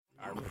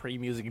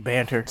Pre-music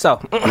banter.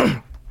 So,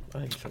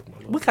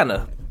 we kind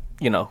of,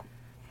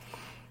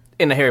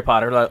 in the Harry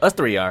Potter, like us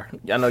three are.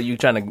 I know you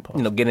trying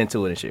to, get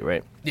into it and shit,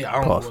 right? Yeah, I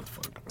don't know what the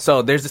fuck.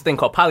 So there's this thing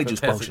called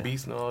Polyjuice Potion,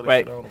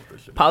 right?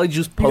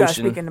 Polyjuice Potion. You gotta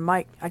speak in the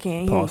mic. I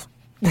can't hear you.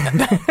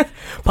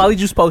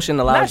 Polyjuice Potion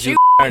allows you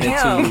to turn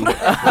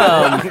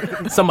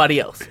into somebody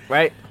else,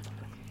 right?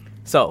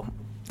 So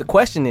the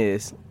question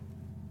is,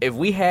 if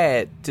we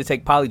had to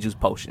take Polyjuice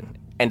Potion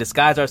and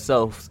disguise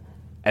ourselves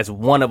as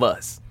one of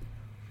us,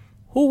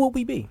 who would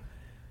we be?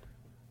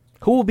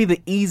 Who would be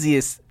the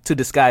easiest to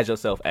disguise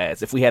yourself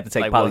as if we had to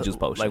take Polyjuice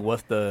Potion? Like,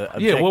 what's the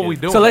objective? Yeah, what we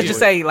doing? So let's just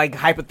say, like,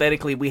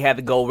 hypothetically, we had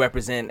to go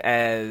represent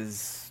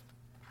as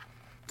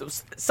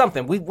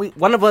something. We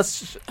one of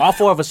us, all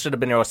four of us should have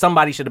been there, or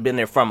somebody should have been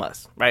there from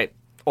us, right?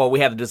 Or we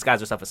had to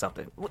disguise ourselves as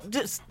something.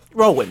 Just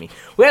roll with me.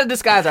 We had to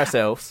disguise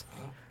ourselves.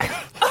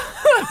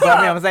 But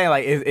I mean, I'm saying,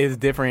 like, it's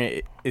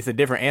different. It's a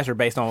different answer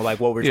based on, like,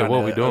 what we're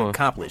trying to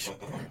accomplish.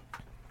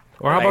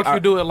 Or how about you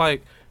do it,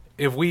 like,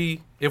 if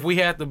we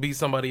had to be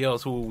somebody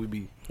else, who would we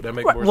be? Would that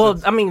make more sense?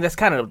 Well, I mean, that's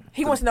kind of...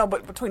 He wants to know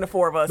but between the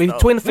four of us,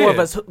 Between the four of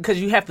us, because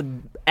you have to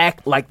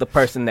act like the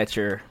person that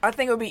you're... I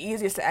think it would be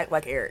easiest to act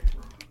like Eric.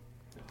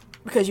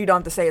 Because you don't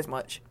have to say as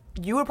much.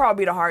 You would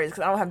probably be the hardest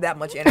because I don't have that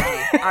much energy.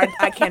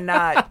 I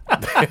cannot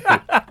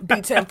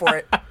be 10 for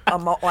it.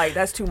 Like,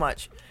 that's too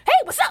much. Hey,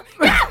 what's up?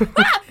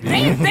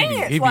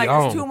 Dance. Like,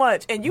 it's too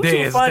much. And you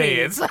too funny.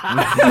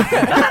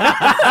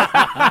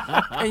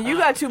 And you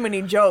got too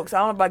many jokes. I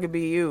don't know if I could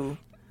be you.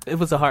 It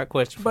was a hard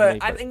question for me.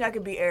 But I think I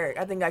could be Eric.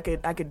 I think I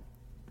could.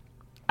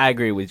 I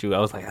agree with you. I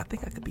was like, I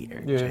think I could be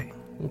Eric. Yeah,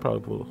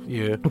 probably.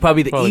 Yeah,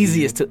 probably the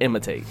easiest to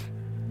imitate.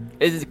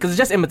 Because it's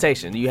just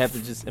imitation. You have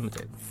to just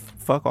imitate.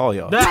 Fuck all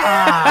y'all. Every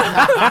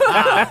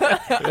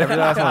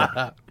last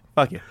one.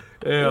 Fuck you.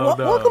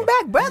 Welcome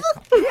back, brother.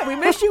 Yeah, we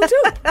missed you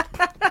too.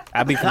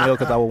 I'd be familiar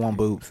because I would want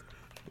boobs.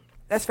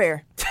 That's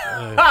fair.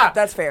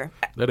 That's fair.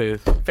 That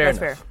is fair. That's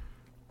fair.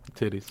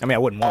 Titties. I mean, I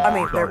wouldn't want. I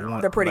mean,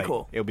 they're pretty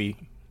cool. It'll be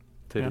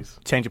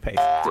titties. Change of pace.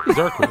 Titties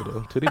are cool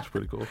though. Titties are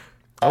pretty cool.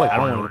 I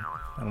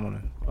don't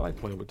want to. I like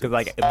playing with titties. Because,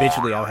 like,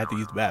 eventually I'll have to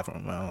use the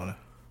bathroom. I don't want to.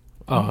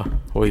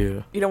 Well,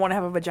 yeah. You don't want to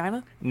have a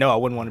vagina? No, I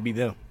wouldn't want to be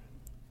them.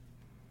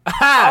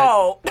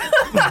 Oh.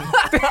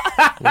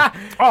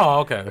 Oh,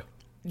 okay.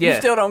 Yeah. You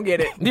still don't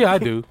get it. Yeah, I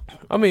do.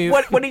 I mean,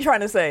 what are you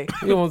trying to say?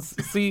 You want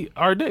to see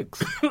our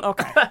dicks?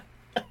 Okay.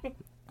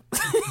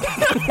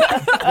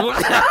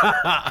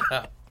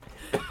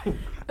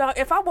 Now,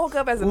 if I woke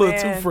up as a little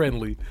man, too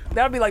friendly,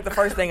 that would be like the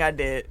first thing I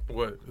did.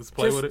 What? Just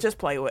play with it. Just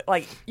play with.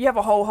 Like, you have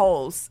a whole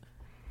hose.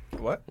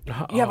 What?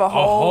 You have a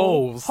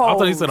whole hose. I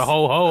thought you said a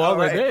whole hole. I was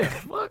like, damn.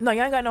 What? No,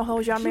 y'all ain't got no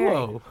hoes. Y'all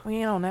married. We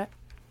ain't on that.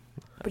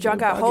 But y'all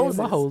got hoses.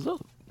 My hose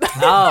up.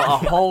 Oh, a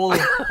whole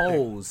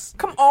hose.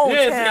 Come on,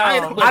 yes,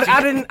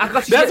 I didn't. I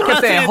thought you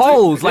kept saying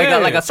holes,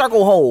 like a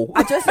circle hole.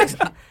 I just.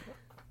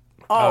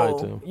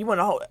 You want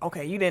a hole?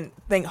 Okay, you didn't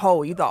think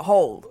hole. You thought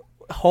hole.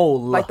 Hole.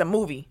 Like the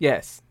movie.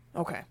 Yes.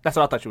 Okay. That's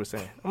what I thought you were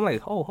saying. I'm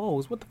like,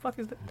 holes. What the fuck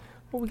is that?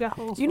 What we got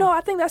holes? You know, I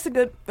think that's a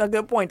good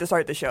point to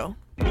start the show.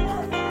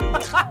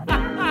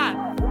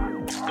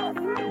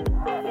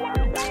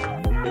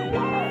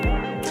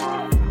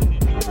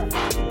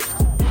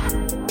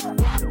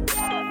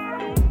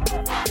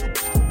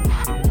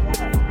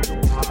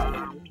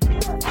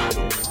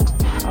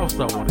 I was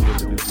not want to get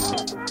to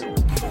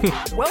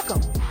this.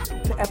 Welcome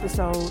to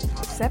episode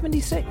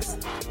 76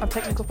 of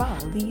Technical File,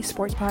 the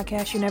sports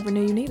podcast you never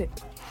knew you needed.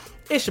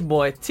 It's your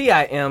boy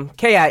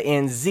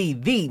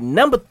TIMKINZ, the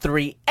number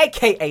 3,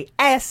 aka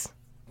Ass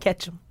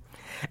Ketchum,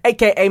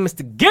 aka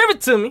Mr. Give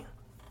It To Me.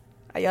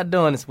 How y'all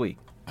doing this week?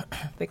 I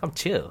think I'm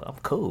chill. I'm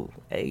cool.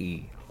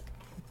 Hey.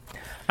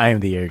 I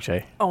am the Eric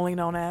J. Only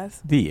known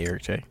as the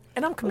Eric J.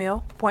 And I'm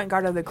Camille, point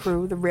guard of the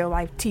crew, the real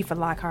life Tifa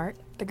Lockhart,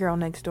 the girl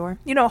next door.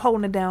 You know,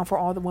 holding it down for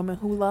all the women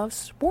who love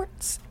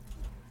sports.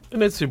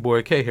 And it's your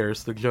boy K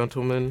Harris, the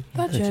gentleman.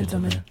 The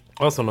gentleman.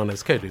 Also known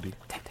as K Diddy.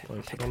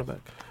 Take on the back.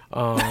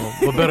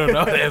 But better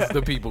known as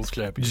the People's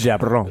Champion.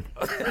 Jabron.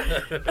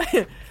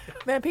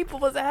 Man, people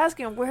was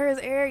asking, where is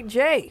Eric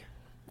J?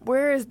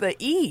 Where is the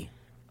E?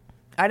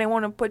 I didn't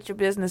want to put your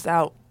business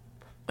out,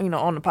 on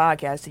the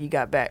podcast till you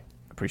got back.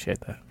 Appreciate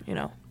that.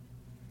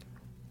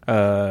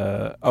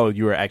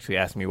 You were actually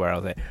asking me where I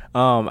was at.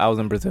 I was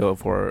in Brazil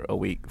for a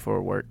week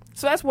for work.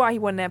 So that's why he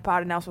wasn't that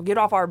potted now. So get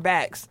off our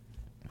backs.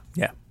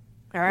 Yeah.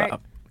 All right.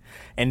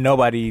 And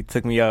nobody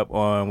took me up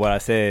on what I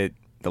said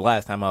the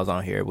last time I was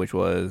on here, which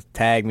was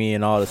tag me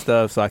and all the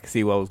stuff so I could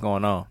see what was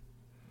going on.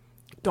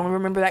 Don't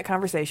remember that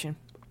conversation.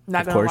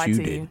 Not going to lie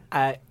to you.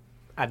 I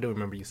do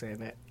remember you saying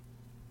that.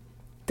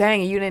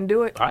 Dang, you didn't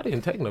do it? I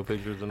didn't take no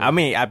pictures. I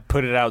mean, I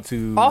put it out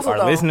to also,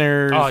 our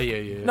listeners. Oh,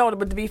 yeah. No,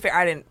 but to be fair,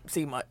 I didn't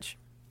see much.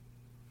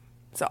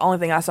 So the only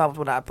thing I saw was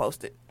what I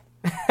posted.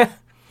 Yeah,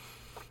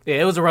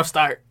 it was a rough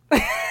start.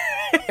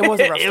 It was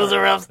a rough start. It was a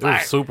rough start. It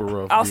was super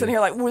rough. I was sitting here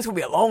like, it's going to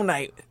be a long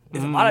night.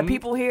 There's a lot of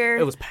people here.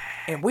 It was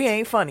packed. And we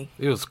ain't funny.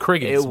 It was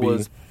crickets. It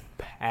was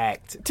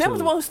packed. Tim was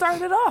the one who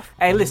started it off.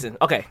 Hey, listen.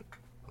 Okay.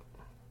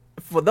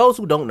 For those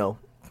who don't know,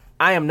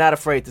 I am not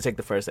afraid to take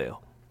the first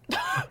L.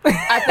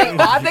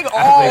 I think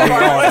all of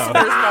our listeners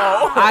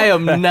know. I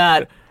am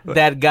not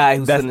that guy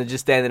who's gonna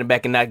just stand in the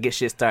back and not get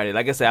shit started.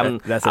 Like I said,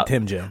 That's a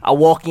Tim Jam. I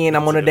walk in,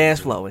 I'm on the dance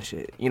floor and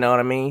shit. You know what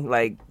I mean?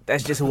 Like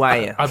that's just who I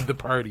am. I'm the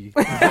party.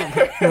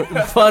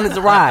 Fun has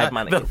arrived,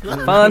 my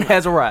nigga. Fun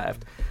has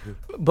arrived.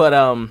 But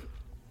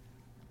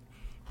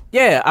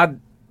yeah, I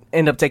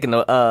end up taking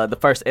the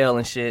first L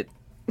and shit.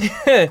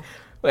 I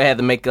had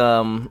to make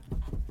Camille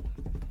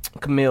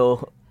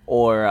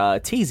or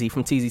Teezy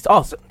from Teezy's.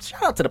 Also,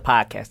 shout out to the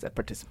podcast that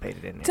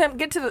participated in it. Tim,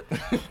 get to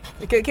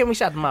the. Can we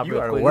shout them out You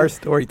real are quick? the worst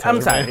storyteller.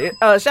 I'm sorry.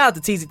 Shout out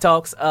to Teezy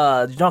Talks,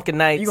 Drunken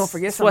Nights. You gonna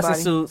forget Sweats and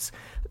somebody.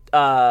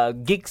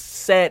 Suits, Geek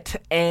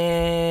Set,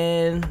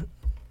 and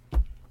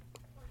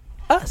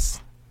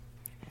us.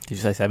 Did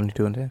you say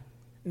 72 and 10?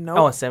 No.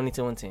 Oh, and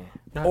 72 and 10.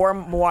 Or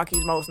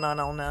Milwaukee's most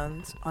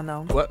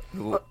unknown. What?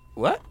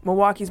 What?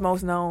 Milwaukee's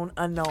most known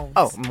unknowns.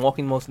 Oh,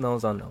 Walking Most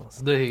Knowns Unknowns.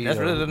 That's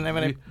really the name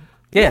of it.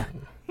 Yeah.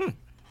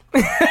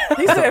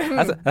 He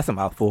said, That's a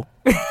mouthful.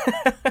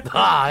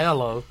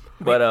 Hello.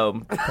 But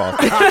Pause.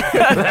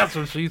 That's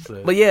what she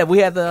said. But yeah, we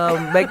had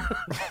to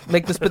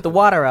make them spit the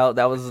water out.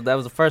 That was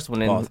the first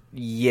one, and Pause.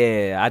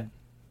 yeah, I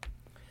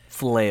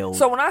flailed.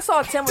 so when I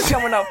saw Tim was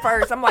coming up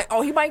first, I'm like,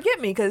 oh, he might get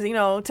me because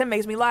Tim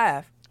makes me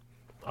laugh.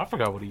 I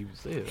forgot what he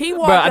said. He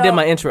walked bro, I did up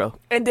my intro.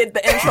 and did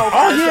the intro.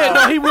 Oh yeah,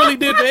 no, he really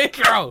did the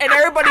intro. And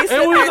everybody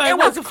said we was like, it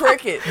was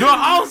cricket. No,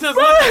 I was just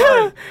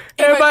like,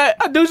 Everybody,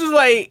 I do just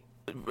like,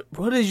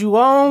 what is you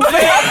on?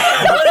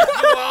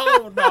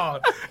 oh,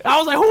 dog. I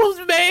was like,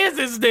 whose man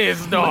is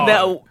this, dog?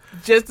 Now,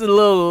 just a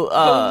little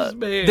Whose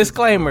man?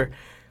 disclaimer.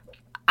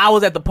 I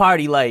was at the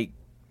party, like,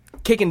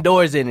 kicking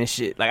doors in and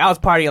shit. Like, I was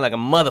partying like a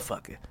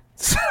motherfucker.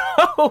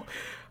 So,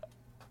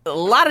 a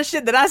lot of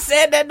shit that I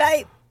said that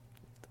night,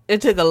 it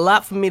took a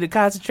lot for me to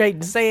concentrate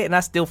and say it, and I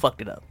still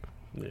fucked it up.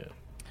 Yeah.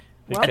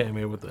 He Well, came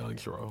in with the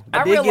intro.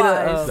 I did get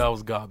realized That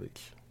was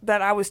garbage.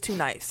 that I was too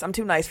nice. I'm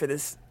too nice for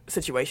this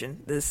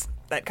situation,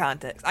 that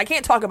context. I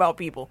can't talk about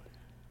people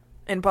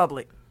in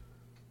public.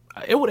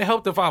 It would have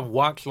helped if I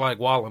watched like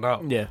Wildin'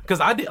 Out. Yeah.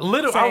 Because I did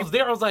literally I was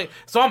there, I was like,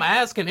 so I'm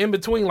asking in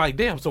between, like,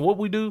 damn, so what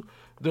we do?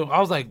 I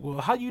was like, well,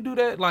 how you do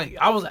that? Like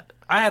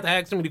I had to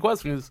ask too many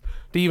questions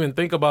to even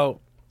think about,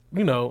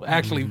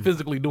 actually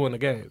physically doing the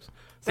games.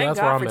 So Thank that's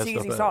where I God for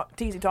messed up at.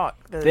 Teasy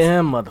Talk. 'Cause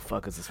Them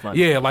motherfuckers is funny.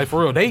 Yeah, like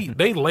for real.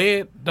 They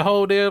led the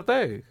whole damn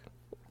thing.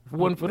 If it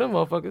wasn't for them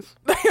motherfuckers.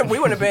 we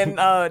would have been,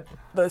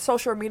 the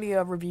social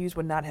media reviews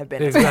would not have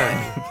been.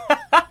 Exactly.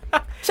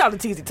 Shout out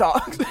to Teasy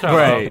Talk.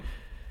 Right.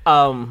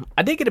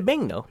 I did get a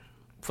bing though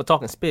for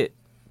talking spit.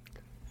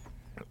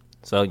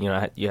 So you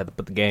had to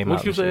put the game out.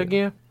 What you and say shit.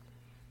 again?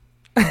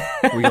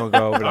 We gonna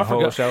go over the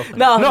whole forgot. show.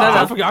 No,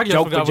 I forgot. I just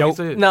Joke forgot for what joke.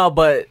 he said. no,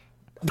 but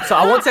so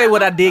I won't say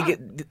what I did get.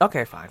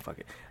 Okay, fine, fuck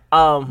it.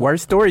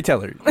 Worst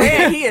storyteller.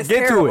 Man, he is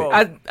Get to terrible.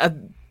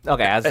 it.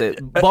 I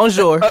said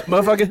bonjour,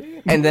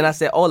 Motherfucker. and then I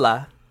said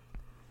hola.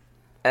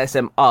 I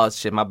said, oh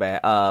shit, my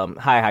bad.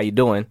 Hi, how you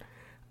doing?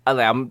 I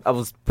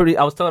was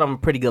told I'm a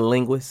pretty good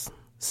linguist,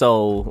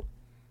 so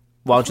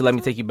why don't you let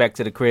me take you back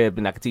to the crib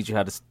and I can teach you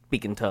how to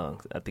speak in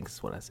tongues? I think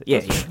that's what I said. Yeah,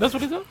 That's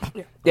what he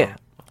said? yeah.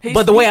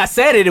 But the way I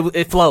said it,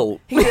 it flowed.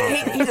 He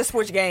just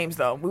switched games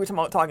though. We were talking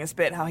about talking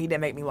spit, how he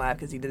didn't make me laugh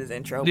because he did his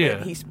intro. Yeah.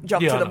 But he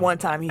jumped Yeah, to I the know. one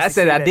time he I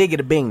said I succeeded. did get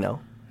a bing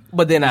though,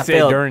 but then I You said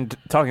failed. during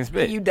talking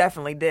spit. You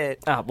definitely did.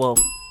 Well,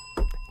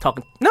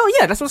 talking. No,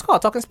 yeah, that's what it's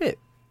called. Talking spit.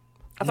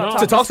 I thought No. To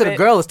talking talk to the spit-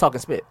 girl is talking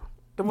spit.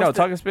 No,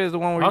 talking spit is the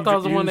one where I you, thought it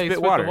was the you one they spit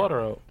spit water. the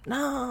water out.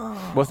 No,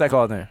 What's that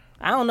called then?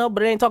 I don't know,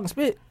 but it ain't talking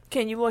spit.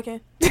 Can you look in?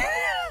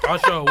 I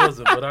sure it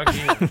wasn't, but I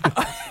can't.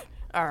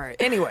 All right.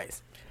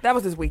 Anyways, that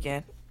was this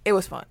weekend. It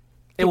was fun.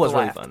 It was People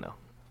really laughed. fun though.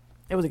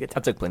 It was a good I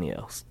time. took plenty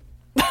else.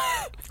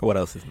 What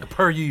else is new?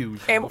 Per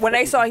use. And when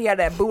they saw he had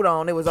that boot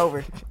on, it was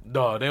over.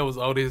 Dog, that was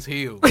Otis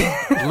Hill.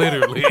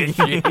 Literally.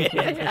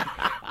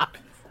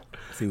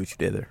 See what you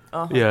did there.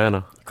 Yeah, I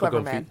know.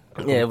 Clever man.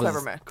 Yeah, it was.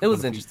 Clever man. It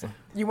was interesting.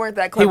 You weren't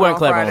that He clever wasn't on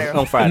clever Friday.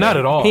 on Friday. Not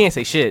at all. He ain't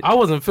say shit. I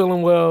wasn't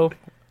feeling well,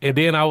 and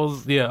then I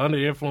was, under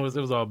the influence.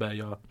 It was all bad,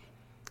 y'all.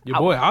 Your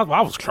boy,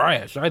 I was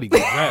trash. I didn't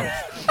get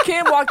trash.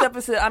 Kim walked up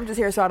and said, "I'm just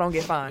here so I don't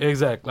get fined."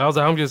 Exactly. I was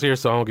like, I'm just here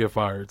so I don't get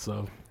fired,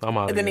 so I'm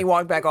out of And then he here.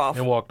 walked back off.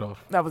 And walked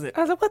off. That was it.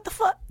 I was like, what the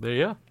fuck?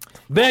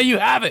 There you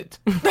have it.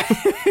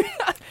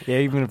 Yeah,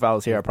 even if I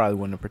was here, I probably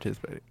wouldn't have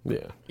participated. Yeah.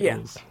 Yeah.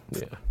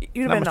 Yeah.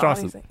 You'd Not have been my strong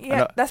amazing. suit. I Yeah,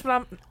 know- that's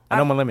what I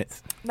know my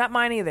limits. Not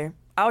mine either.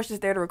 I was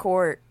just there to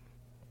record.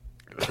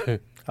 I would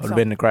have So- been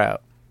in the crowd.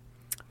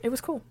 It was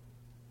cool.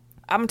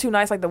 I'm too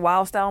nice, like the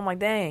wild style. I'm like,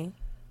 dang,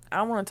 I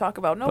don't want to talk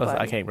about Plus, nobody.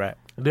 I can't rap.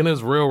 Then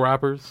there's real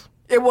rappers,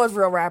 It was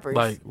real rappers.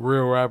 like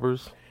real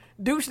rappers.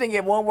 Douche didn't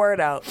get one word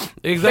out.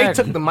 Exactly. They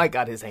took the mic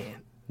out his hand.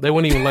 They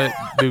wouldn't even let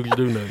dudes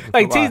do nothing.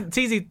 Like Why?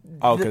 Teezy,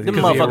 Oh, them 'cause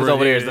he- motherfuckers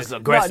over there is Yeah. just No,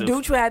 aggressive.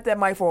 Douche had that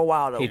mic for a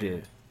while though. He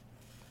did.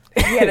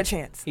 He had a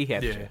chance. He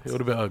had. Yeah, a chance. it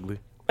would have been ugly.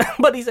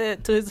 But he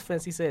said, to his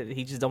defense, he said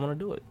he just don't want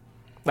to do it.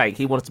 Like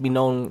he wants to be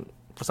known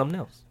for something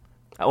else,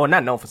 or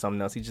not known for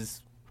something else. He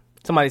just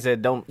somebody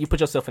said, "Don't you put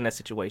yourself in that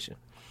situation."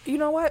 You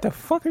know what? The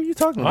fuck are you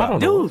talking I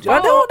about? don't know. Dude, I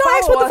don't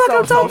ask what the fuck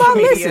I'm talking about.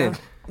 Listen,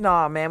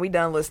 Nah, man, we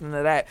done listening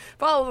to that.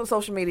 Follow us on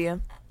social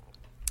media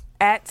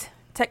at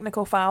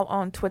TECKnical File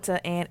on Twitter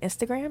and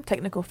Instagram.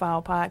 TECKnical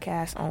File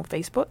Podcast on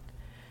Facebook.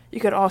 You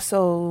could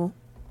also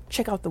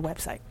check out the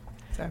website.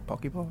 Is that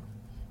Pokeball?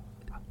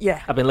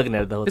 Yeah, I've been looking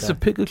at it the whole It's a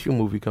time. Pikachu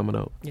movie coming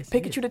out. Yes,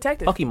 it Pikachu is.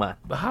 Detective. Pokemon.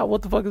 But how?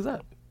 What the fuck is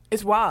that?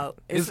 It's wild.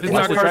 It's watch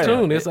not the cartoon.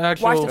 trailer. It's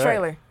actual. Watch the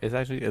trailer. It's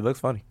actually, it looks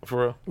funny.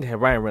 For real. Yeah,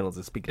 Ryan Reynolds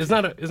is Pikachu.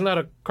 It's not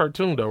a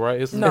cartoon though, right?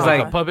 It's No.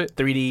 like It's a puppet.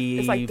 3D.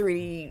 It's like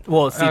 3D.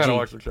 Well, I gotta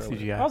watch CG. the trailer.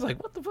 CGI. I was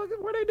like, what the fuck?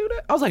 Where they do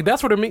that? I was like,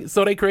 that's what it means.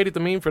 So they created the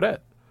meme for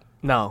that.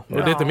 No.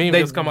 Or did the meme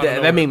just come out? That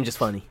of nowhere? meme is just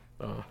funny.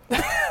 Oh.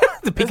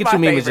 The my Pikachu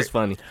meme is favorite. just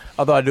funny.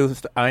 Although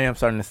I am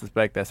starting to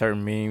suspect that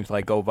certain memes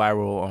like go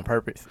viral on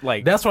purpose.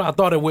 Like That's what I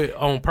thought it would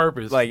on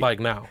purpose. Like-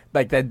 Like now.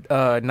 that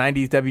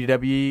 90s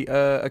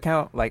WWE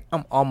account. Like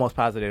I'm almost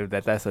positive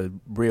that that's a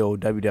real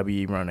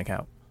WWE run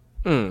account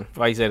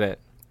Why you say that?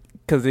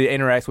 because it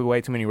interacts with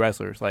way too many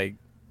wrestlers. Like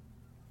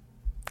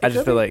I It just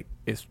could feel be. like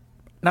it's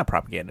not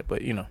propaganda,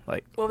 but you know,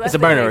 like Well, It's that's a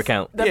burner the-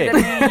 account.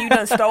 WWE, you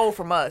done stole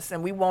from us,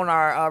 and we want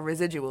our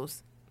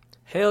residuals.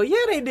 Hell yeah,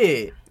 they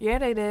did. Yeah,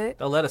 they did.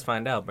 Don't let us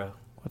find out, bro.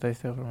 what they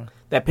still from.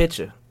 That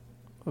picture.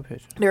 What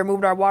picture? They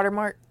removed our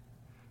watermark.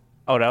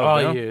 Oh, that Oh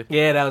was them? yeah.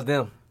 Yeah, that was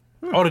them.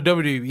 Oh, the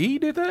WWE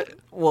did that.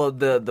 Well,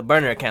 the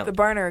burner account. The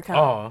burner account.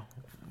 Oh,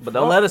 But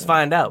don't let us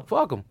find out.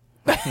 fuck them.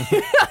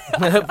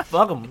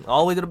 Fuck them.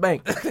 All the way to the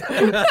bank.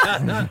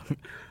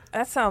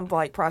 That sounds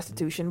like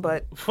prostitution,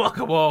 but Fuck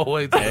them all the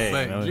way to the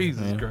bank. no,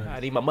 Jesus yeah. Christ. I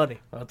need my money.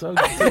 I told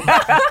you.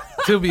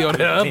 To be on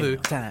the other.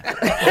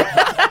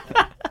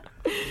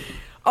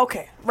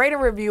 okay. Rate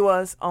and review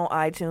us on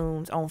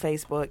iTunes, on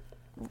Facebook.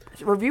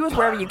 Review us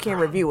wherever you can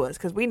review us,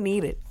 because we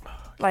need it.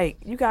 Like,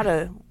 you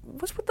gotta.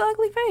 What's with the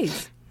ugly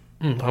face?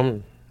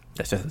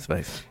 That's just his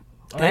face.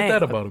 I ain't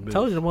that about a bitch.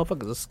 Told you the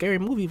motherfucker's a scary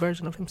movie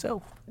version of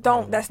himself.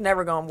 Don't. That's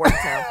never gonna work,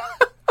 Tim.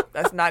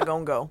 That's not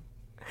gonna go.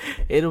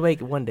 It'll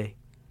make it one day.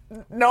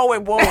 No,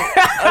 it won't.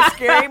 A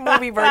scary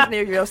movie version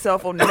of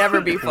yourself will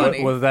never be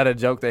funny. Was that a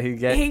joke that he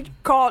got? He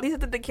said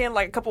that to Ken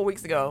like a couple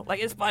weeks ago. Like,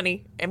 it's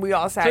funny. And we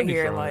all sat Should be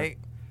here funny. like,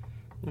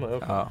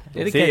 Oh,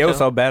 It'll see, catch it was on.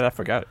 so bad I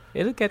forgot it.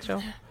 It'll catch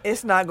on.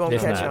 it's not going to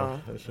It's catch not.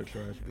 on. That's so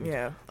trash.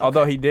 Yeah.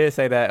 Although he did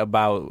say that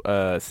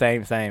about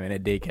same, and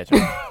it did catch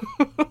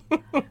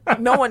on.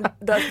 No one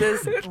does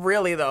this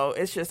really, though.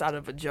 It's just out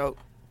of a joke.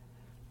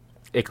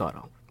 It caught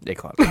on. They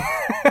caught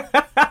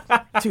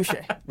it. Touche.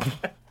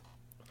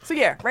 So,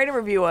 yeah, rate and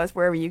review us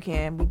wherever you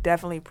can. We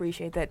definitely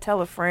appreciate that.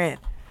 Tell a friend.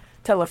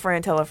 Tell a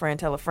friend, tell a friend,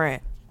 tell a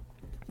friend.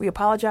 We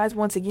apologize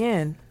once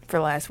again for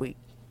last week.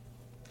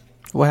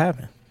 What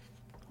happened?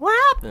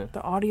 What happened?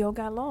 The audio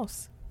got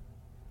lost.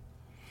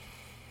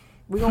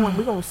 We're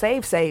gonna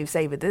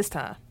save it this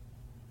time.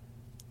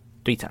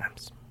 3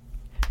 times.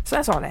 So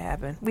that's all that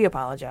happened. We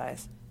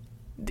apologize.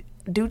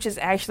 Dooch is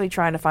actually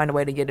trying to find a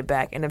way to get it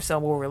back, and if so,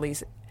 we'll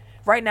release it.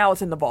 Right now,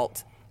 it's in the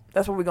vault.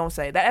 That's what we're gonna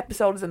say. That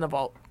episode is in the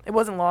vault. It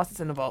wasn't lost. It's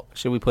in the vault.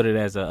 Should we put it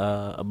as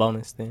a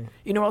bonus then?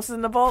 You know what else is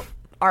in the vault?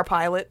 Our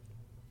pilot.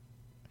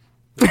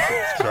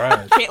 It's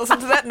trash. Can't listen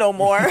to that no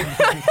more.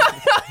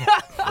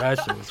 That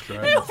shit was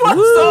trash.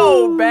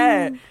 So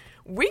bad.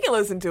 We can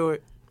listen to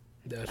it.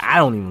 That shit, I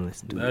don't even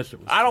listen to that it. shit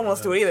was I don't want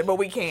to do it either, but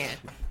we can.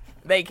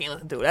 They can't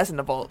listen to it. That's in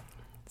the vault.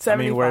 I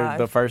 75. mean, were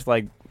the first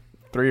like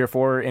 3 or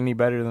 4 any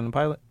better than the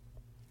pilot?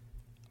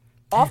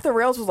 Off the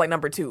Rails was like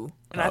number 2,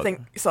 and I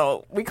think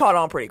so. We caught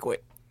on pretty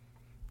quick.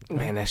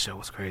 Man, that show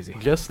was crazy.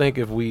 Just think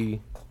if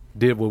we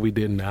did what we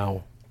did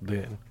now,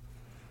 then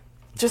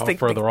Just How the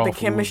further off we would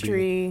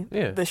chemistry, be.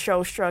 Yeah. the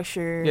show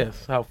structure.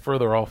 yes, how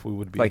further off we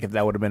would be. Like if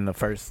that would have been the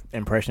first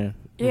impression.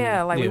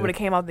 Yeah, like we Yeah. would have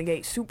came out the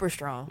gate super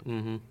strong.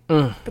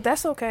 Mm-hmm. But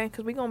that's okay,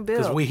 because we going to build.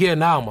 Because we here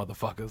now,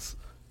 motherfuckers.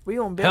 We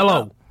going to build.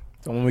 Hello. up.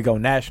 So when we go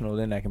national,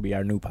 then that can be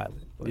our new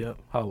pilot. Yep.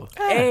 Holla.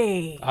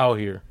 Hey. Out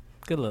here.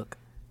 Good luck.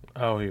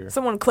 Out here.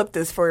 Someone clip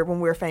this for when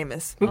we're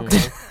famous.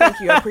 Thank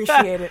you. I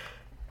appreciate it.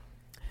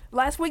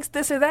 Last week's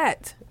This or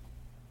That.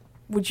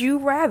 Would you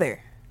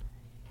rather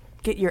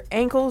get your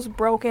ankles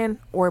broken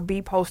or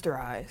be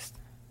posterized?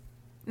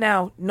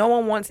 Now, no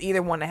one wants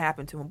either one to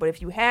happen to them, but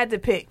if you had to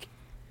pick,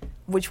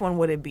 which one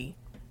would it be?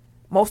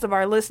 Most of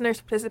our listeners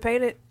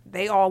participated.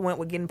 They all went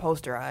with getting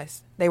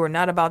posterized. They were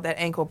not about that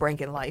ankle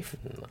breaking life.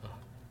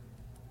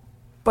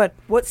 But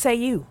what say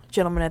you,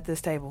 gentlemen at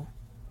this table?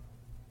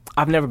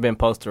 I've never been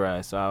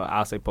posterized, so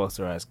I'll say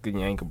posterized. Getting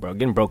your ankle broke.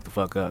 Getting broke the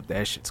fuck up.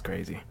 That shit's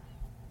crazy.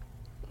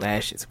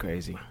 That shit's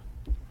crazy.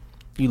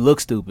 You look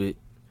stupid,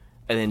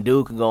 and then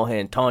dude can go ahead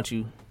and taunt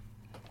you.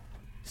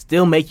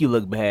 Still make you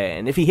look bad.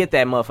 And if he hit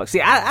that motherfucker.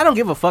 See, I don't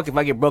give a fuck if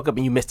I get broke up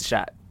and you missed the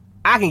shot.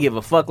 I can give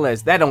a fuck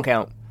less. That don't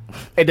count.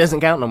 It doesn't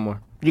count no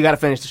more. You got to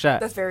finish the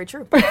shot. That's very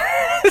true.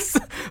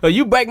 Or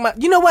you break my...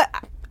 You know what?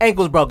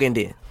 Ankle's broken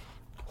then.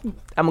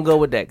 I'm going to go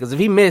with that. Because if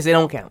he missed, it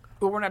don't count.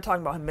 But we're not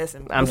talking about him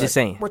missing. I'm just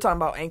saying. We're talking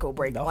about ankle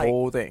break. The like,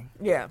 whole thing.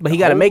 yeah. But he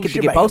got to make it to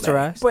get shebang,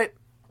 posterized. But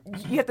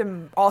you have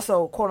to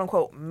also, quote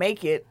unquote,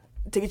 make it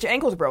to get your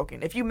ankles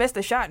broken. If you miss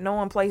the shot, no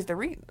one plays the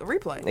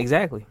replay.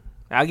 Exactly.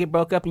 I'll get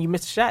broke up and you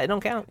missed the shot. It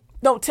don't count.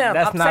 No, Tim,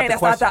 That's I'm not saying the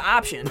that's not the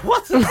option.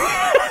 What?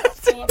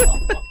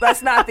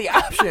 That's not the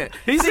option.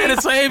 He said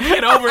the same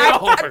shit over and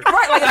over.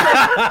 Right, like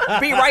it's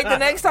like, be right the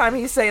next time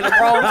he say the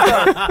wrong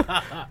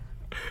stuff.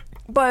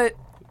 But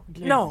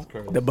no,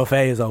 The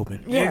buffet is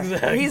open. yeah,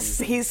 Exactly.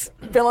 he's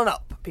filling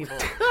up, people.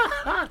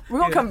 We're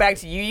gonna come back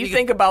to you. You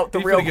think about the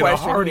He's real gonna get a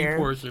question hearty here.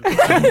 portion.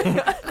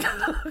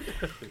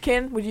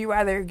 Ken, would you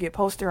rather get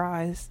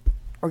posterized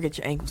or get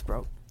your ankles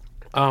broke?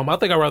 I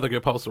think I'd rather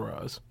get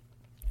posterized.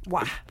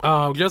 Why?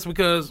 Just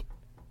because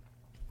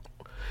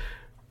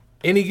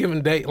any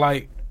given day,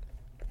 like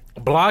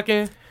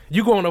blocking,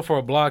 you going up for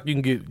a block,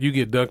 you get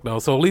dunked on.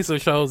 So at least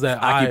it shows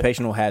that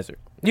Occupational hazard.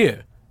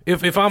 Yeah.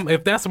 If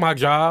that's my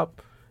job,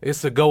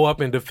 is to go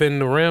up and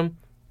defend the rim.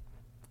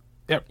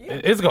 It's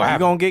gonna You're happen.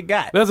 going to get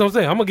got. That's what I'm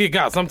saying. I'm gonna get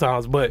got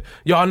sometimes, but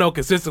y'all know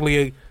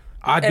consistently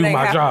I do ain't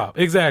my happen. job.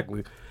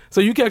 Exactly. So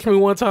you catch me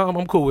one time,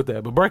 I'm cool with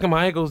that. But breaking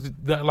my ankles,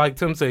 like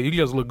Tim said, you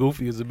just look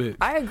goofy as a bitch.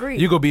 I agree.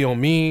 You gonna be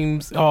on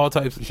memes, all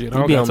types of shit. I You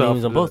don't be got on time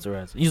memes for on that.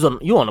 poster.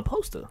 You on a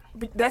poster.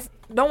 But that's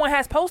no one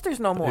has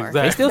posters no more.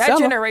 Exactly. They still that sell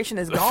 'em. generation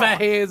is gone.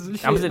 Fat heads and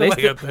shit. I'm saying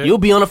Like that. you'll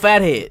be on a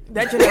fat head.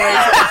 That generation,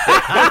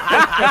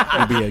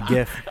 It'll be a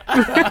gift.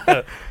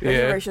 that Yeah.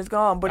 generation's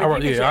gone. But if I,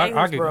 you get your yeah,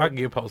 ankles I can broke,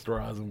 get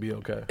posterized and be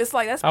okay. it's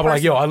like that's. I'm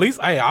like, yo, personal. at least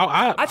I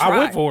tried.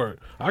 went for it.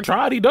 I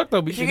tried. He ducked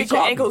up. If you get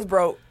your ankles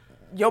broke,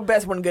 your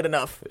best wasn't good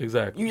enough.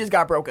 Exactly. You just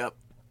got broke up.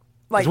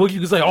 Like, It's what you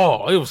can say.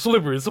 Oh, it was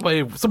slippery.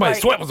 Somebody's Like-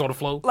 sweat was on the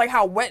floor. like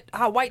how white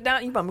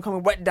down. You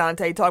becoming wet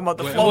Dante talking about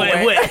the floor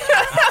wet.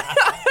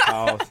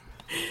 Oh,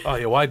 Oh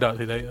yeah, white dot.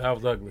 That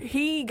was ugly.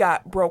 He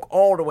got broke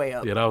all the way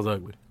up. Yeah, that was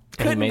ugly.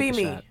 Couldn't made be the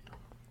me. shot.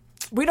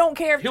 We don't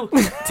care. He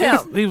was,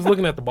 Tim. he was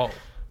looking at the ball.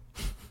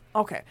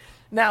 Okay.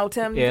 Now,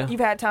 Tim, Yeah. you've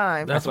had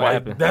time. That's what why.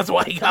 happened. That's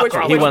why he got Which-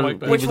 caught He Which like wasn't.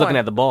 that. He Which was looking one?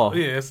 at the ball.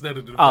 Yeah, instead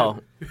of the Oh,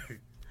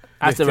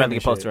 I still Tim rather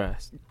get and shit.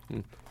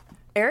 posterized.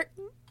 Eric?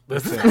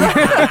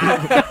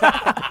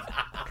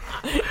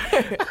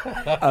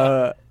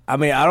 I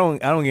mean, I don't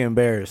get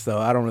embarrassed, so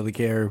I don't really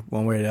care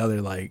one way or the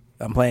other. Like,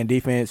 I'm playing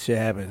defense, shit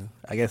happens.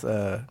 I guess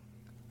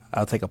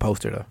I'll take a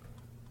poster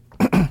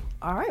though.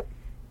 All right.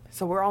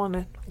 So we're all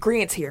in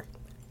agreement here.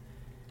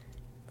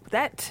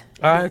 That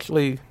I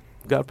actually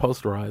got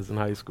posterized in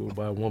high school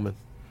by a woman.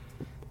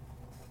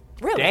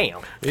 really?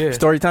 Damn. Yeah.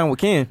 Story time with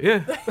Ken.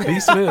 Yeah. B.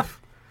 Smith.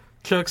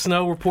 Chuck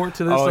Snow report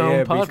to this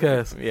yeah,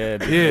 podcast.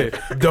 Yeah,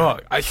 Yeah,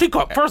 dog. She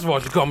called. First of all,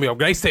 she called me up.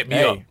 They set me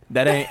up. Hey,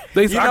 that ain't.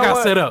 They, You I know got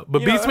what? set up.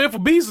 But You B. know, Smith for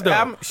beast though.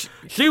 I'm-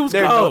 She was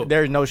There's cold.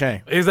 there's no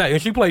shame. Exactly,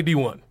 and she played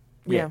D1.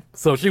 Yeah.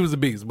 So she was a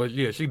beast. But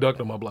yeah, she dunked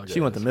on my block. She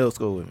went to middle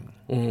school with me.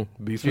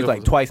 Mm-hmm. B. She Smith was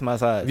like twice my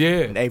size. Yeah.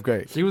 in 8th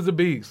grade. She was a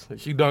beast.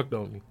 She dunked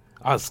on me.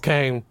 I just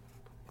came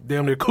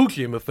damn near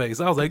coochie in my face.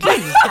 I was like,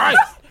 Jesus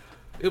Christ.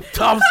 It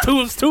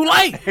was too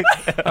late.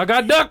 I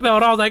got dunked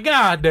on. I was like,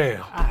 God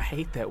damn. I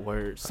hate that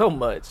word so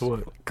much.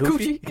 What?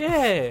 Coochie?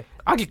 Yeah.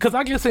 Because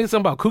I just seen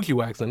something about coochie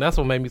waxing. That's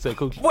what made me say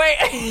coochie. Wait.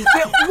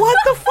 What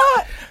the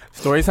fuck?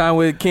 Story time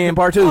with Ken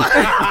part 2.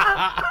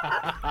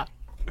 I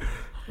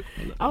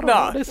don't know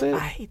what they said. I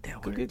hate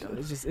that word. Though.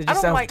 It just I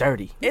sounds don't like,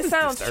 dirty. It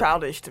sounds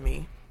childish to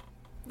me.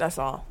 That's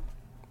all.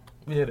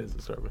 Yeah, it is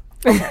disturbing.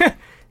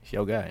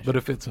 Yo, guys. But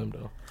it fits him,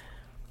 though.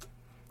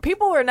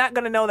 People are not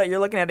going to know that you're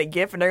looking at a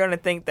GIF, and they're going to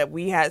think that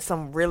we had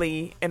some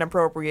really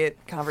inappropriate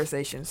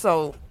conversation.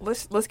 So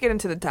let's get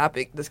into the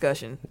topic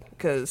discussion,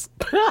 because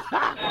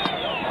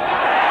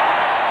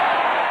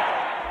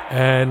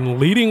And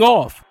leading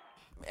off,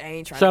 I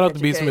ain't trying. shout out to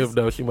catch B. your case. Smith,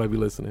 though. She might be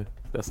listening.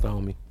 That's the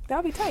homie.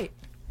 That'll be tight.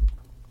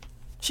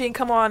 She can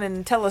come on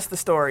and tell us the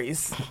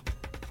stories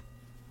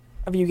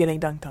of you getting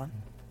dunked on.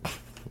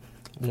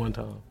 One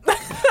time.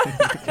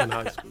 In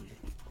high school.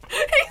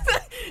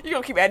 You're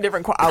going to keep adding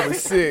different. I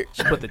was sick.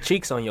 She put the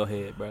cheeks on your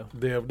head, bro.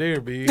 Damn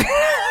there, B.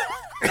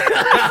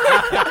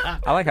 I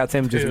like how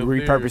Tim just Yeah,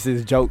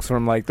 repurposes jokes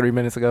from like 3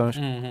 minutes ago.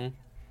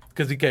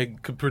 Because he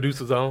could produce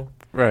his own.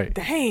 Right.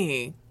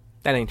 Dang.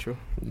 That ain't true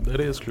That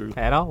is true.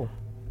 at all.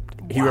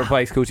 He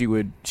replaced Coochie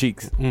with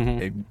cheeks.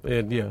 Mm-hmm.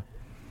 And yeah.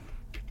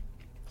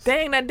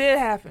 Dang, that did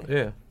happen.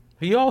 Yeah.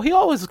 He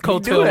always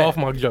coattail that. off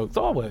my jokes.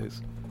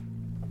 Always.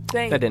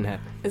 Dang. That didn't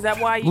happen. Is that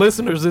why?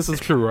 Listeners, this is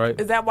true, right?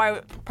 Is that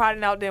why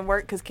Prodding Out didn't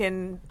work? Because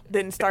Ken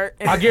didn't start.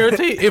 I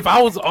guarantee if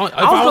I was on, if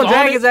I was gonna on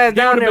drag it, his ass he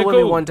down would've there been with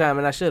me cool. one time,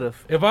 and I should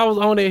have. If I was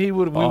on it, he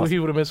would Pause.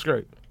 have been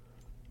straight.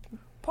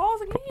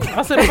 Pause again.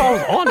 I said if I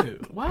was on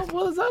it. Why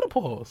was that a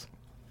pause?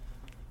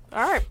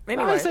 All right. I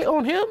Anyway, didn't say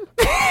on him.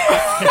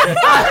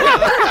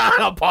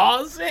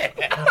 Pause it.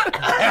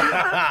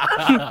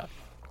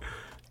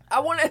 I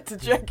wanted to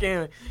check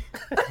in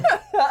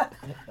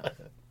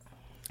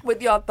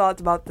with y'all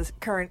thoughts about this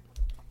current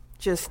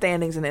just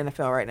standings in the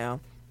NFL right now,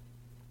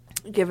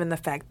 given the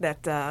fact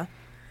that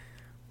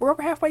we're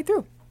over halfway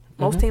through.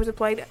 Most teams have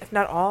played, if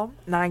not all,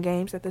 9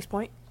 games at this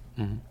point.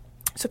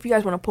 So if you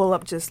guys want to pull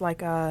up just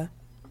like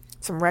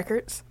some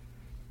records,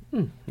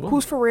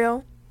 who's for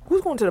real?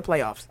 Who's going to the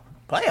playoffs?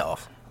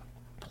 Playoffs.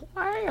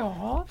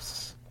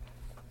 Playoffs.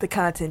 The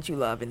content you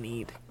love and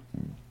need.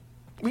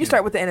 We can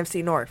start with the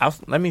NFC North.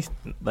 Let me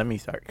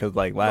start because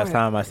like last ahead.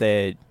 time I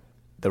said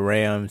the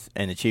Rams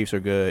and the Chiefs are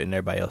good and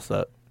everybody else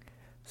suck.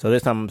 So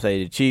this time I'm gonna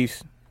say the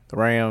Chiefs, the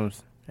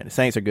Rams, And the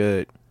Saints are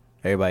good.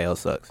 Everybody else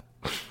sucks.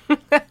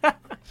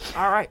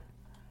 All right.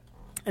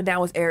 And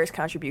that was Eric's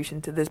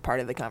contribution to this part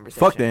of the conversation.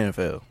 Fuck the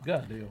NFL.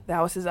 Goddamn.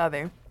 That was his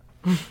other.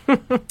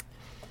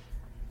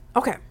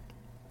 Okay.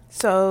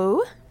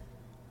 So,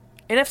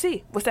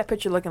 NFC. What's that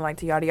picture looking like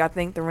to y'all? Do y'all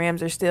think the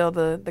Rams are still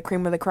the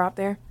cream of the crop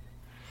there?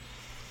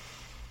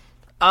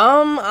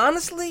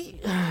 Honestly,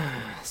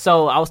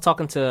 so I was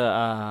talking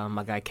to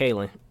my guy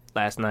Kalen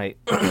last night,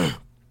 and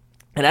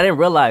I didn't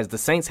realize the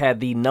Saints had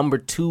the number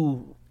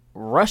 2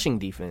 rushing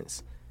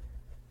defense.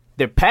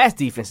 Their pass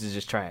defense is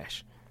just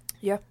trash.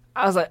 Yeah.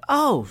 I was like,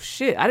 oh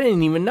shit, I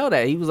didn't even know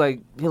that. He was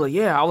like,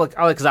 yeah. I was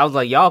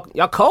like, y'all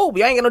cold, but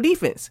y'all ain't got no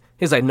defense.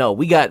 He's like, no,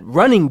 we got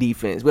running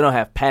defense. We don't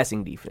have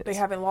passing defense. They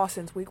haven't lost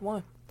since week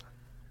 1.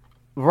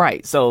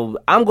 Right. So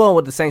I'm going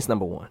with the Saints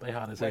number 1. They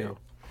hot as hell.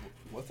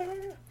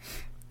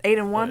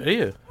 8-1.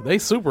 Yeah, they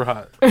super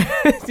hot.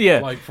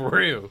 Yeah. Like, for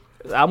real.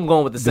 I'm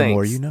going with the Saints. The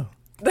more you know.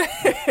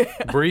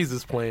 Breeze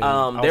is playing.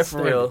 They're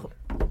for real.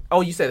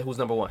 Oh, you said who's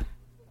number 1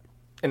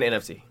 in the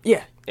NFC?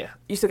 Yeah. Yeah.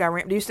 You still got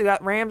Rams? Do you still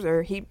got Rams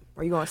or Heat?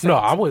 Or you going Saints? No,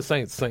 I went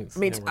Saints.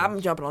 I'm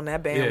jumping on that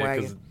Yeah,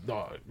 bandwagon.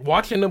 because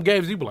watching them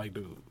games, you be like,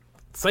 dude,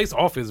 Saints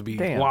offense be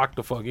Damn. locked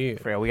the fuck in.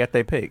 We got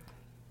their pick.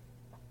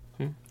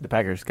 The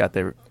Packers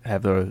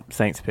have their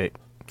Saints pick.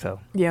 So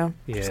Yeah.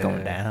 it's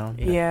going down.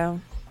 Yeah.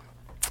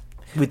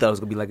 We thought it was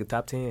gonna be like a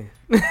top 10.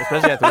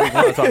 Especially after week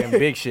 1 talking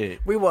big shit.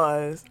 We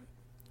was.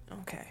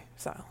 Okay.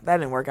 So that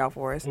didn't work out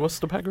for us. What's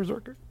the Packers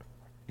record?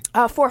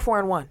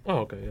 4-1. Oh,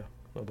 okay, yeah.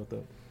 How about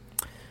that?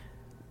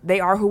 They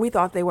are who we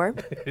thought they were.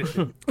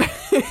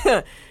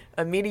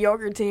 A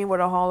mediocre team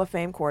with a Hall of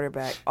Fame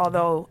quarterback.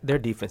 Although, Their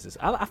defenses,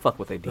 I fuck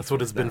with their defense. That's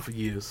what it's been for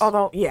years.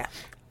 yeah.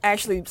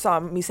 Actually saw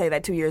me say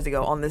that 2 years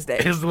ago on this day.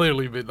 It's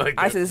literally been like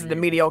I that said this for is the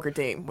years. mediocre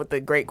team with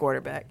the great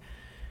quarterback.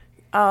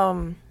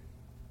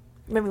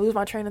 Made me lose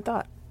my train of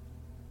thought.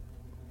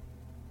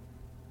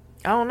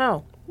 I don't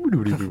know.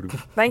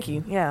 Thank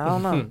you. Yeah, I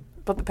don't know.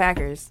 But the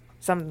Packers,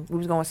 we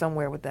was going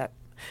somewhere with that.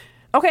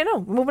 Okay,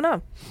 no, moving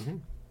on. Mm-hmm.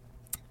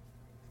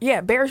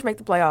 Yeah, Bears make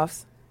the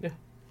playoffs. Yeah,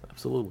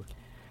 absolutely.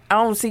 I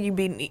don't see you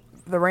beating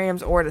the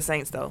Rams or the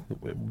Saints though.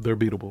 They're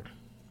beatable.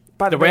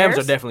 By The Rams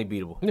Bears? are definitely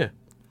beatable. Yeah.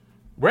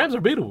 Rams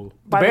are beatable.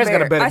 The By Bears got a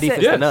Bears. better I said-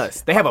 defense than Yes.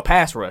 us. They have a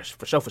pass rush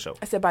for sure.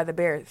 I said by the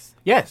Bears.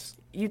 Yes,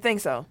 You think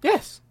so?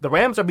 yes. The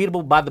Rams are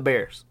beatable by the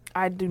Bears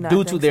I do not.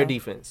 due to think their so.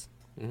 defense,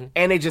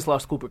 and they just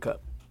lost Cooper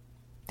Kupp.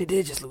 They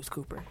did just lose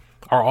Cooper.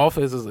 Our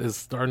offense is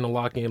starting to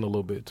lock in a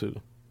little bit too.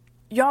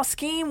 Y'all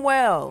scheme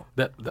well.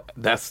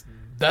 That's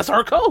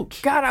our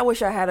coach. God, I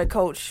wish I had a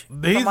coach.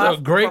 He's a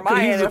great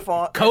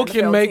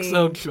coaching NFL makes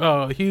team.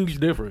 a huge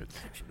difference.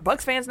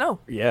 Bucks fans know.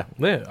 Yeah.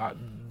 Yeah,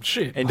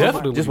 shit, And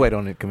definitely. just wait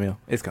on it, Camille.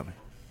 It's coming.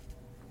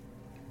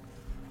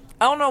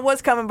 I don't know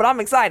what's coming, but I'm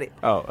excited.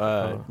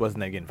 Wasn't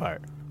that getting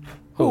fired?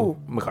 Who?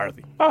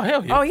 McCarthy. Oh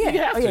hell yeah! Oh, yeah. You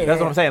have Oh, to. yeah.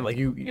 That's what I'm saying. Like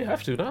You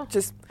have to, though.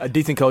 Just a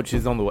decent coach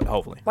is on the way.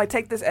 Hopefully, like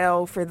take this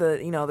L for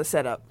the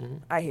setup.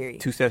 I hear you.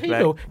 2 steps He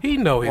back.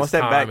 know One his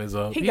step time back. is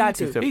up. He got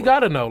to. He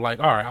got to know. Like,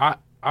 all right,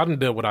 I done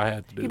did what I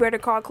had to do. You better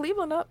call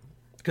Cleveland up.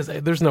 Because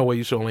there's no way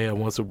you should only have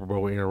one Super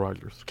Bowl with Aaron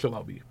Rodgers. Chill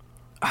out, B.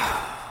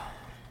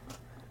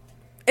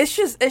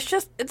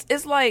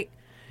 It's like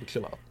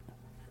Chill out.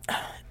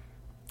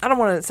 I don't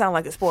want to sound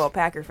like a spoiled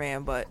Packer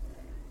fan, but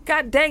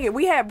God dang it,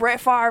 we have Brett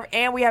Favre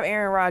and we have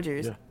Aaron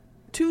Rodgers. Yeah.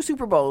 2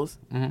 Super Bowls.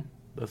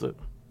 That's it.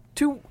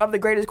 2 of the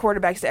greatest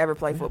quarterbacks to ever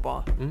play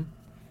football.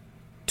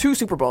 2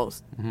 Super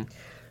Bowls.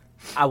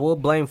 I will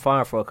blame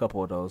Favre for a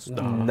couple of those.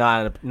 No, No,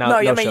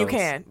 I mean you shows.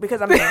 can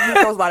because I mean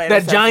he throws a lot of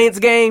That interceptions. Giants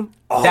game,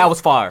 that was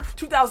Favre.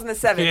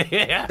 2007.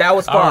 Yeah. That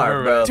was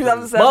Favre, bro.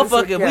 2007.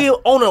 Motherfucker, yeah. we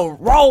on a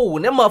roll,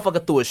 and that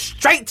motherfucker threw it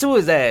straight to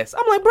his ass.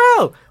 I'm like,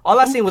 bro, all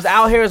I seen was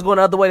Al Harris going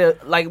the other way, to,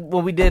 like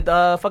when we did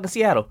fucking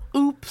Seattle.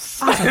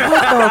 Oops. I was like,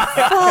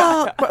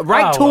 what the fuck?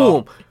 Right to wow.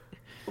 him.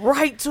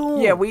 Right to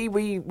him. Yeah, we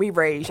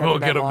raged. after We'll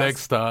that get him loss.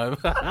 next time.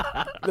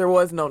 There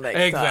was no next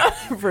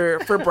Exactly. time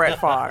for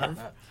Brett Favre.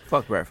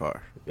 Fuck Brett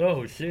Favre.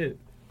 Oh, shit.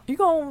 You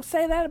gonna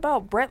say that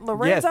about Brett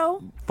Lorenzo?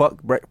 Yes.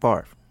 Fuck Brett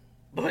Favre.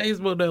 Boy, he's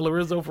about that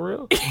Lorenzo for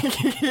real?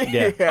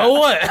 Yeah. Oh,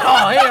 what?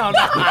 Oh, hell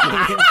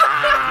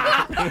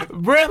no.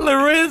 Brett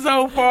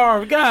Lorenzo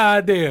Favre.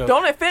 God damn.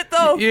 Don't it fit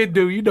though? Yeah,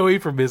 dude. You know he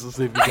from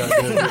Mississippi.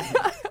 Goddamn it.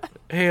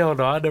 Hell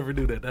no. I never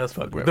knew that. That's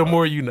fucking. The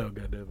more you know.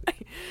 Goddamn it.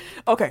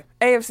 Okay,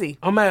 AFC.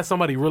 I'm mad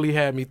somebody really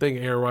had me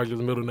thinking Aaron Rodgers'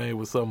 middle name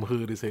was something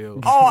hood as hell.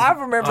 Oh, I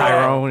remember that.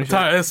 Tyrone and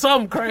shit. It's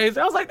something crazy.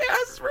 I was like,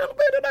 that's his real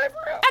middle name for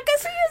real. I can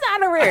see his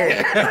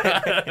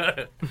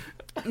honorary.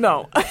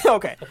 No.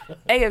 Okay.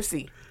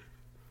 AFC.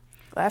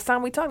 Last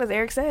time we talked, as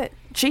Eric said,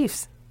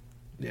 Chiefs.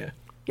 Yeah.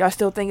 Y'all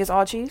still think it's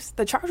all Chiefs?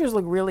 The Chargers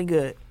look really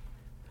good.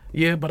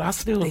 Yeah, but I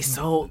still. They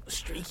so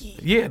streaky.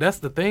 Yeah, that's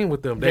the thing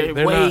with them. They're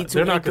way not, too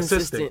they're not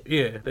consistent.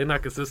 inconsistent. Yeah, they're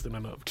not consistent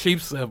enough.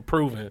 Chiefs have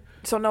proven.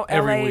 So no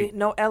Every LA, week.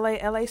 no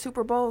LA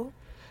Super Bowl,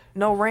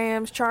 no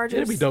Rams, Chargers.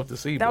 It'd be dope to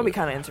see. That would but- be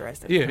kind of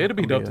interesting. Yeah, it'd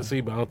be dope Yeah. to see,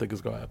 but I don't think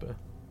it's gonna happen.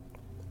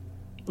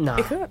 Nah.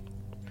 It could.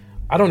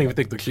 I don't even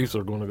think the Chiefs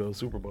are going to go to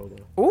Super Bowl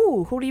though.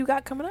 Ooh, who do you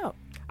got coming out?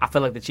 I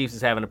feel like the Chiefs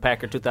is having a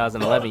Packer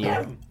 2011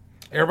 year.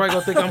 Everybody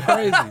gonna think I'm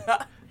crazy.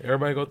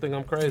 Everybody gonna think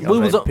I'm crazy. We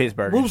was on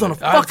Pittsburgh. We was on a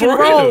I- fucking for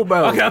real. roll,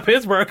 bro. I got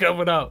Pittsburgh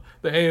coming out.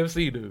 The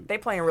AFC, dude. They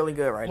playing really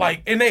good right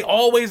Like, and they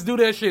always do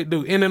that shit,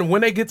 dude. And then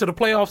when they get to the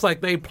playoffs,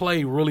 like, they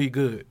play really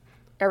good.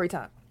 now. Every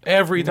time.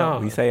 Every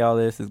time. We say all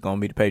this is gonna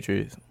be the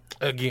Patriots.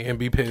 Again, and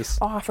be pissed.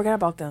 Oh, I forgot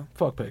about them.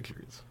 Fuck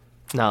Patriots.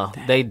 No,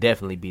 they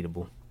definitely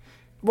beatable.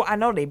 Well, I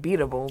know they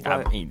beatable,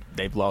 but I mean,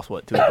 they've lost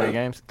what 2 or 3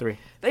 games? 3.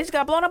 they just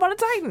got blown up by the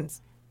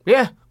Titans.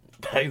 Yeah.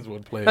 Titans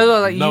would play. That's why,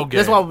 like, no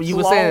that's game. why you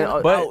were saying.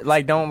 Slow. But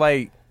like, don't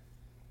like.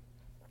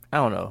 I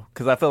don't know,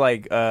 because I feel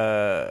like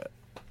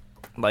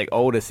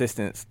old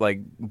assistants like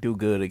do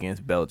good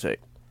against Belichick,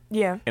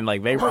 Yeah. and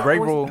like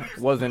Vrabel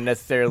wasn't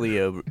necessarily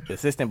a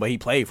assistant, but he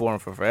played for him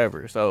for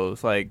forever. So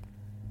it's like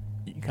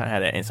you kind of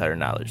had that insider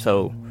knowledge.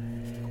 So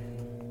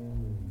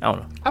I don't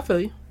know. I feel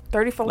you.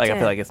 34 Like I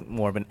feel like it's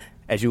more of an,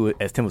 as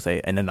Tim would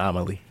say, an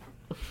anomaly.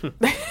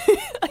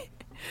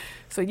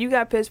 So you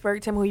got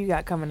Pittsburgh. Tim, who you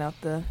got coming out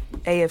the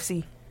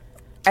AFC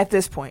at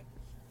this point?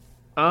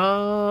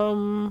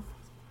 I'm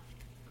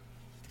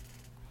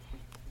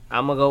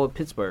gonna go with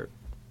Pittsburgh.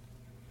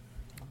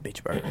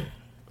 Pittsburgh.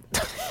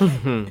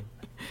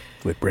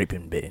 With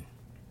Brayton Bitten.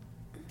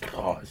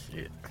 Oh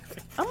shit.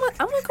 I'm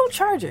gonna go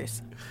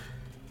Chargers.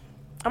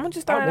 I'm gonna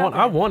just start.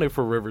 I want it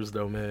for Rivers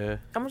though, man,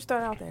 I'm gonna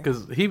start out there.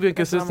 because he been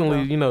That's what I'm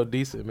consistently, gonna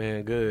decent,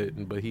 man,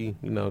 good, but he,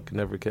 can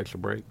never catch a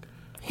break,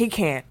 He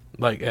can't.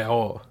 like at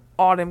all.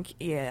 All them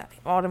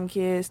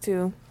kids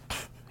too.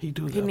 He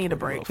do. He got need a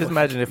pretty break. Just motherfucking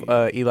imagine if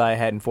speed. Eli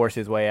hadn't forced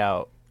his way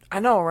out. I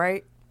know,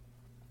 right?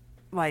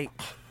 Like,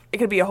 it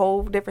could be a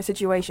whole different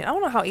situation. I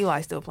don't know how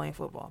Eli's still playing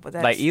football, but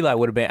that's Like Eli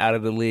would have been out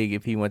of the league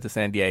if he went to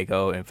San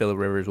Diego, and Phillip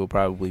Rivers will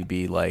probably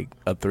be like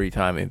a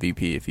 3-time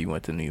MVP if he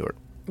went to New York.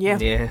 yeah.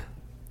 Yeah.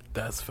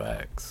 That's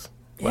facts.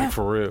 Yeah. Like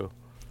for real.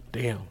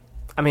 Damn.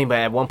 I mean, but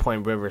at one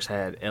point Rivers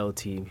had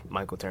LT,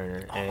 Michael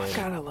Turner, Oh my and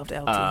god, I loved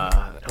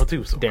LT. LT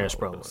was so Darren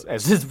cold, Sproles dog.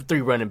 as his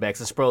 3 running backs.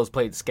 And Sproles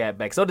played the scat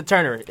back. So did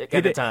Turner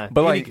at the time.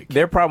 But He like didn't get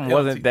their problem LT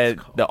wasn't was that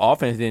cold. the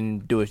offense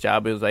didn't do his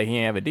job. It was like he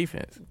didn't have a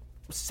defense.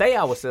 Say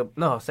I was still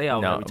Say I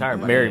was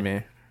retired. by then.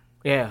 Merriman.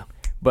 Yeah.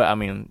 But I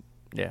mean,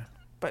 yeah,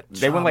 but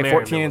they went like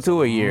Merriman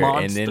 14-2 a year,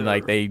 and then monster.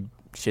 like they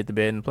shit the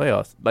bed in the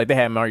playoffs. Like they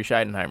had Marty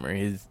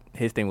Scheidenheimer.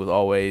 His thing was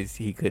always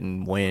he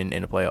couldn't win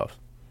in the playoffs.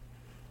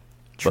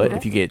 But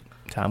if you get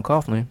Tom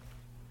Coughlin,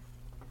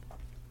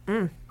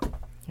 but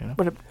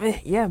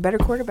better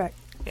quarterback.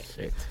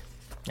 Shit.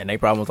 and their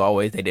problem was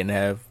always they didn't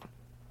have.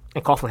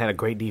 And Coughlin had a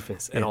great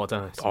defense at all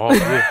times. Oh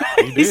yeah,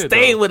 He did,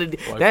 stayed though. with it.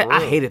 Like, That for I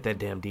real. hated that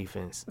damn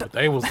defense. But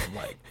they was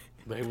like,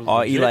 All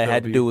legit, Eli though,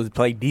 had to B. do was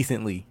play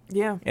decently,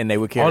 Yeah. and they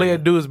would carry. All he him.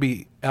 had to do is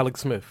be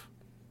Alex Smith.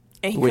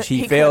 And Which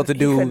he could- failed to he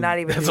do. could not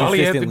even That's do all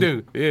he had to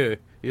Consistently. do. Yeah,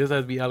 he just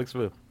has to be Alex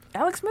Smith.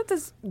 Alex Smith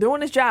is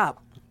doing his job.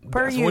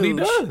 Per That's what he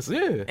usual does.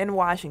 Yeah, in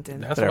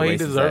Washington. that's For that why he racist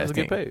deserves ass to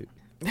get team.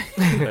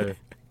 paid.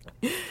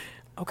 Yeah.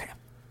 Okay.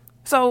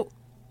 So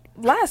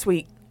last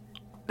week,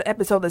 the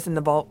episode that's in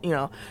the vault,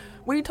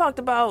 we talked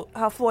about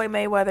how Floyd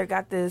Mayweather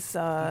got this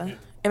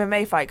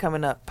MMA fight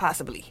coming up,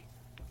 possibly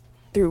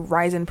through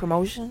Ryzen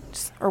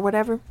Promotions or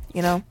whatever.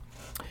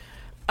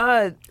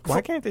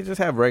 Why can't they just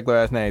have regular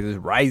ass names?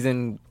 It's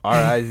Ryzen,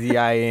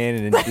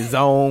 RIZIN, and then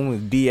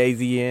DAZN,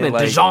 DAZN. Man,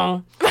 Like,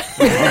 Dijon.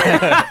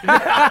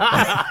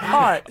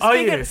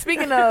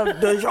 Speaking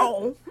of the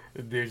zone,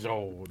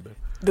 Dijon.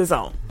 the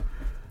zone.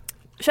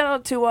 Shout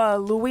out to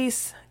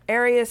Luis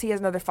Arias. He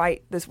has another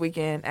fight this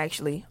weekend,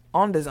 actually,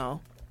 on the zone.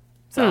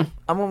 So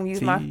I'm gonna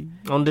use my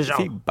On Is he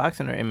Dijon.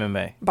 boxing or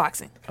MMA?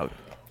 boxing. Okay.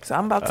 So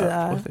I'm about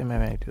to. What's the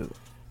MMA do?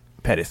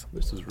 Pettis.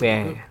 This is really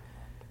Yeah. good.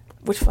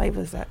 Which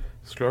flavor is that?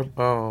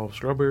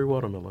 Strawberry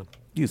watermelon.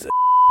 Use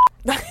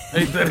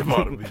Ain't that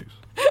watermelon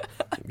juice?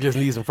 Just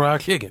need some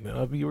fried chicken.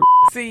 I'll be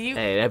See you.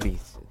 Hey, that'd be.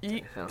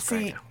 sounds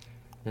See,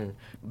 crazy.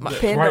 my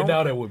pen right don't-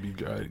 now that would be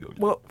dry to go.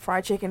 Well,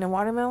 fried chicken and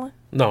watermelon.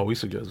 No, we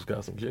suggest it's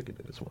got some chicken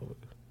in this one.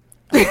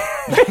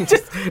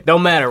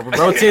 Don't matter.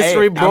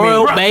 Rotisserie,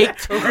 broiled,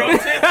 baked.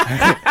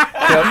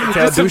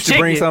 Tell some Deuce to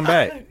bring chicken. some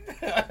back.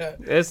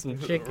 There's some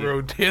chicken.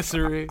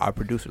 Rotisserie. Our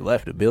producer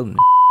left the building.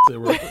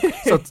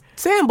 So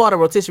Sam bought a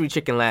rotisserie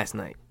chicken last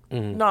night,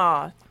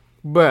 Nah,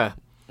 bruh.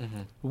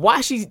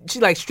 Why she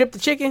like stripped the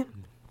chicken?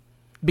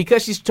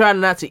 Because she's trying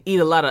not to eat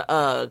a lot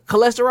of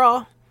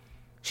cholesterol.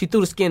 She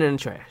threw the skin in the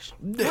trash.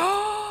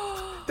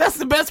 That's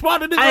the best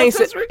part of this I ain't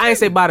rotisserie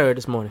say bye to her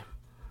this morning.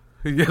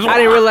 chicken. I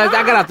didn't realize.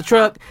 I got out the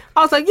truck.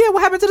 I was like, "Yeah,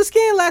 what happened to the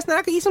skin last night?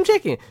 I could eat some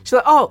chicken." She's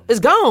like, "Oh, it's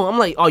gone." I'm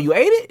like, "Oh, you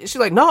ate it?" She's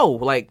like, "No,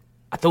 like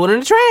I threw it in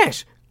the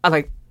trash." I was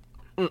like,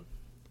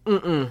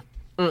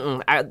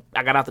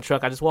 I got out the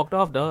truck. I just walked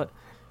off, dog.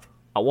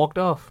 I walked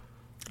off.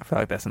 I feel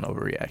like that's an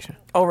overreaction.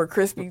 over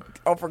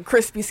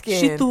crispy skin.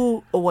 She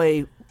threw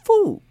away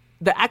food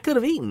that I could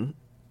have eaten,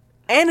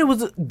 and it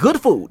was good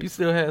food. You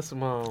still had some.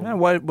 Now,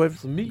 what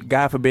meat.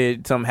 God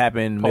forbid something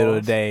happened in the middle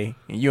of Pause. the day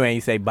and you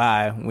ain't say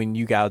bye when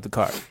you got out the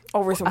car.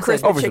 over some I said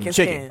crispy over some chicken,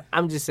 chicken. skin.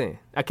 I'm just saying.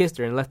 I kissed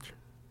her and left her.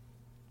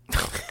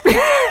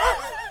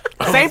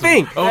 Same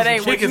thing. Oh, That some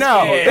ain't what chicken you No,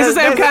 skin. It's the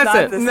same That's not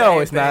concept. the No,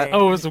 same it's not. thing.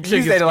 Oh, it's some You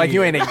chicken said it like skin.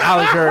 you ain't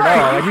acknowledge her at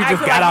all. Like you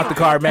just got out the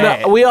car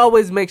mad. No, we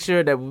always make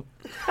sure that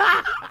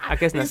I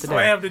guess not today.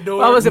 Slammed the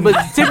door. I was, but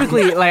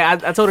typically,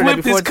 like I told her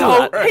that Flipped before his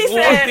too. coat. He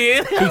said-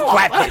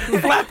 He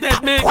flapped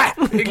that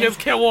bitch. He just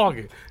kept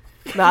walking.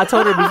 No, I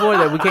told her before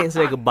that we can't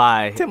say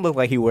goodbye. Tim looked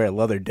like he wear a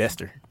leather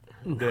duster.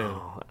 Damn.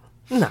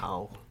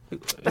 No,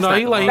 No,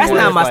 he like that's he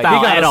not wears, my like, style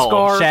he got at a all.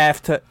 scarf.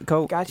 Shaft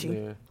coat. Got you.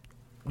 Yeah.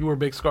 You wear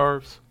big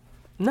scarves.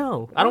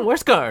 no, I don't wear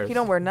scarves. He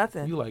don't wear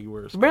nothing. You like you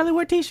wear. Barely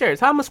wear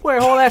t-shirts. How am I square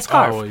a whole ass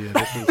scarf? Oh yeah,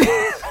 this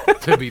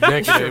is to be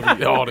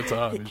naked all the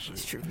time and It's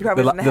shit. true. You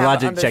probably The doesn't have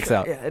logic under- checks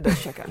out. Yeah, it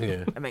does check out.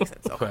 Yeah. That makes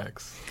sense. So.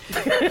 Facts.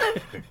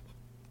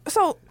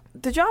 So,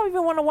 did y'all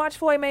even want to watch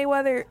Floyd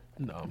Mayweather?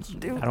 No, I'm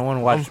Do I don't want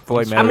to watch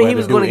Floyd Mayweather. I mean, he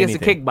was do going against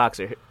anything. a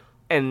kickboxer,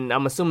 and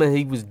I'm assuming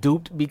he was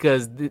duped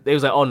because they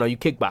was like, "Oh no, you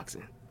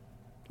kickboxing,"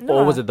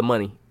 or was it the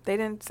money? They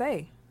didn't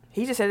say.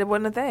 He just said it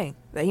wasn't a thing.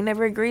 That he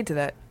never agreed to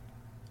that.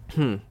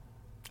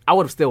 I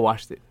would have still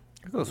watched it.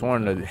 I could have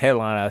sworn the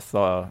headline I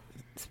saw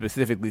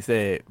specifically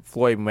said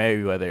Floyd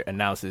Mayweather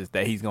announces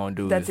that he's going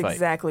to do That's this fight.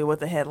 exactly what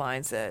the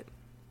headline said.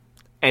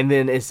 And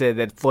then it said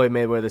that Floyd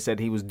Mayweather said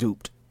he was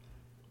duped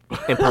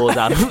and pulled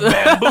out.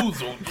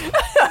 bamboozled.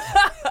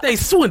 They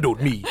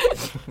swindled me.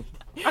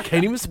 I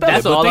can't even spell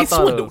That's it, but all they I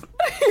thought swindled.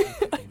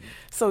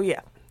 So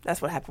yeah,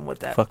 that's what happened with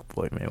that. Fuck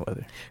Floyd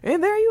Mayweather.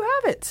 And there you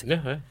have it.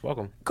 Yeah, hey,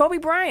 welcome. Kobe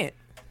Bryant.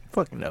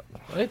 Fucking no.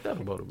 I ain't thought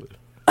about it,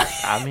 but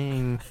I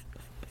mean,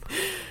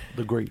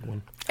 the great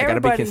one. I gotta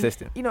be Everybody-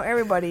 consistent. You know,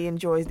 everybody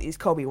enjoys these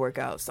Kobe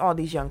workouts. All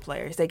these young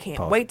players, they can't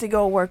Pause. wait to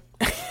go work.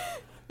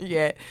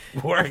 Yeah,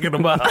 Working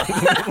them out.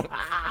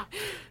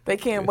 they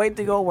can't wait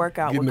to go work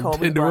out Getting with them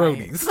Kobe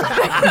Bryant.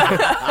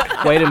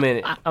 tenderonis. Wait a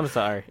minute. I'm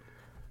sorry.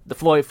 The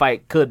Floyd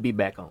fight could be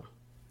back on.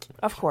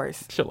 Of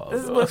course, Chill out.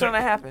 this is what's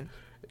gonna happen.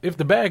 If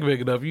the bag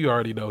big enough, you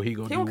already know he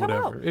gonna He do gonna come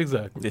whatever. out.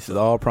 Exactly. This is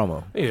all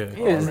promo.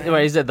 Yeah.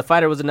 Right, he said the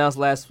fighter was announced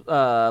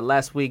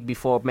last week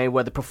before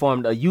Mayweather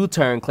performed a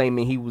U-turn,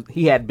 claiming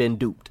he had been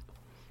duped.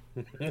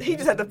 He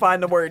just had to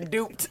find the word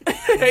 "duped."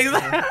 He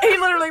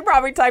literally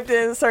probably typed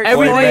it in a search.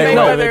 Every- Floyd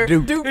no, Mayweather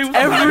duped. duped.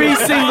 Every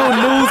single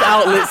news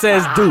outlet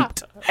says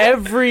duped.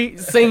 Every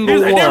single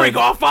He's like, one. there we go.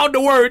 I found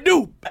the word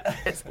dupe.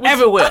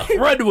 Everywhere.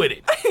 Run with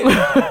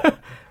it.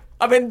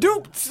 I've been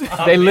duped.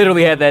 They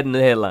literally had that in the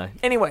headline.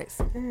 Anyways,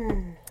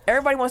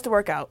 everybody wants to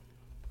work out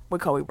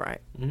with Kobe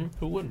Bryant.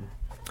 Who wouldn't?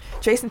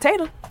 Jason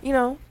Tatum, you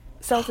know,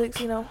 Celtics,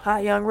 you know,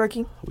 hot young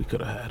rookie. We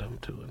could have had him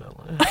too in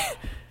LA.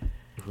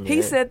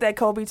 He said that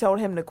Kobe told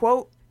him to,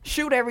 quote,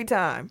 shoot every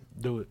time.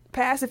 Do it.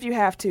 Pass if you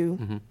have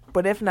to,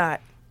 but if not,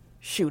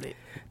 shoot it.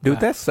 Dude,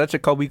 that's such a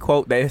Kobe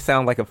quote that it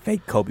sounds like a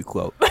fake Kobe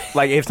quote.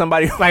 Like if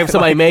somebody Like if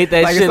somebody made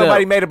that like shit if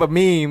somebody up. made up a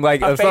meme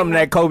like A of something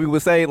fake that Kobe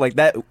would say, like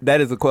that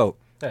is a quote.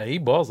 Yeah, he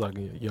balls like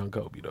a young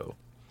Kobe though.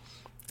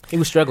 He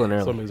was struggling Some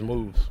early. of his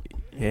moves.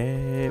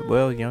 Yeah,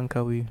 well, young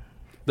Kobe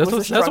That's What's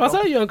what. the That's why I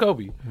struggle? say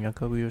young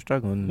Kobe. was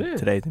struggling Yeah. in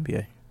today's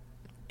NBA.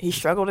 He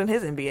struggled in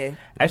his NBA.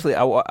 Actually,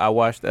 I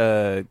watched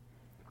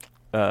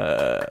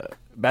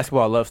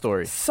Basketball Love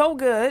Story. So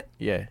good.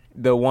 Yeah,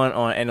 the one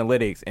on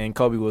analytics, and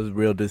Kobe was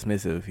real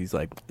dismissive. He's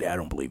like, "Yeah, I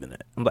don't believe in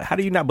that." I'm like, "How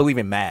do you not believe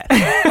in math?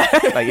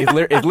 Like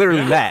it's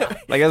literally math.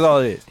 Like that's all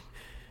it is."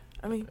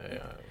 I mean,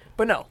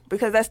 but no,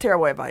 because that's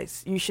terrible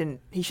advice. He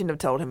shouldn't have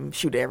told him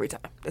shoot it every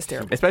time. That's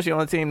terrible. Especially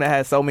on a team that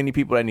has so many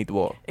people that need the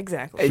ball.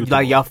 Exactly.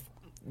 Like y'all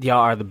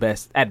are the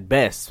best at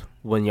best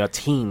when your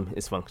team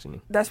is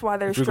functioning. That's why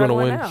they're If you're gonna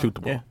struggling win, now. shoot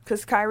the ball. Yeah.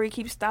 Because Kyrie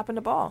keeps stopping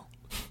the ball.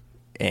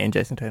 And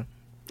Jason Tatum.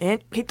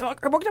 And he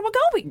worked out with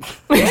Kobe.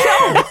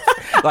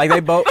 Like they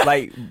both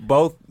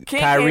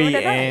Can't Kyrie get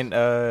rid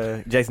of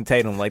and Jason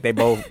Tatum, like they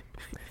both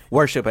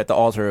worship at the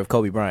altar of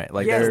Kobe Bryant.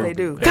 Like Yes, they're, they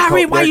do. they're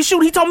Kyrie, why they're- you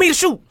shoot? He told me to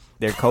shoot.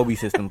 They're Kobe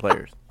system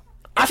players.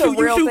 I It's a shoot,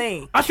 you real shoot.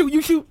 thing. I shoot,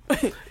 you shoot.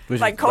 Which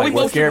Like is Kobe what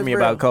motion scared is me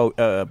real.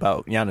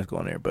 about Giannis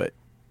going there, but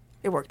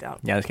It worked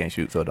out. Giannis can't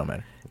shoot, so it don't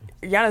matter.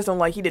 Giannis don't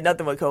like he did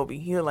nothing with Kobe.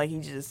 He looked like he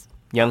just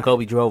Young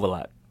Kobe drove a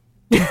lot.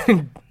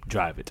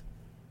 Drive it.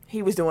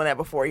 he was doing that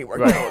before he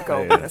worked Right. out with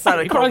Kobe. Yeah. That's not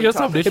a He probably Kobe got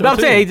talk. something. But I'm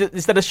saying,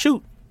 instead of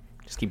shoot,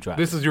 just keep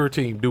driving. This is your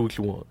team. Do what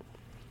you want.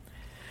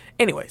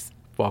 Anyways,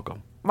 Fuck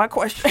him. my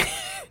question: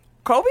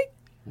 Kobe?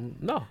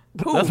 No,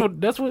 Who?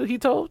 that's what he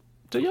told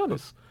to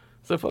Giannis.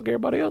 So fuck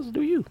everybody else.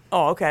 Do you?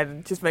 Oh,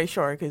 okay. Just make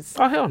sure, because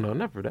Oh hell no,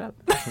 never that.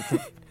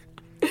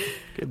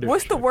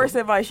 what's the worst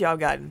advice y'all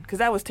gotten? Because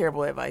that was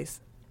terrible advice.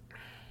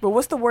 But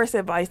what's the worst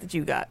advice that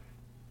you got?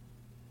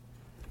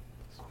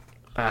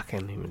 I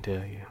can't even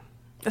tell you.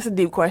 That's a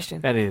deep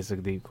question. That is a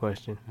deep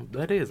question.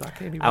 That is. I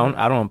can't even.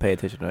 I don't pay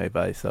attention to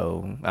advice,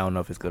 so I don't know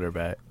if it's good or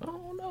bad. I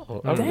don't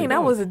know. I really Dang, that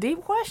don't. was a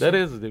deep question. That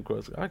is a deep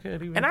question. I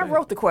can't even. And I think.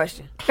 wrote the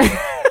question.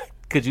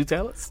 Could you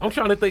tell us? I'm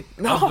trying to think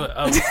of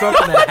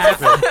something that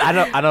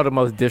happened. I know the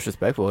most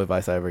disrespectful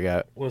advice I ever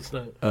got. What's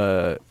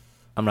that?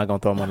 I'm not gonna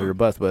throw him under the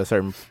bus, but a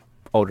certain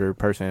older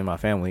person in my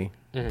family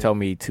told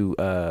me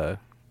to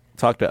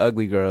talk to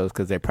ugly girls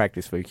because they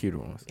practice for cuter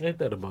ones. Ain't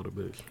that about a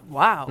bitch?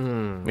 Wow.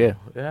 Yeah,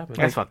 It happened.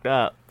 That's fucked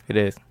up. it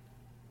is.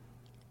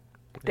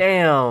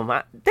 Damn,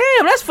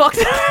 that's fucked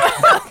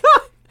up.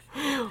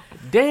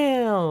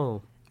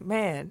 Damn,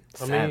 Man,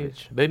 I mean,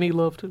 savage, they need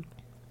love too.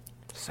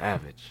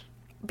 savage.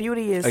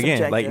 beauty is Again,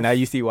 subjective. like now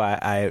you see why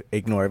I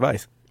ignore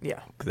advice Yeah.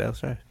 because that was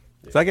trash.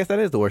 So I guess that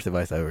is the worst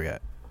advice I ever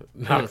got.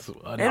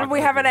 And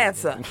we have an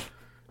answer.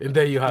 And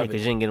there you have Because it.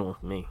 you didn't get one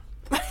from me.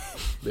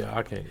 Yeah,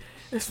 I can't.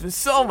 There's been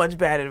so much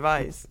bad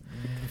advice.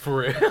 For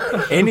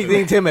real.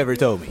 Anything Tim ever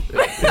told me.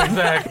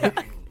 Exactly.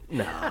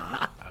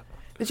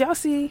 Did y'all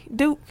see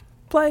Duke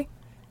play?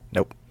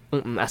 Nope.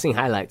 I seen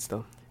highlights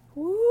though.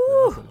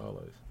 Woo.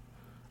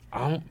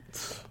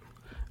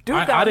 Duke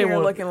I out didn't here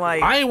want, looking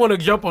like I ain't want to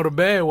jump on the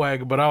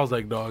bandwagon, but I was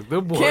like, dog,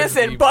 them boys. Ken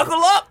said, be- buckle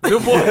up.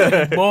 Them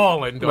boys be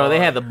balling, dog. Bro, they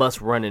had the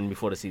bus running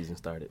before the season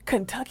started.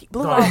 Kentucky.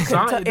 Blew Dog, out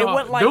Kentucky. It dog,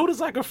 went like dude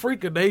is like a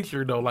freak of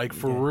nature, though. Like,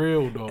 for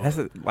real, dog. That's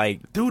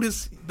like Dude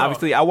is. Dog.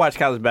 obviously I watch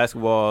college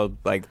basketball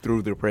like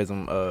through the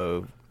prism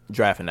of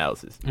draft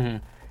analysis.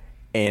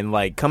 And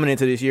like coming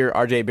into this year,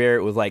 RJ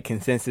Barrett was like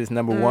consensus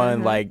number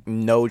one. Like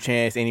no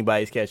chance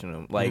anybody's catching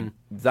him. Like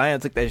Zion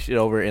took that shit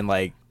over in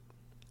like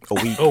a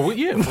week. Oh,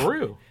 yeah, for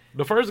real.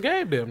 The first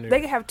game, damn near.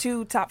 they could have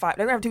 2 top 5.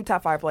 They're gonna have 2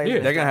 top 5 players. Yeah.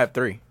 They're gonna have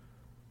 3.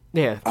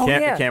 Yeah. Oh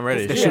yeah, Cam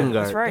Reddish. The Yeah. shooting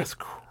That's guard. right. That's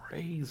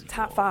crazy.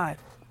 Top dog. 5.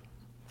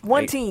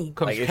 One Like- team.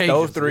 Coach Like it's K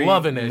those just 3,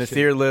 loving that shit.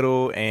 Nasir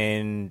Little,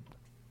 and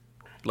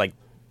like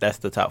that's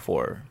the top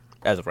 4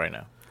 as of right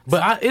now.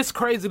 But it's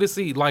crazy to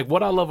see. Like,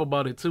 what I love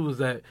about it, too, is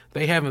that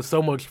they having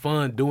so much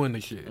fun doing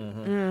the shit.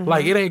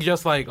 Like, it ain't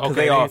just like, okay.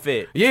 they all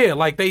fit. Yeah,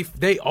 like,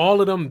 they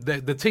all of them,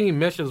 the team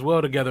meshes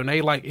well together, and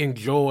they, like,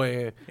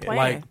 enjoy,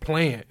 like,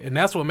 playing. And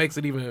that's what makes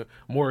it even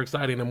more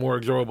exciting and more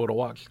enjoyable to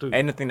watch, too.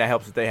 And the thing that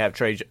helps is they have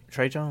Trey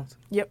Jones.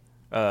 Yep.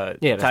 Yeah,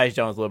 Tyus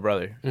Jones' little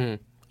brother.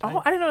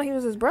 Oh, I didn't know he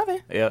was his brother.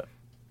 Yep.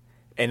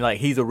 And like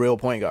he's a real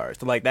point guard,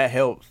 so like that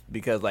helps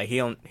because like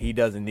he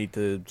doesn't need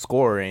to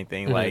score or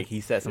anything. Like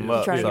he sets him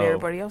up. Trying to So get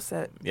everybody else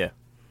set. yeah,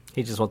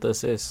 He just want the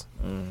assist.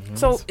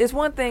 So it's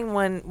one thing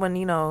when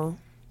you know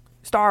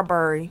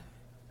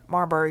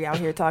Marbury out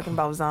here talking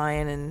about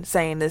Zion and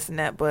saying this and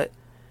that, but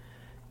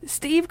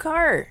Steve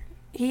Kerr,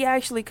 he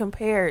actually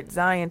compared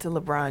Zion to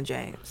LeBron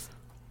James.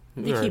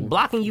 He keep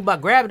blocking you by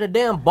grabbing the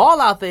damn ball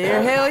out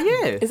there. Hell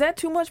yeah. Is that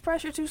too much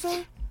pressure too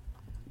soon?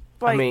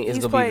 Like, mean, it's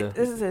he's gonna be played. the-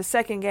 This is his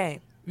second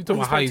game. You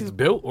talking about how he's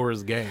built or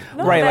his game?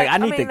 No, right. that- Like I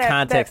need mean the that-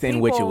 context that in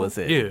which it people- was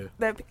said. Yeah.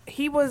 That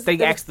he was. They it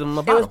was- asked him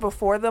It about was him.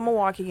 before the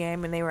Milwaukee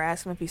game, and they were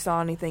asking him if he saw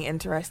anything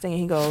interesting,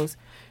 and he goes,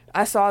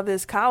 "I saw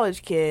this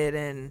college kid,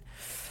 and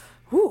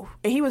whew,"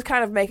 and he was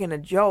kind of making a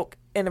joke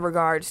in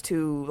regards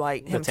to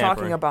like him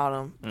talking tampering. about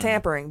him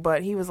tampering,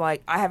 but he was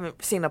like, "I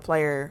haven't seen a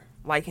player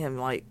like him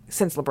like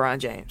since LeBron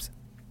James."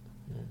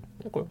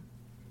 Okay.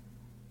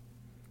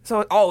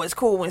 So it's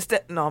cool when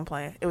no, I'm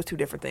playing. It was 2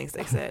 different things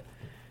they said,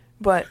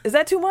 but is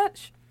that too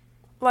much?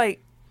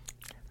 Like,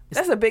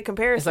 that's a big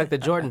comparison. It's like the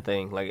Jordan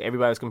thing. Like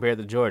everybody's compared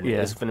to Jordan.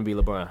 Yeah. It's finna be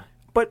LeBron.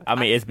 but I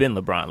mean, it's been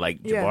LeBron, like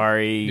Yeah.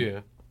 Jabari.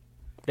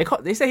 Yeah.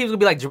 They said he was gonna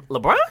be like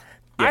LeBron.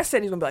 I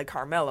said he's gonna be like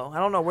Carmelo. I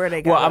don't know where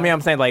they got. Well, I mean, him.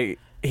 I'm saying like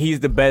he's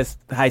the best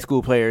high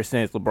school player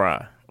since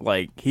LeBron.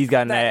 Like he's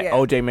gotten That- that. yeah.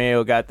 OJ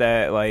Mayo got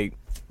that. Like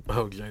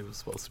OJ was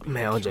supposed to be.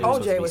 Man, OJ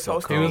OJ was was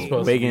supposed to He be was so supposed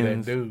cold. to be that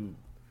Wiggins. dude.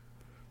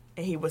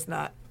 and he was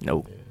not.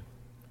 nope.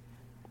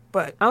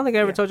 But I don't think I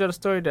ever told y'all the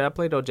story that I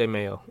played OJ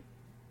Mayo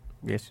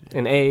Yes.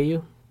 in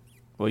AAU.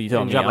 Well, you He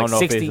told me. I dropped don't like know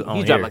 60. if it's on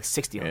He dropped here. like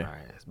 60 on Yeah. our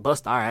ass.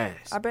 Bust our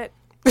ass. I bet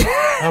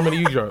How many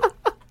you dropped?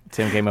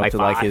 Tim came up Like to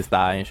like 5. his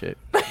thigh and shit.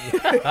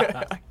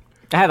 I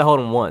had to hold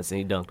him once and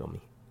he dunked on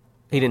me.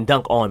 He didn't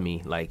dunk on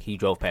me, like he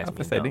drove past me.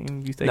 I said, and dunked.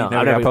 didn't you say No, you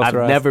never got I've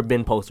posterized? never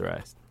been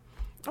posterized.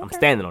 I'm Okay.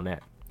 standing on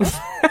that.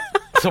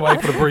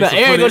 Somebody put a brace. No,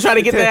 Aaron gonna try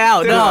to get that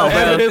out. No,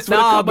 Evidence bro.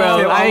 for the No, come bro. on.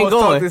 Tim I ain't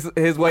almost going. talked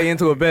his way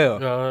into a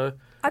bell.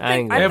 I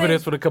ain't I gonna- Evidence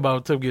think for the come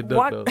out. Tim get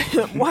dunked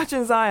though.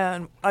 watching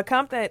Zion, a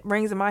comp that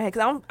rings in my head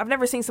because I've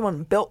never seen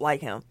someone built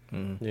like him.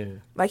 Yeah.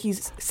 Like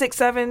he's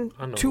 6'7",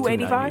 I know.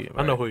 285.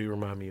 I know who you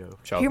remind me of.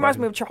 He reminds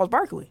me of Charles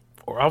Barkley.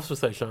 Or I was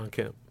supposed to say Sean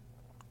Kemp.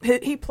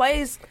 He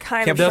plays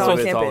kind Kemp of does Sean what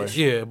it's Kempish,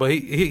 Yeah, but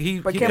he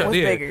But he Kemp got- was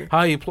yeah. bigger.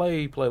 How he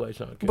played like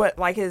Sean Kemp. but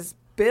like his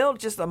build,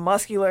 just a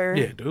muscular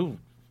yeah, dude.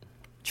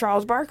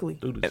 Charles Barkley.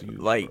 Dude is huge,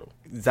 Like bro.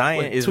 Zion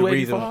Wait, is the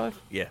reason.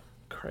 285? Yeah.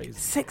 Crazy.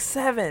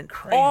 6'7",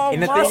 all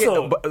And the thing is,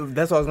 muscle, but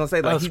that's what I was gonna say.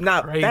 Like That's he's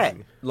not crazy. fat.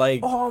 Like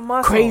all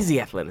muscle. Crazy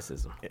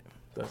athleticism.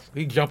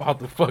 He jump out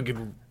the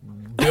fucking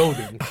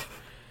building.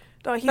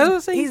 No, That's what I'm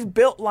saying. he's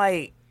built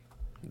like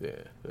Yeah,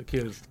 the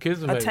kids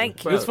amazing.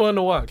 tank It's fun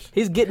to watch.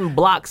 He's getting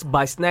blocks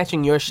by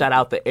snatching your shot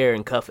out the air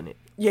and cuffing it.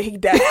 yeah, he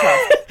that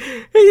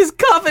cuffed. He's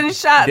cuffing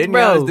shots, didn't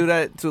bro. Giannis do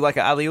that to like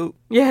an alley oop?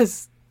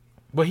 Yes.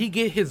 But he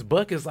get his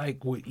buckets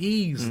like with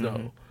ease Mm-hmm.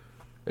 though.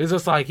 It's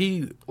just like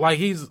he's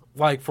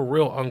like for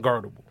real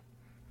unguardable.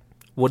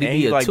 Would he And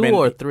be he's a like 2 been-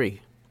 or a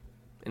 3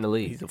 in the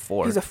league? He's a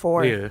 4. He's a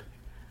 4. Yeah,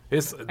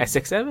 it's At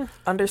 6'7"?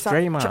 Undersized.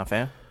 Draymond,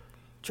 fam.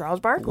 Charles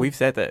Barkley. We've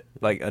said that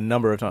like a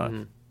number of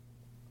times.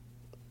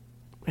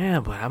 Yeah,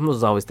 but I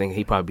was always thinking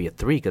he'd probably be a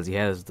 3 because he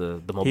has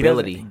the He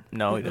mobility. doesn't-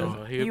 No, he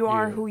doesn't. you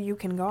are who you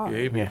can guard. Yeah,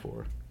 he'd be Yeah.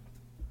 4.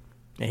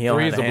 And he don't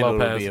Three have is the a blow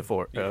handle to pass. be a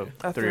 4. Yeah.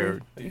 A 3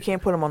 or three. You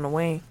can't put him on the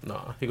wing.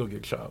 Nah, he gonna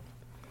get chopped.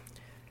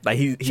 like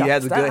he Shot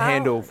has a good style.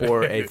 handle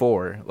for a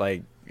 4.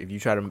 Like if you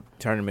try to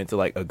turn him into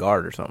like a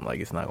guard or something, like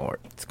it's not gonna work.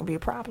 It's gonna be a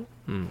problem.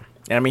 And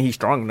I mean he's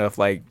strong enough,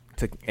 like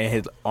to, and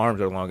his arms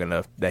are long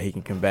enough that he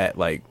can combat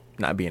like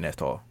not being as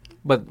tall.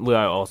 But we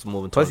are also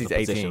moving Plus towards the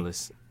he's 18.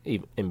 positionless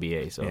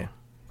NBA. So Yeah.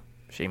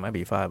 She might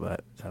be 5,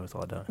 but that's how it's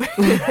all done.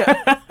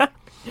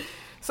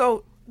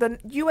 So the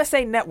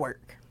USA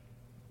Network,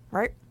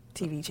 right?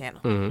 TV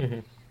channel. Mm-hmm.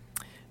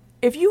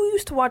 If you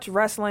used to watch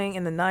wrestling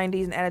in the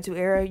 90s and Attitude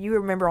Era, you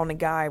remember on the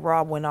guy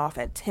Rob went off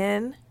at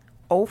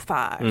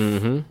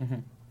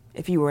 10:05.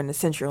 If you were in the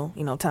central,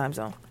 time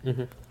zone.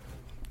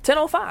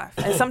 10:05.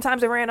 And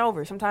sometimes it ran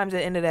over. Sometimes it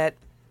ended at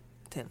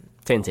 10.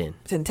 10-10.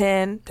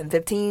 10:10,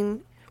 10:15.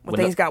 When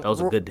things got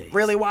those were good days.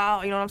 really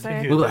wild, you know what I'm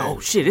saying? We were like,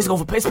 oh shit, it's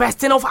going past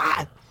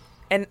 10:05.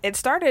 And it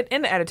started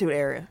in the Attitude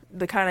Era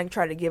to kind of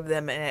try to give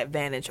them an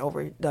advantage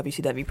over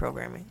WCW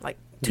programming. Like,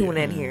 tune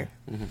in here.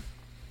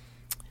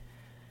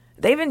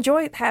 They've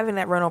enjoyed having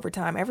that run over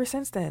time ever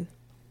since then.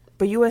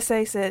 But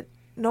USA said,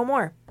 no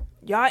more.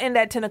 Y'all end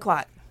at 10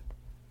 o'clock.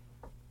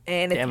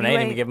 And if Damn, you they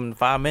ain't even give him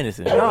 5 minutes.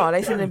 No,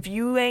 they said if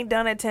you ain't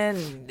done at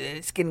 10,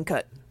 it's getting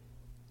cut.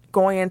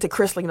 Going into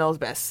Chrisley knows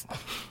best.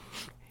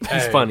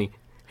 He's funny.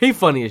 He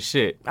funny as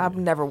shit. I've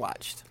never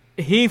watched.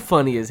 He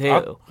funny as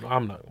hell.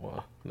 I'm not.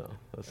 Well, no,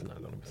 that's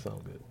not gonna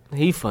sound good.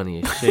 He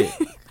funny as shit.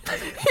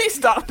 He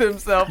stopped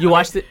himself. You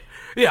watched it?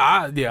 Yeah,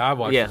 I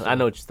watched. Yeah, I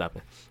know what you're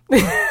stopping.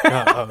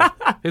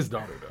 His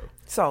daughter though.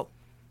 So,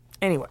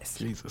 anyways,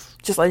 Jesus.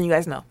 just letting you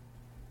guys know,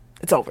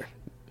 it's over.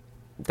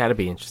 That'd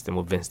be interesting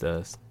what Vince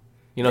does.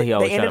 You know, he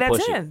always They try ended to at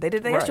push 10. it. They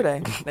did that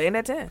yesterday. They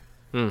ended at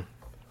 10.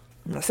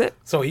 That's it.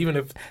 So even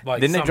if Didn't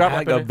they something drop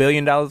like happened- $1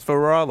 billion for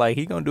Raw? Like,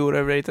 he gonna do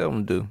whatever they tell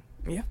him to do.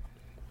 Yeah.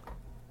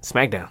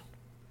 SmackDown.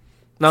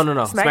 No.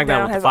 SmackDown with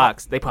the has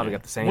Fox. They probably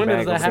got the same When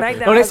does bag. that over there.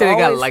 happen? SmackDown No, they has said they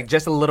got always- like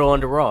just a little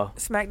under Raw.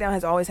 SmackDown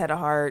has always had a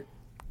hard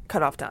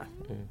cutoff time.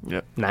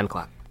 Yep. 9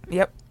 o'clock.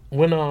 Yep.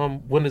 when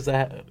does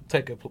that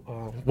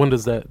when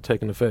does that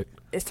take an effect?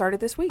 It started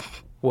this week.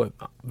 What,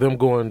 them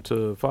going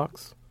to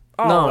Fox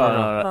Oh,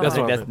 No. That's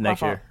what I that's meant.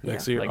 next My year. fault.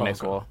 next year? Like Oh, next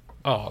okay. fall.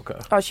 Oh, okay.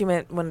 Oh, she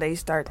meant when they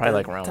start. Probably the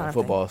like around time when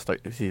thing. football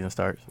season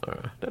starts.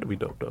 That'd be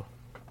dope though.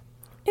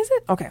 Is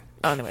it? Okay.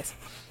 Anyways.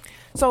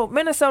 So,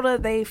 Minnesota,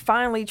 they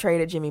finally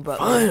traded Jimmy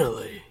Butler.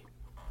 Finally.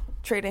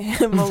 Traded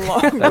him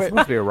along That's with... supposed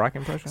to be a rock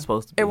impression.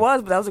 Supposed to be. It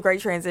was, but that was a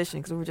great transition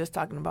because we were just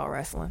talking about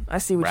wrestling. I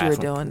see what you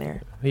Wrestling. were doing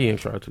there. He ain't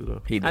tried to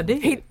though. He I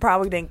did. He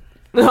probably didn't...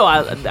 No,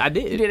 I You did.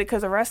 did it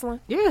because of wrestling?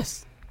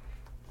 Yes.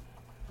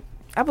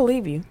 I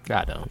believe you.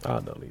 I don't. I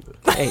don't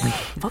either. Hey,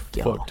 fuck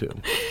y'all. Fuck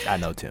Tim. I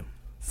know Tim.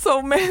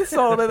 So,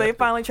 Minnesota, they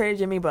finally traded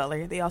Jimmy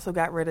Butler. They also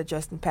got rid of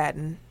Justin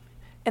Patton.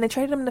 And they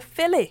traded him to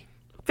Philly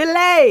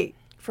Filet.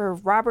 for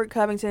Robert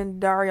Covington,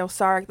 Dario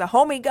Saric, the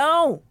homie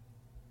gone,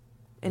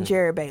 and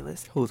Jared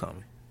Bayless, Who's on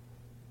me?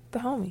 the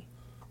homie.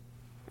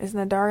 Isn't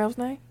that Dario's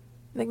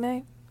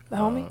nickname? The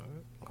homie?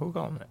 Who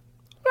calling that?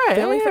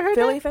 Right.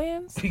 Philly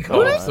fans? He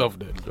called himself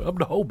that. I'm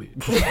the whole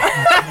bitch.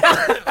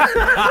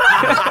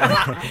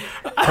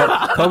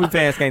 Kobe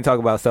fans can't talk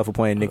about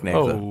self-appointed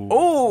nicknames. though.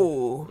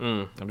 Oh,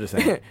 Ooh. I'm just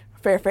saying.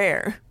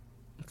 Fair.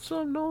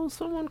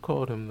 someone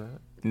called him that.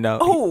 No,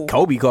 Ooh.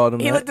 Kobe called him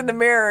He that. looked in the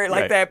mirror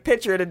like Right. that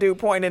picture of the dude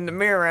pointing in the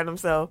mirror at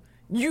himself.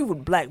 You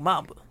would Black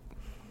Mamba.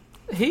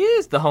 He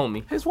is the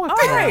homie. His wife. All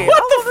right.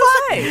 What the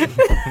fuck?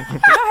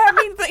 Y'all had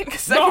me think.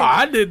 No,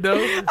 I didn't know. I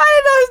didn't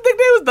know his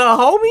nickname was the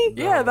homie.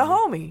 Yeah, the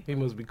homie. He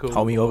must be cool.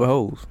 Homie over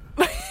hoes.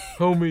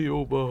 Homie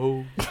over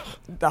hoe.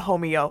 The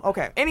homie-o.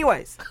 Okay.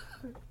 Anyways.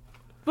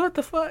 What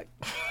the fuck?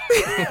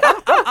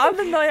 I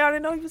didn't know y'all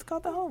didn't know he was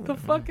called the homie. The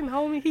fucking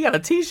homie. He got a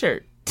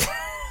T-shirt.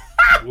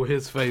 With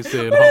his face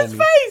saying His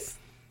homie. face.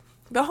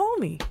 The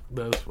homie.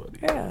 That's funny.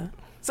 Yeah.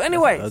 So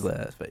anyways, Ugly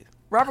ass face.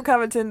 Robert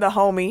Covington, the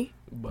homie.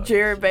 But-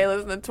 Jared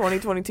Bayless, the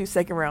 2022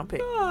 second round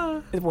pick.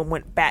 Is what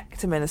went back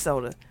to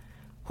Minnesota.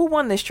 Who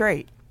won this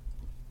trade?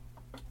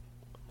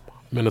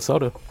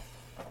 Minnesota.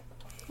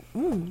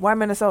 Why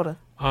Minnesota?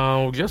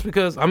 Just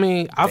because I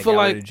feel got rid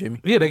like of Jimmy?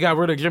 Yeah, they got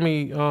rid of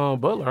Jimmy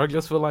Butler. I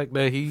just feel like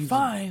that he's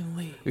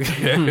Finally.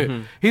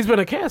 he's been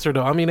a cancer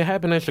though. It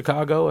happened in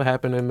Chicago. It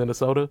happened in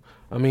Minnesota.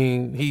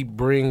 He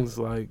brings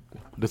like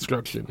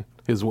destruction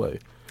his way.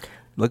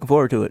 Looking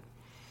forward to it.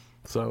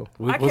 So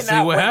I we'll see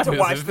cannot what wait happens. to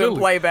watch in them Philly.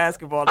 play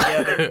basketball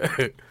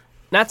together.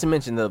 Not to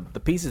mention the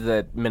pieces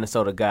that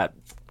Minnesota got.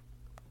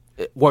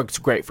 It works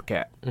great for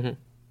Cap.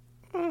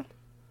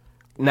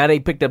 Now they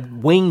picked up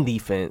wing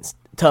defense,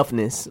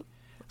 toughness,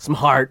 some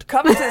heart.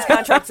 Covington's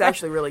contract is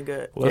actually really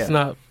good. Let's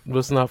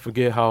not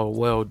forget how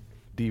well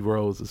D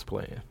Rose is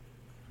playing.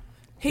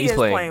 He is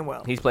playing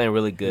well. He's playing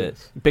really good.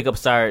 Yes. You pick up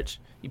Sarge.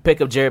 You pick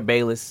up Jared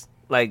Bayless.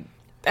 Like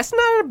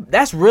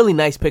that's really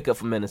nice pickup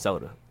for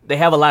Minnesota. They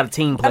have a lot of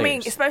team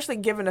players. Especially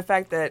given the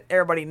fact that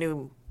everybody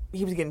knew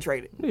he was getting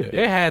traded. Yeah,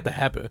 it had to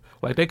happen.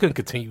 Like they couldn't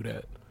continue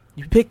that.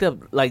 You picked up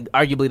like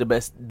arguably the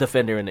best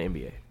defender in the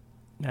NBA.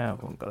 No, I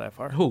won't go that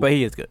far. Who? But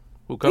he is good.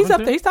 Who, He's up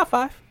Covington? there. He's top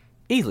 5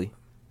 easily.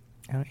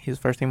 He's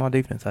first team on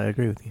defense. I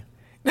agree with you.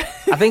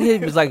 I think he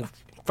was like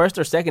first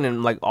or second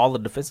in like all the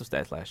defensive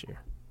stats last year.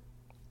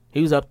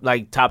 He was up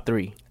like top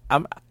 3.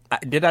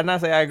 Did I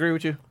not say I agree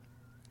with you?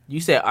 You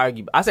said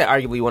I said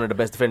arguably one of the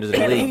best defenders in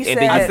the And league, he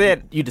and then I said-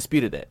 said you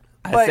disputed that.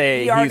 I But said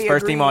he he was already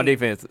first team on agreed.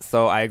 defense,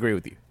 so I agree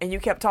with you. And you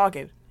kept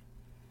talking.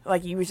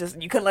 Like you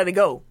couldn't let it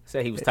go.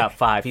 Said he was top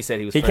 5. He said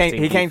he was. He first can't.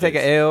 team He can't take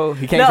defense. an L.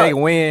 He can't take a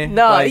win.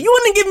 No, Like, you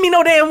wasn't giving me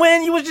no damn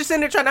win. You was just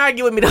sitting there trying to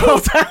argue with me the whole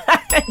time.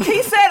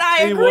 He said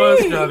I He agree. was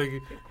trying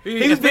to.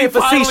 He was being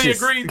finally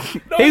facetious. agreed.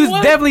 No, He was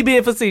what? definitely being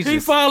He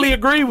facetious. finally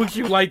agreed with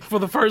you, like for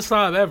the first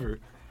time ever.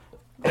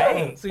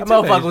 Dang. See, That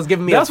motherfucker was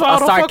giving me a That's why I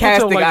don't fuck with him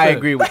sarcastic, like I that.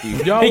 agree with you.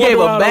 Y'all He gave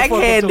wonder a why I don't fuck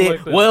with him backhanded,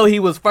 like that. well, he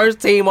was first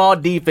team all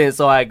defense,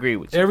 so I agree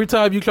with you. Every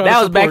time you try That to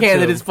was support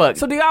backhanded him, as fuck.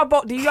 So do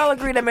y'all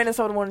agree that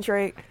Minnesota won the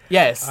trade?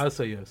 Yes. I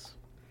say yes.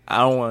 I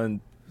don't want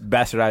to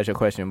bastardize your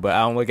question, but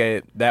I don't look at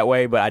it that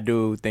way. But I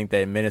do think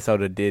that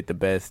Minnesota did the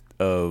best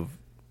of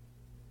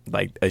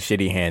like a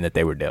shitty hand that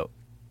they were dealt.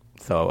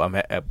 So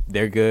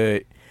they're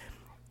good.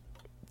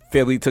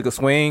 Philly took a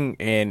swing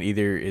and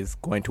either is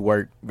going to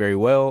work very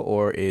well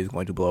or is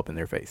going to blow up in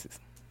their faces.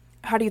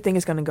 How do you think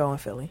it's going to go in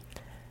Philly?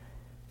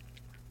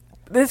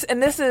 This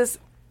is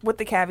with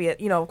the caveat,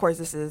 of course,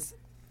 this is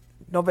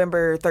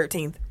November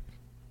 13th.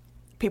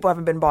 People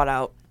haven't been bought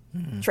out.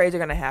 Mm-hmm. Trades are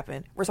going to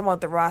happen. We're talking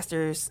about the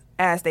rosters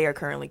as they are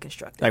currently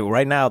constructed. Like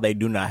right now, they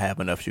do not have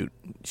enough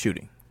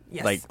shooting.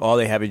 Yes. Like all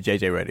they have is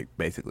JJ Redick,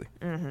 basically.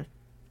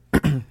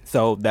 Mm-hmm.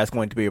 So that's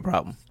going to be a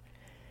problem.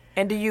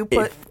 And do you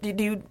put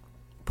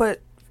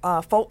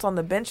Fultz on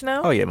the bench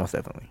now? Oh yeah, most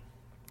definitely.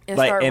 And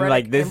start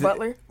Redick this and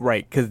Butler?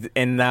 Right,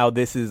 and now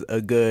this is a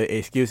good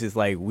excuse. It's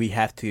like we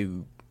have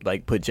to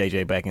like put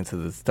JJ back into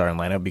the starting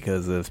lineup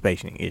because of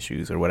spacing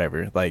issues or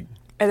whatever. Like,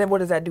 and then what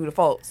does that do to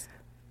Fultz?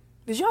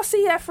 Did y'all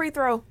see that free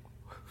throw?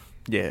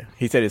 Yeah,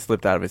 he said it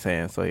slipped out of his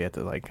hand, so he had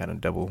to like kind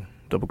of double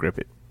grip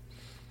it.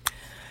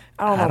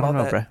 I don't know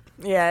about that.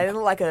 Bro. Yeah, it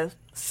looked like a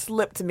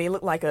slip to me. It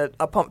looked like a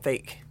pump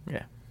fake.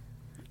 Yeah,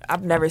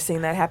 I've never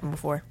seen that happen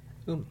before.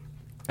 I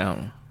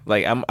don't know.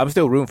 Like I'm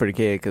still rooting for the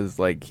kid because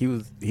like he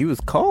was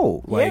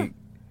cold, like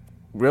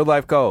real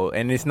life cold,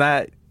 and it's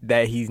not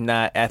that he's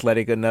not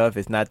athletic enough.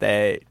 It's not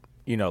that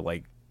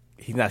like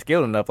he's not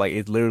skilled enough. Like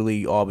it's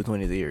literally all between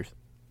his ears.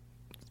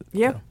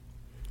 Yeah.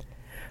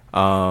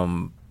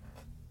 So,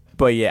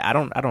 but yeah, I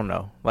don't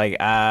know. Like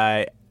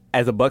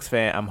as a Bucks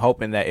fan, I'm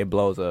hoping that it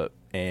blows up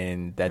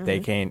and that they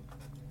can't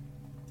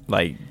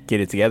like get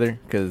it together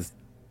because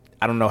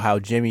I don't know how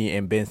Jimmy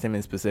and Ben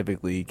Simmons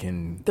specifically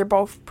can. They're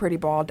both pretty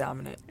ball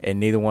dominant. And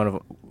neither one of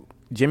them.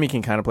 Jimmy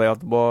can kind of play off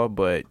the ball,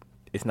 but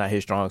it's not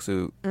his strong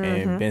suit.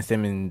 And Ben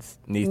Simmons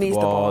needs the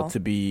ball to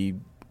be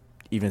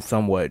even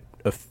somewhat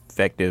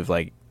effective,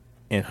 like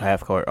in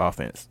half court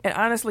offense. And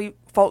honestly,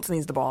 Fultz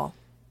needs the ball.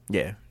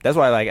 Yeah, that's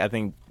why I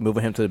think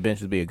moving him to the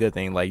bench would be a good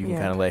thing. Like you can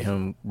kind of let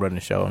him run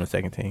the show on the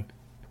second team.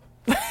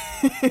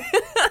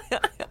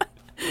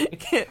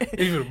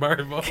 Even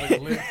Barry motherfucker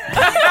lit.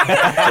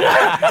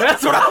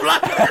 That's what I'm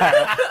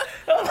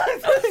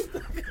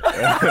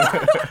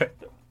like.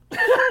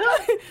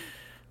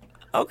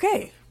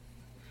 Okay.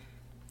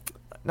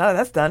 Now that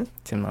that's done.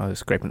 Tim was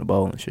scraping the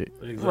bowl and shit.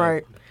 Exactly.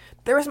 Right.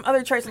 There were some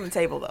other trades on the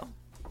table, though.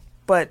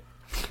 But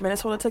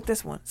Minnesota took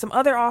this one. Some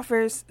other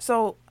offers.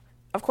 So,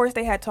 of course,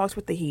 they had talks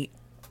with the Heat.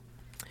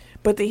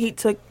 But the Heat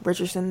took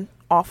Richardson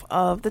off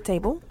of the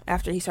table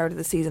after he started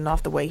the season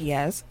off the way he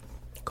has.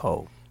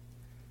 Cold.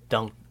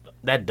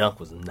 That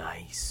dunk was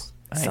nice.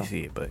 I didn't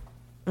see it, but.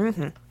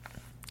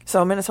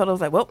 So Minnesota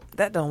was like, well,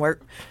 that don't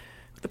work.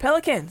 The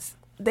Pelicans,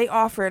 they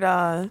offered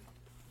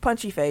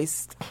Punchy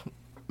Face.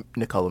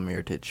 Nikola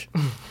Mirotic.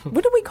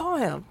 What did we call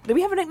him? Did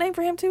we have a nickname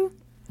for him, too?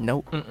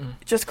 Nope.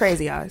 Just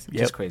Crazy Eyes.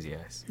 Just crazy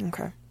ass.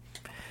 Okay.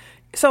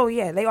 So,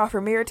 yeah, they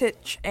offer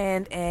Mirotic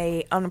and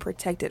a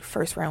unprotected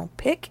first-round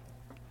pick.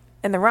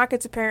 And the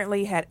Rockets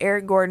apparently had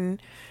Eric Gordon.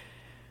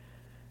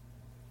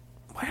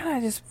 Why did I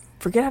just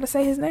forget how to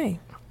say his name?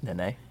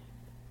 Nene.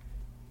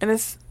 And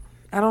it's,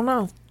 I don't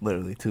know.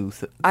 Literally two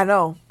I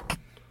know.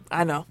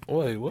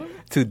 Wait, what?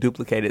 two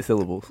duplicated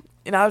syllables.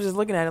 And I was just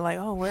looking at it like,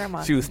 oh, where am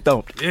I? She was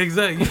stumped.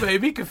 Exactly. You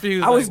made me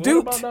confused. I was What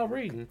duped. about not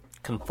reading?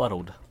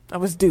 Confuddled. I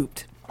was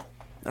duped.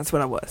 That's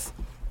what I was.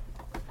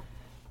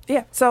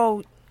 Yeah,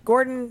 so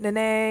Gordon,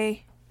 Nene,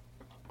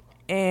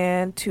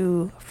 and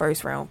 2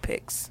 first-round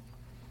picks.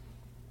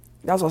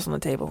 That was also on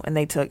the table, and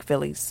they took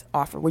Philly's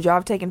offer. Would y'all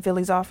have taken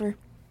Philly's offer?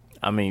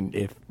 I mean,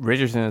 if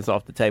Richardson is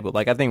off the table,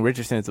 like I think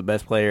Richardson is the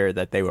best player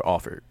that they were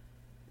offered.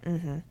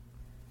 Mm-hmm.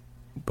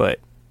 But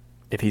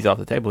if he's off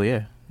the table,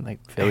 yeah, like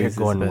Philly's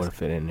Gordon the would best.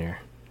 have fit in there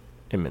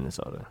in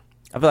Minnesota.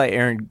 I feel like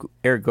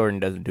Eric Gordon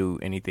doesn't do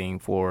anything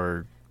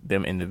for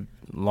them in the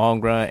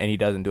long run, and he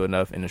doesn't do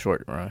enough in the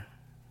short run.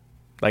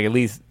 Like at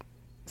least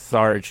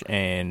Sarge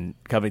and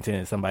Covington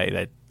is somebody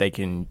that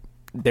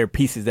they're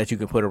pieces that you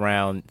can put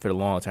around for the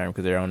long term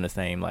because they're on the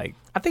same like.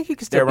 I think he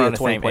could still be around a the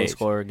same 20-point age.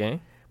 scorer game.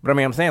 But I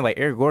mean, I'm saying like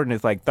Eric Gordon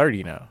is like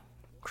 30 now.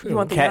 You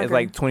want the Cat is younger?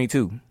 like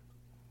 22.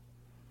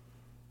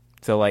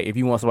 So like, if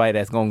you want somebody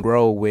that's gonna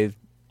grow with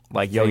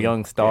like your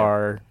young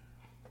star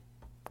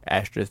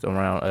asterisk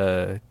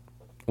around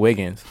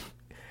Wiggins,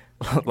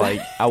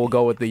 like I will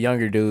go with the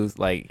younger dudes,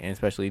 like and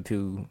especially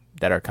two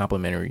that are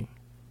complimentary.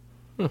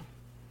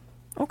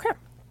 Okay.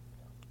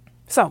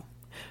 So,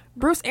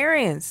 Bruce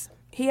Arians,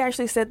 he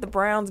actually said the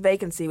Browns'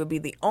 vacancy would be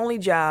the only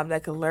job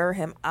that could lure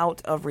him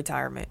out of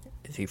retirement.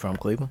 Is he from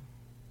Cleveland?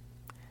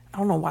 I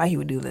don't know why he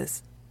would do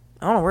this.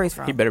 I don't know where he's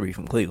from. He better be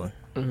from Cleveland.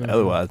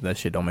 Otherwise, that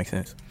shit don't make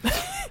sense.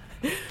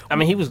 I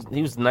mean, he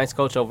was a nice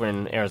coach over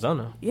in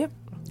Arizona. Yep.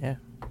 Yeah.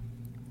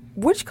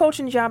 Which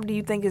coaching job do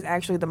you think is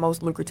actually the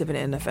most lucrative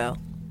in the NFL?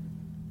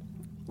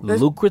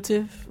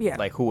 Lucrative? Yeah.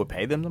 Like, who would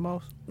pay them the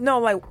most? No,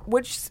 like,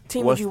 which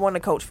team would you want to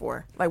coach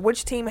for? Like,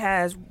 which team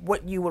has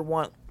what you would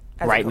want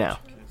as right a coach? now.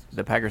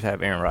 The Packers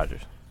have Aaron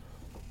Rodgers.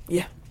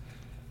 Yeah.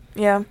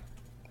 Yeah.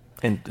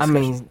 And I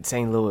mean,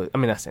 St. Louis. I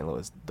mean, not St.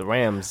 Louis. The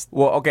Rams.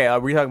 well, okay, are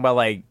we talking about,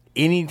 like,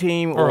 any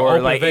team Or or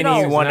open like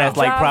vacancies anyone now. that's,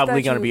 like, Jobs probably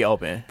that going to you- be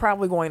open?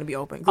 Probably going to be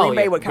open. Green Oh,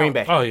 Bay yeah, would count. Green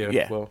Bay. Oh yeah.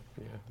 Yeah. Well,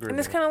 yeah. And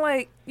it's kind of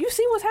like, you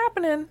see what's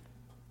happening,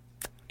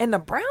 and the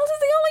Browns is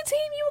the only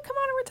team you would come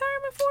out of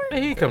retirement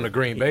for? He come to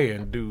Green Bay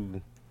and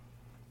do.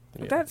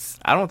 That's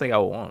I don't think I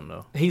would want him,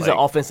 though. He's Like, an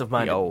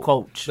offensive-minded yo.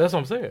 coach. That's what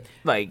I'm saying.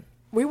 Like,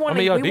 we want I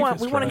mean, to y'all we want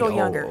defense to go trash.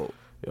 younger.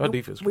 Your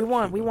defense. We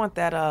trash. want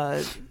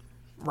that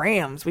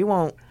Rams. We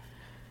want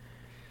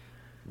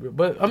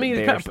But I mean,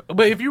 Bears.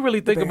 but if you really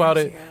think Bears, about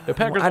it, yeah. the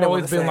Packers I have didn't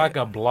always wanna been say like it.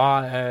 a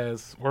blah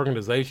ass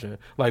organization,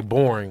 like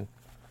boring.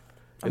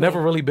 It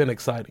never really been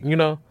exciting, you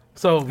know.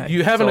 So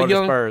you having So a are the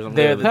young, Spurs. I'm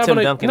They're good. the having Tim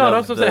a, Duncan no, of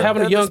that's what I'm saying. the-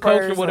 Having a They're the young coach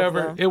Spurs or of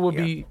whatever, the-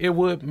 it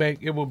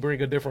would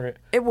bring a different.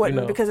 it wouldn't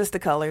you know. because it's the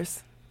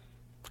colors.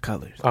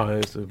 Colors. Oh,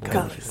 it's a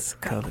Colors.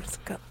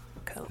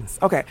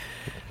 Okay.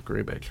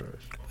 Green Bay trash.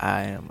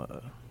 I am,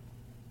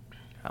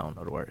 I don't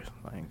know the words.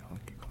 I ain't going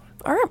to keep going.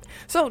 All right.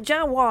 So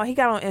John Wall, he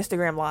got on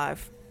Instagram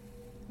Live.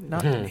 No,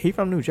 he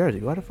from New Jersey.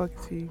 Why the fuck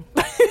is he?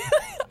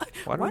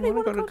 Why do Why you they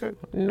want to wanna go to go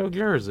New New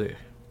Jersey.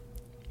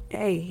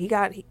 Hey, he's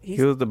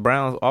He was the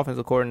Browns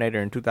offensive coordinator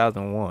in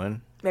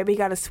 2001. maybe he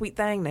got a sweet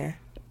thing there.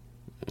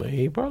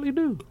 He probably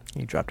do.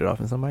 He dropped it off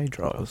in somebody's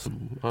drawers.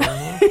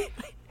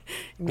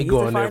 He needs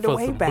go to in there find a for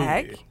way some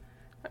back.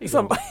 booty.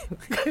 Somebody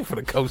For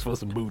the coach for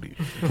some booty.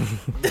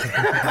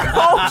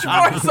 coach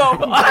for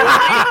some.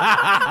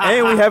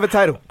 And we have a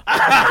title.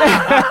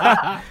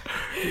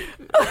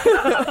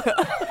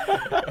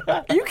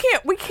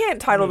 We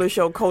can't title the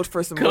show "Coach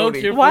for Some Coach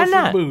Booty." for Why some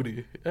not?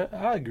 booty.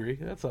 I agree.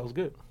 That sounds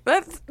good.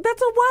 That's a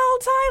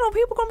wild title.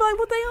 People gonna be like,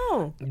 "What they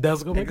on?"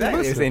 That's gonna make Exactly. them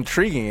It's listen.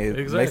 intriguing. It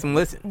Exactly. makes them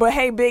listen. But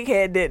hey, Big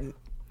Head didn't.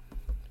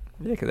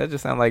 Yeah, because that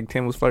just sounded like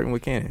Tim was flirting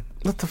with Cannon.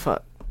 what the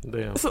fuck?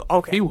 Damn. So,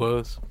 okay. He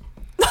was.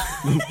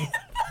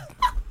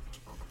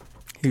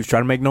 He was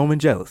trying to make Norman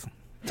jealous.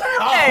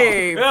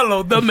 Hey,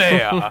 Hello, the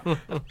mayor.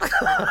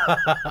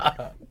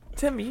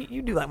 Tim,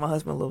 you do like my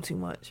husband a little too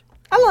much.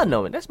 I love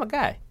Norman. That's my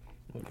guy.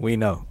 We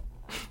know.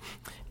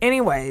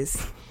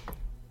 Anyways,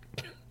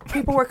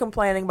 people were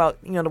complaining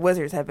about, the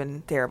Wizards have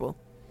been terrible.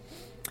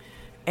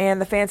 And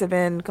the fans have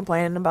been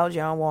complaining about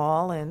John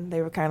Wall, and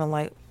they were kind of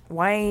like,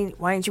 why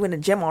ain't you in the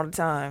gym all the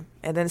time?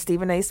 And then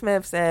Stephen A.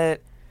 Smith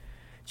said,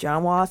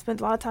 John Wall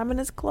spent a lot of time in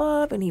his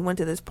club, and he went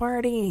to this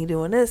party, and he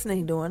doing this, and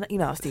he doing,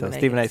 Stephen So A.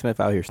 Stephen A. Smith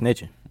out here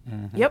snitching.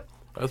 Yep.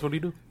 That's what he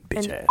do.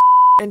 Bitch And- ass.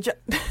 And,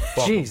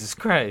 Jesus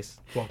Christ.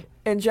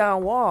 and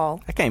John Wall,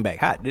 I came back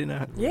hot, didn't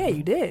I? yeah,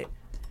 you did.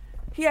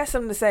 He had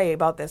something to say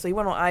about that, so he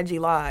went on IG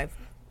Live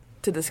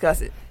to discuss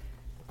it.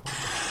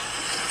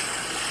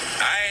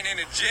 I ain't in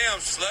the gym,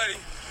 slutty.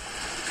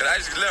 Cause I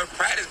just left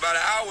practice about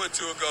an hour or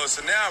two ago,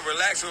 so now I'm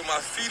relaxing with my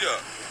feet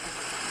up.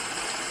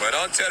 But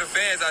don't tell the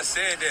fans I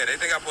said that. They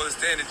think I'm supposed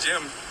to stay in the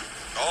gym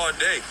all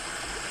day.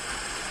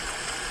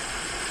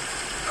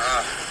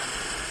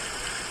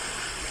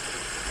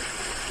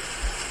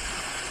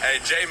 Hey,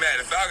 J-Mac,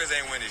 the Falcons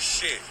ain't winning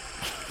shit.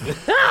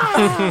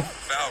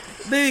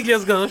 Falcons. Then he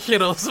just gonna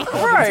shit on some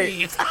Right.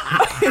 teams. Go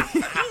to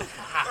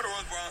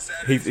Rose Brown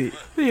Saturday.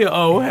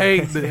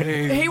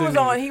 He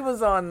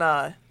was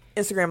on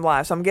Instagram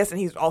Live, so I'm guessing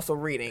he's also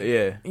reading.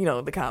 Yeah.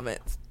 The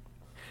comments.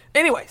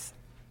 Anyways,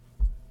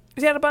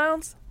 is he out of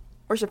bounds,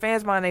 or should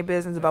fans mind their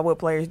business about what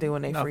players do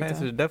in their No, free fans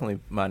time? should definitely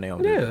mind their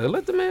own Yeah, business.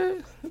 let the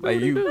man. Like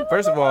you,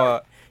 first of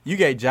all, you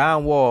gave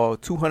John Wall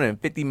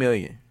 $250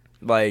 million.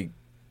 Like,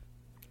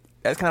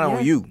 that's kind of Yeah.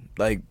 on you.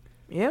 Like,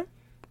 Yeah.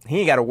 he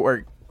ain't got to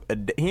work.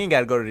 He ain't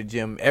got to go to the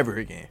gym ever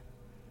again.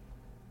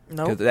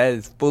 Nope. Because that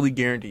is fully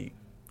guaranteed.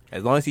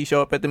 As long as he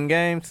show up at them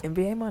games,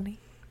 NBA money.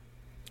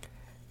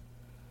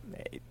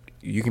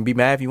 you can be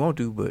mad if you want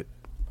to, but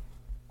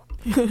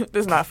This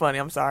is not funny.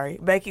 I'm sorry.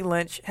 Becky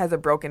Lynch has a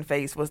broken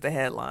face. Was the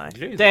headline?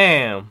 Jesus.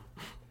 Damn.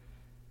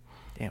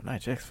 damn, Nia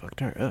Jax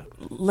fucked her up.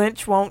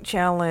 Lynch won't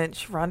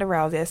challenge Ronda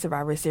Rousey at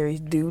Survivor Series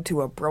due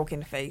to a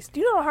broken face. Do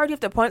you know how hard you have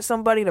to punch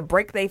somebody to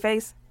break their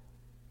face?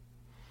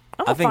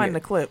 I'm I gonna think find the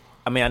clip.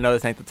 I mean, I know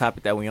this ain't the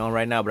topic that we on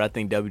right now, but I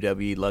think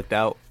WWE lucked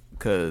out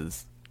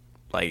because,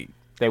 like,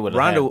 They would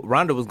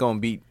Ronda was gonna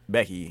beat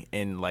Becky,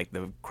 and like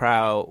the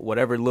crowd,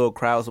 whatever little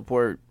crowd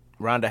support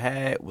Ronda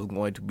had, was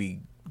going to be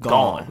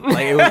gone.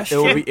 Like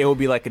it would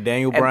be like a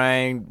Daniel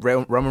Bryan,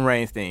 Roman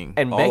Reigns thing.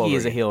 And all Becky over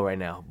is a again. heel right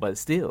now, but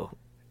still.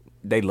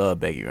 They love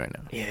Becky right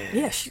now.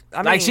 Yeah,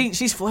 I mean,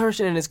 She's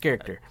flourishing in this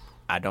character.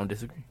 I don't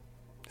disagree.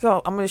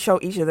 So I'm gonna show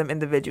each of them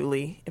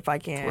individually if I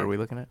can. What are we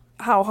looking at?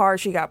 How hard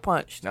she got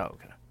punched. No,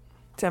 okay.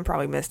 Tim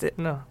probably missed it.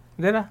 No.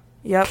 Did I?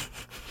 Yep.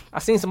 I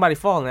seen somebody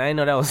fall and I didn't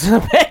know that was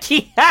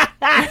Becky.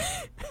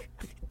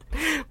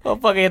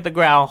 Motherfucker hit the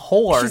ground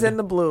hard. She's in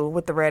the blue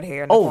with the red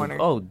hair in the corner.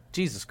 Oh,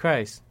 Jesus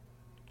Christ.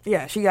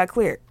 Yeah, she got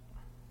cleared.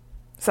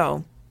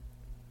 So,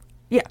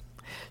 yeah.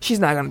 She's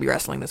not going to be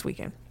wrestling this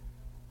weekend.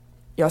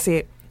 Y'all see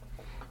it?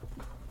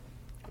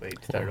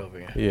 Wait, start over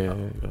again. Yeah.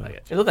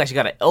 It looked like she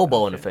got an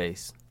elbow in the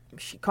face.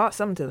 She caught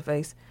something to the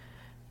face.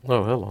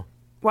 Oh, hello.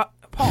 What?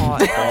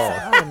 Pause.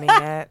 I didn't mean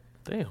that.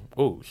 Damn.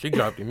 Oh, she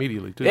dropped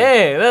immediately, too.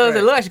 Yeah, it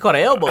looked like she caught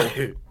an elbow.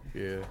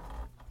 Yeah.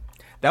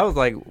 That was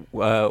like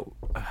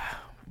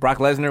Brock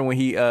Lesnar when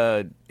he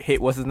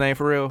hit what's his name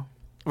for real?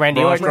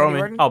 Randy Braun Orton.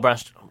 Strowman. Oh, Braun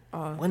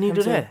Strowman. When did he do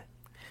him too. that?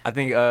 I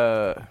think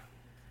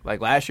like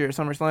last year at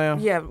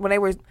SummerSlam. Yeah, when they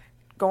were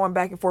going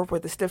back and forth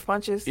with the stiff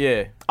punches.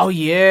 Yeah. Oh,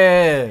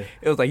 yeah.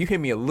 It was like you hit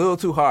me a little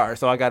too hard,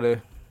 so I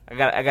gotta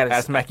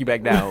smack you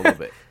back down a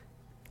little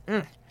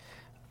bit.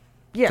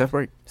 Yeah. Tough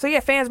break. So yeah,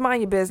 fans,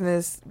 mind your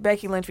business.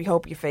 Becky Lynch, we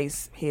hope your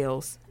face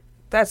heals.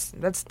 That's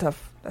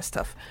tough. That's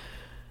tough.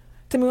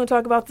 Tim, we want to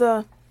talk about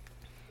the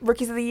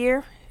rookies of the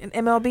year in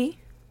MLB?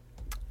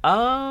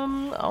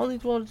 I only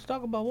wanted to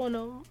talk about one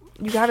of them.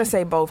 You got to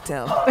say both,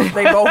 Tim.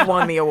 They both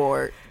won the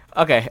award.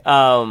 Okay.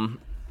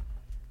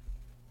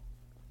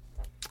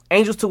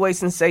 Angels two-way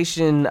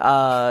sensation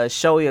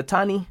Shohei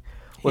Ohtani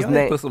was He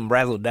always put some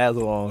razzle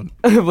dazzle on.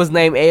 was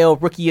named AL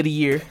Rookie of the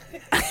Year.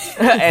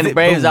 And the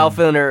Braves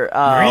outfielder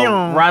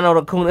Ronald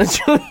Acuna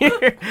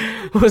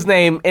Jr. was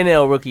named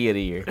NL Rookie of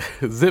the Year.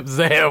 Zip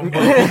zam.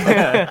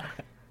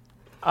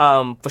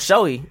 For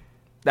Shohei,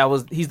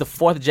 he's the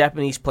fourth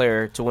Japanese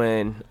player to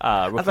win Rookie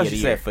I of thought the you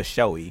Year. said for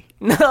showy.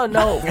 No.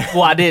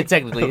 Well, I did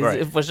technically. It's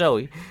Right. for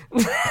Shohei.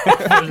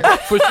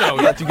 For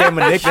Shohei. You gave him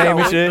a nickname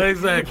and shit.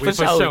 Exactly.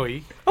 For Shohei. Shohei.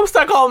 I'm gonna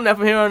start calling him that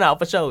from here on out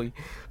for Shohei.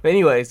 But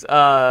anyways,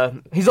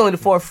 he's only the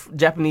fourth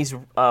Japanese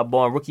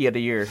born Rookie of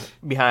the Year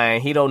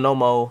behind Hideo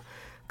Nomo,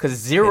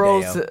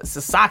 Kazuhiro Hideo.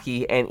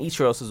 Sasaki, and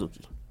Ichiro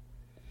Suzuki.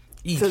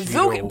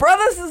 Suzuki.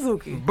 Brother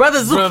Suzuki. Brother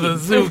Zuki. Brother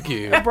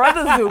Zuki.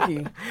 Brother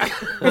Zuki.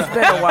 It's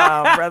been a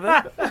while,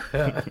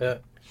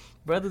 brother.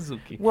 Brother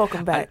Zuki.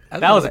 Welcome back.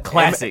 That was a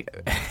classic.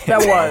 That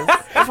was.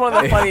 It's one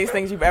of the funniest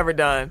things you've ever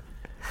done.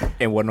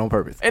 And wasn't on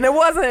purpose. And it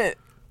wasn't.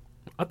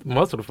 I think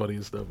most of the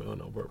funniest stuff on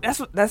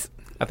purpose. That's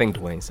I think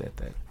Dwayne said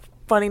that.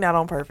 funny, not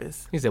on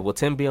purpose. He said, "Will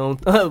Tim be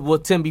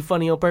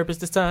funny on purpose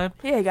this time?"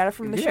 Yeah, he got it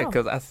from the Yeah, show.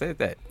 because I said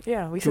that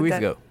Yeah, we 2 said weeks that.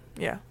 ago.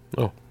 Yeah.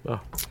 Oh.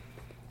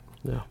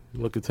 Yeah.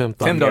 Look at Tim.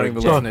 Tim don't even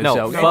listen to the No,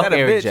 show. Ain't fuck that a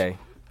Eric bitch? J.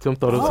 Tim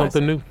thought it was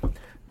something new.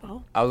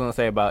 I was gonna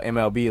say about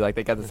MLB, like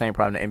they got the same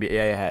problem the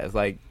NBA has.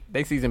 Like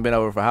they season been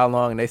over for how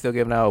long, and they still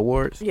giving out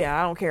awards. Yeah,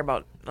 I don't care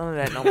about none of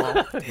that no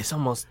more. It's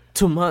almost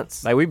 2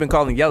 months. Like we've been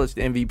calling Yelich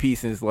the MVP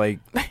since like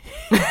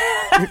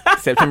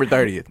September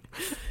 30th.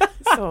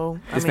 So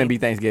It's gonna be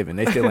Thanksgiving.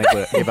 They still ain't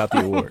give out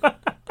the award.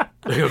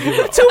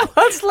 2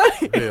 months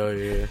late. Hell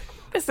yeah.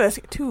 it says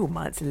 2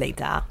 months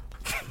later.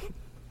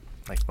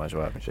 Like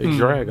SpongeBob and shit. They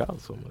drag out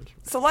so much.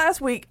 So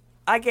last week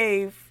I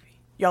gave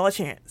y'all a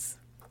chance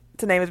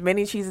to name as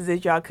many cheeses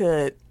as y'all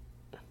could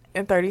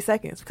in 30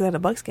 seconds because at a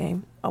Bucks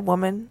game, a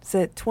woman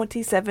said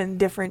 27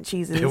 different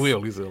cheeses Yeah, we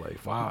only said like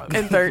 5.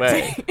 in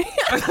 13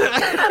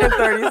 in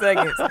 30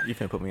 seconds. You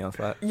finna put me on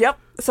spot. Yep.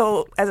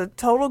 So as a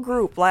total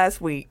group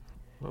last week,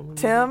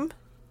 Tim,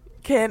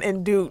 Ken,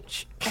 and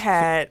Dooch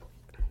had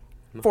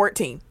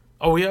 14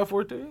 Oh, we have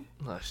 14?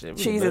 Oh, shit,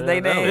 cheeses they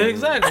Yeah, named.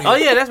 exactly. Oh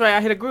yeah, that's right.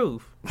 I hit a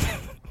groove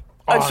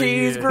A Oh,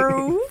 cheese yeah.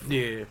 groove.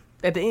 Yeah.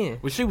 at the end.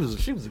 But she was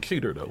a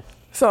cheater though.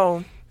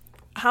 So,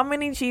 how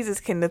many cheeses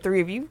can the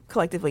three of you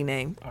collectively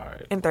name All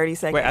right. in 30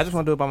 seconds? Wait, I just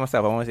want to do it by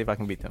myself. I want to see if I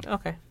can beat them.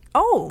 Okay.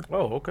 Oh,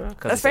 Oh, okay. Because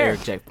That's it's fair.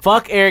 Eric J.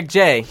 Fuck Eric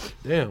J.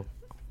 Damn.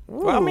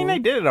 Well, I mean, they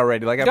did it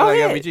already. Like I Go feel like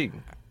ahead. I'll be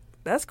cheating.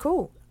 that's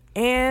cool.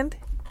 And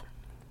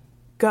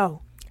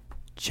go.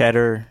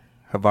 Cheddar,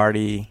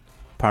 Havarti,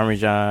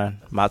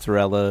 Parmesan,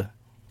 mozzarella,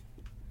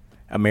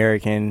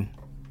 American.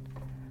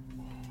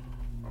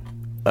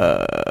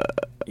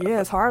 Yeah,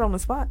 it's hard on the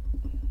spot.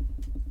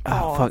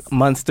 Pause. Fuck,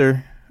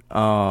 Munster.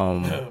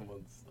 Never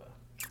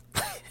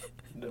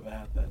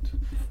had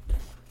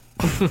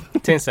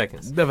that. 10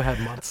 seconds. Never had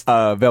monster.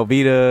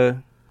 Velveeta.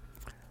 Is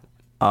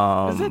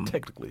that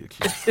technically a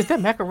cheese? Is that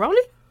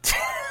macaroni?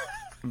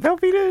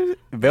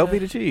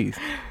 Velveeta cheese.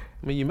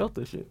 I mean, you melt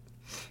this shit.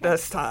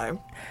 That's time.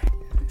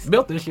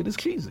 Melt this shit is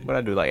cheesy. What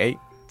I do, like 8?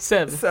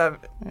 7. 7.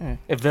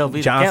 If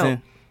Velveeta Johnson.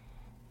 count.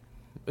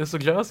 It's a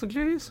Johnson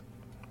cheese?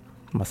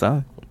 My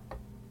son.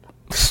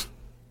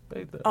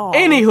 Ain't that? Oh.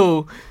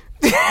 Anywho,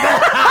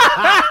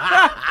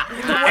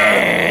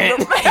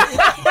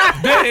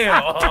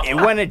 Damn. It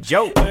wasn't a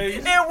joke.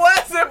 It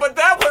wasn't, but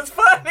that was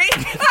funny.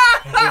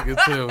 Look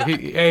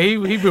at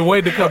him. He been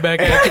waiting to come back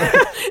at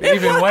you. He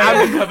been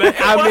waiting to come back.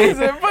 I mean,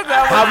 Wasn't, but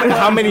that was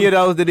how many of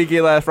those did he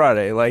get last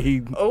Friday? Like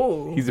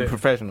Oh. he's a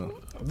professional.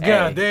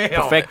 God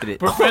damn. perfected it.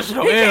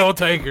 Professional L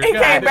taker. He God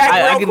came damn. back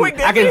I real quick.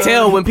 can didn't he?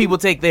 tell when people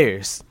take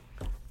theirs.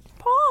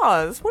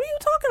 Pause. What are you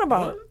talking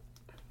about?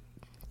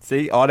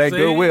 See, all that See?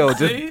 goodwill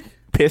just See?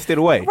 pissed it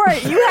away.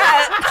 Right, you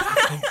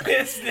had.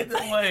 Pissed in the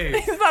way.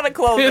 It's not a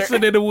closer.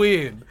 Pissing in the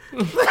wind.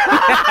 Wait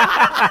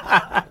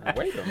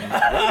a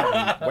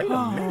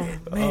minute.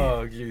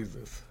 Oh,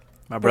 Jesus.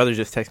 My brother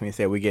just texted me and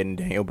said we're getting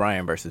Daniel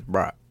Bryan versus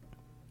Brock.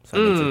 So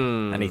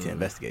I need to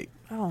investigate.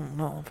 I don't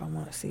know if I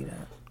want to see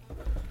that.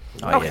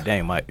 Oh, yeah,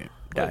 Daniel might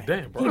die.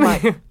 Damn, bro. He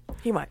might.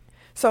 He might.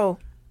 So,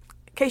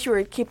 in case you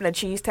were keeping a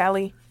cheese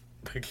tally.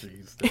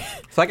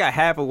 So I got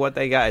half of what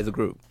they got as a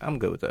group. I'm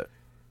good with that.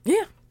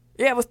 Yeah.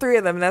 Yeah, it was 3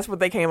 of them, and that's what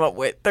they came up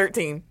with.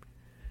 13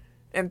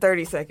 in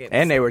 30 seconds.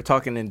 And they were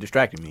talking and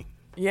distracting me.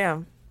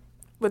 Yeah.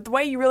 But the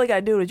way you really got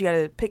to do it is you got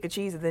to pick a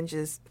cheese and then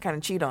just kind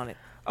of cheat on it.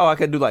 Oh, I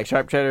could do like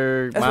sharp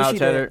cheddar, That's what mild she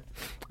cheddar.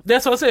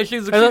 That's what I said.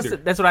 She's a cheater.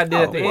 That's what I did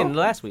at the end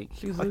last week.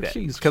 She's Like a that.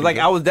 cheese. Because like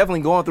I was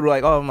definitely going through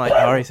like, I'm like,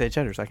 I already said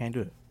cheddar, so I can't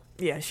do it.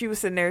 Yeah, she was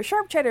sitting there,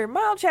 sharp cheddar,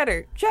 mild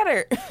cheddar,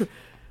 cheddar.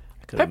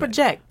 Pepper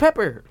jack,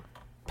 pepper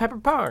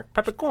park,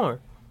 peppercorn.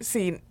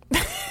 See,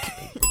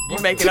 you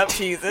making up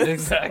cheeses.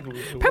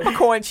 Exactly.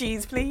 Peppercorn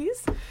cheese,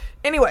 please.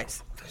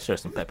 Anyways. Sure,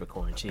 some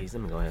peppercorn cheese.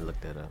 Let me go ahead and look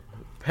that up.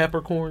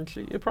 Peppercorn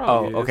cheese. It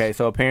probably is. Okay.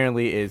 So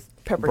apparently it's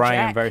Pepper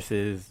Bryan Jack.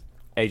 versus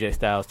AJ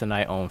Styles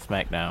tonight on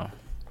SmackDown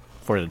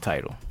for the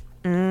title.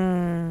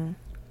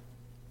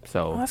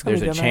 So that's gonna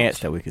there's be a a good chance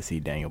match. that we could see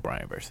Daniel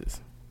Bryan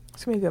versus.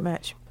 It's going to be a good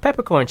match.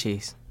 Peppercorn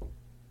cheese.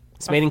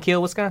 It's made in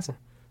Kiel, Wisconsin.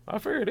 I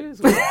figured it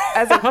is.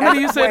 How How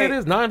many you said it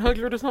is?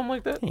 900 or something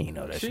like that? You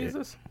know that shit.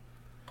 Jesus.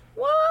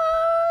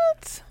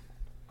 What?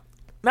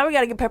 Now we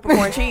got to get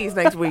peppercorn cheese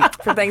next week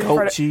for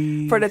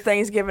Coachin. for the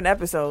Thanksgiving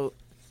episode.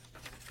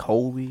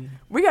 Colby.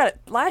 We got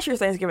last year's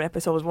Thanksgiving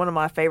episode was one of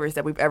my favorites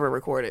that we've ever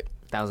recorded.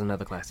 That was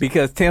another classic.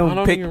 Because I Tim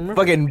don't picked even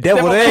remember. fucking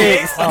deviled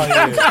eggs. Oh,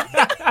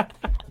 yeah.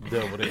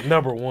 Double it.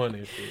 Number one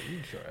and shit. You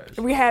trash.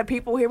 We had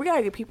people here. We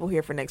gotta get people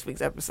here for next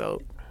week's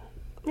episode.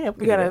 Yeah,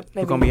 We gotta.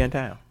 We're going to be in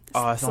town.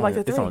 Oh, it's, Select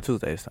the it's three. on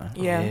Tuesday this time.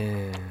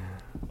 Yeah.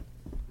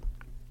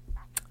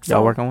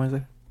 Y'all work on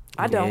Wednesday?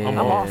 I don't. Yeah. I'm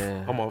off.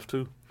 I'm off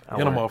too. I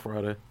And I'm work. off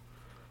Friday.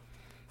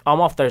 I'm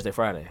off Thursday,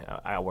 Friday.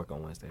 I work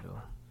on Wednesday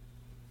though.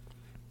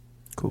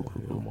 Cool.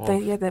 I'm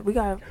off. We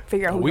gotta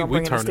figure out who We we're gonna bring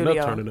in the turning up,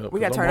 studio. turning up, We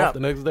gotta 'cause I'm turn off up the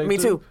next day, Me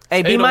too. too. Hey,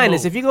 Hey, B don't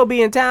minus. move. If you gonna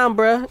be in town,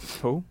 bruh.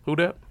 Who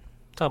that?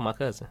 Talking my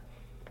cousin.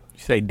 You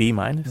say D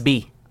minus?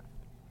 B.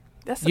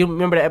 That's You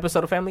remember the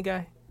episode of Family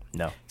Guy?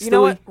 No. you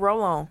know what? Stewie?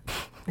 Roll on.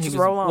 He Just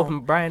was roll on. whooping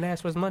Brian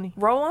ass for his money.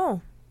 Roll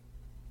on.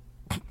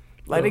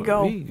 Let it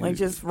go. me- Like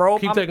just roll.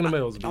 Keep taking the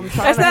L's. I'm B.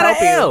 trying That's to not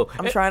help a L. you.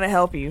 I'm trying to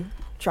help you.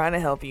 Trying to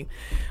help you.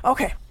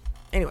 Okay.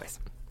 Anyways,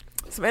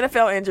 some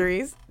NFL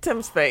injuries.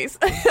 Tim's face.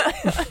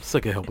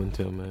 Sick of helping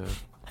Tim, man.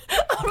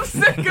 I'm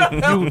sick of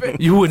helping.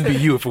 You wouldn't be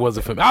you if it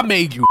wasn't for me. I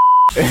made you.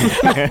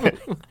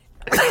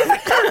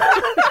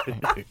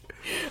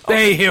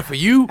 They ain't here for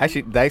you.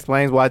 Actually, that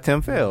explains why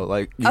Tim failed.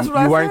 Like, That's you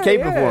what I weren't said,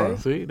 capable yeah. for him.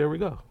 See, there we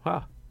go.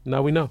 Ha.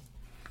 Now we know.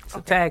 It's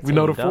a tag We team,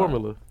 know the dog.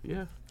 formula.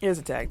 Yeah. Here's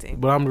a tag team.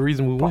 But I'm the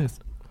reason we win.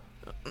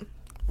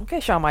 Okay,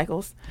 Shawn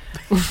Michaels.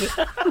 Some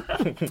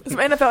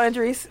NFL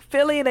injuries.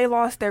 Philly, they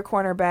lost their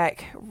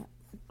cornerback,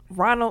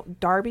 Ronald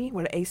Darby,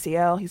 with an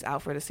ACL. He's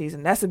out for the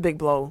season. That's a big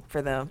blow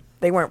for them.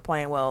 They weren't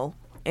playing well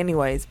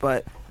anyways,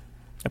 but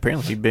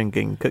Apparently, he's been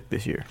getting cooked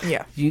this year.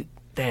 yeah.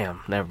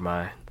 Damn, never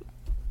mind.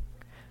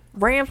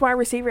 Rams wide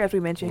receiver, as we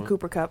mentioned,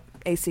 Cooper Kupp,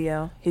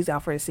 ACL. He's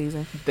out for the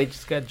season. They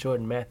just got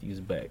Jordan Matthews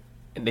back.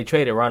 And they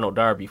traded Ronald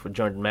Darby for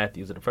Jordan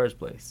Matthews in the first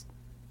place.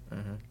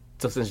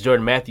 So since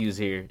Jordan Matthews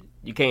here,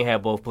 you can't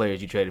have both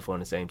players you traded for in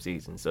the same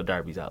season. So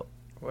Darby's out.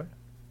 What?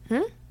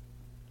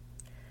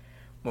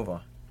 Move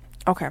on.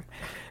 Okay.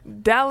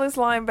 Dallas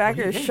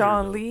linebacker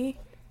Sean Lee,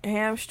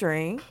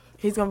 hamstring.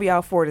 He's going to be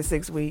out 4 to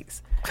 6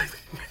 weeks.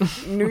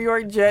 New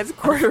York Jets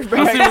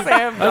quarterback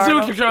Sam I see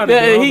what Darnold. you're trying to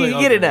Yeah, do. I was he like,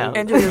 can get it okay, now.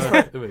 Injury is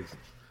It makes-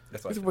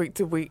 That's It's week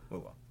to week.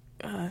 Move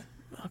on.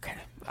 Okay.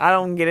 I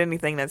don't get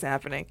anything that's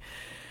happening.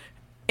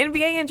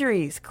 NBA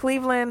injuries.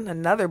 Cleveland,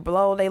 another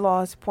blow. They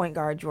lost point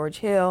guard George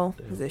Hill.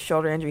 It's a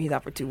shoulder injury. He's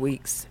out for 2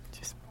 weeks.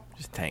 Just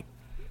tank.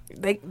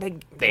 They They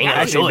ain't got got it.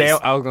 Actually, choice.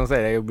 I was going to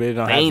say, they really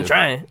don't They have ain't to.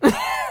 trying.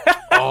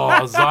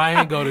 Oh,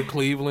 Zion go to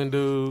Cleveland,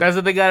 dude. That's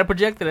what they got it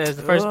projected as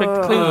the first pick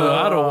to Cleveland.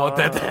 I don't want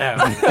that to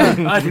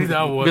happen. I do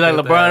not want Be like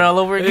that to LeBron happen. all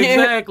over again?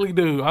 Exactly,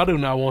 dude. I do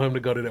not want him to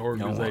go to the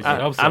organization.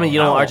 I'm sorry. I mean, you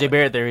don't want RJ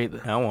Barrett there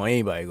either. I don't want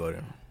anybody to go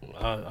there.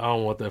 I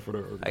don't want that for the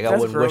organization. Like, I That's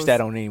wouldn't gross. wish that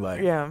on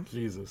anybody. Yeah.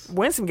 Jesus.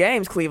 Win some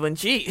games, Cleveland.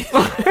 Gee.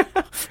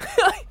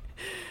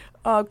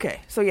 Okay.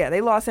 So, yeah,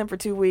 they lost him for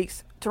 2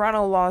 weeks.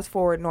 Toronto lost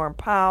forward Norm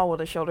Powell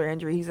with a shoulder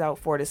injury. He's out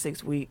 4 to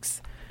 6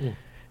 weeks.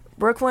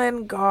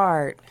 Brooklyn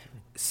guard.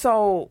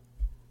 So,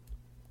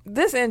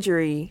 this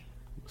injury.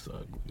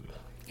 So,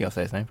 You gonna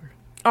say his name first?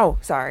 Oh,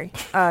 sorry.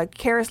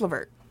 Karis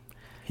LeVert.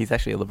 He's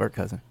actually a LeVert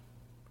cousin.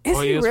 Is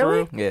Oh, he yeah, it's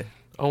really? for Yeah.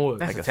 on what?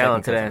 That's Like a a second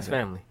talented cousin, ass yeah.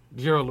 family.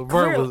 Gerald LeVert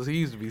Clearly. was, he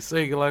used to be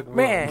singing like a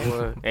Man.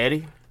 boy.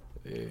 Eddie?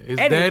 Yeah, his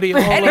Eddie. daddy, all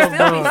Eddie of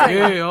still be them.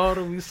 singing. Yeah, all of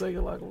them be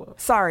singing like a boy.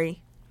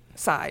 Sorry.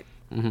 Side.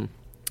 Mm-hmm.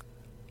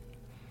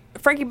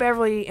 Frankie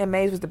Beverly and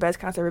Maze was the best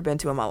concert I've ever been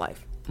to in my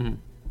life. Mhm.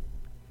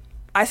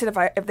 I said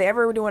if they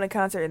ever were doing a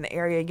concert in the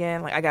area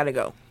again, like I gotta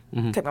go.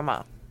 Mhm. Take my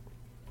mom.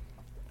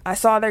 I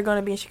saw they're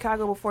gonna be in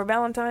Chicago before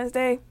Valentine's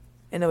Day,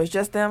 and it was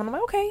just them. And I'm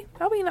like, okay,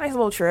 that'll be a nice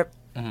little trip.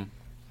 Mhm.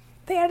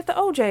 They added the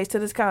OJs to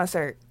this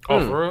concert.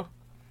 Oh, for real?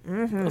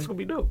 Mm-hmm. That's gonna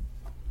be dope.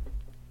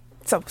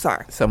 So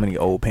sorry. So many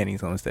old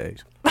pennies on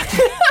stage.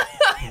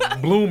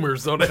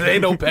 Bloomers, so that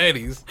ain't no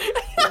panties.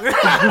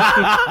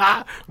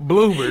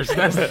 Bloomers.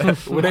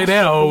 That's when they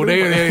that old.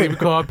 They ain't even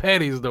called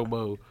panties no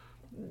more.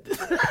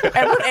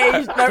 At what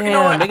age? No, you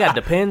know Damn, what? they got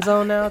Depends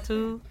on now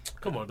too.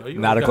 Come on, though.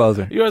 Not a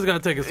closer. You always gotta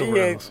take it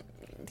somewhere else.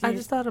 I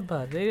just thought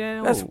about it. They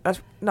that old.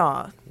 That's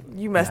nah.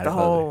 You messed Not the a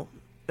whole.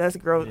 That's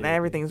gross. Now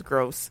everything's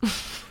gross.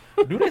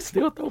 Do they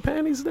still throw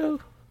panties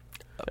though?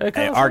 At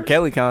At R. concerts?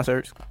 Kelly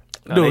concerts.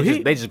 No,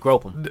 Dude, they just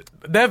grope them.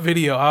 That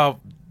video,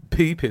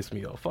 P pissed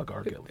me off. Fuck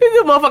R. Kelly.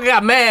 This motherfucker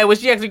got mad when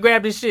she actually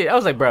grabbed his shit. I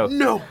was like, bro,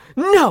 No,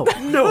 no.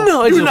 It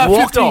you're just not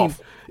walked 15.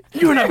 off.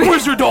 You're not.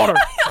 Where's your daughter?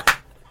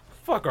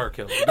 Fuck R.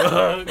 Kelly.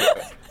 Dog.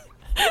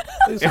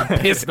 He's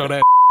pissed on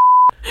that.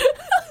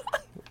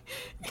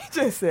 He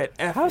just said,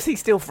 F. How is he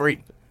still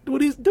free?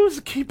 What he's doing is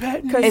keep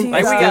at me. 'Cause And he's,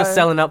 like we uh, got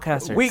selling out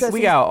concerts.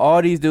 We got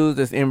all these dudes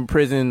that's in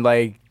prison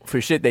like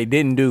for shit they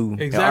didn't do. And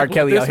R. Exactly.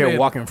 Kelly This out here man-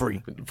 walking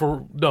free.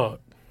 For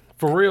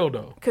real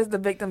though. Because the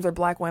victims are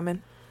black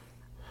women.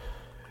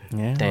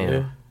 Yeah. Damn.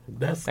 Yeah,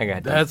 that's I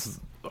got that. that's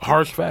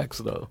harsh facts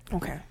though.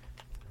 Okay.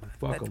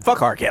 Fuck him.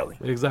 Fuck R. Kelly.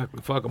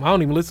 Exactly. Fuck him. I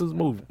don't even listen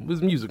to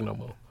his music no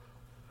more.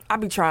 I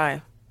be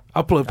trying.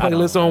 I put a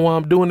playlist on while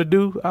I'm doing the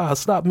do. I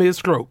stop mid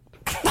stroke.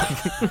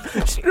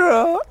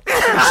 Stroke.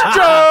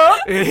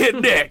 And hit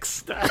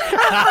next. I'll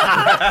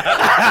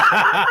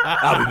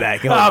be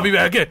back. I'll be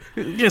back.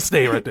 Just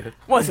stay right there.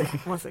 One second.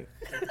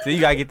 So you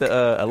gotta get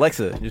the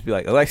Alexa. Just be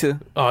like, Alexa,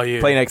 Oh yeah.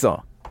 play next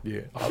song.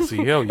 Yeah. Oh, see,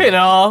 hell yeah. You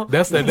know,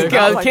 That's that this nigga.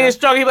 guy like Ken that.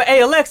 Strong. He like,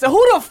 hey Alexa,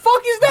 who the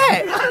fuck is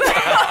that?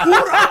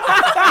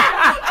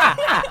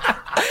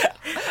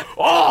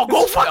 Oh,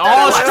 go fuck that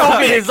All Alexa.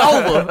 stroking is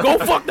over. Go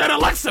fuck that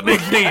Alexa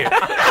bitch then.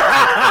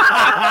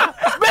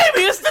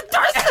 Maybe it's the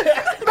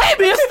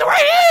Maybe it's the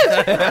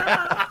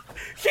right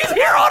She's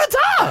here all the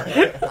time.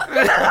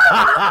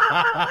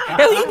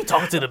 Hell, you be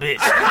talking to the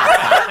bitch.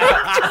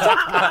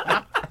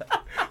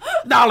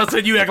 Now all of a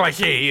sudden you act like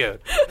she ain't here.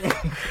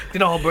 You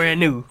know, brand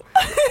new.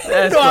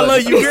 No, I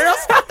love you, girl.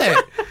 Stop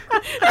that.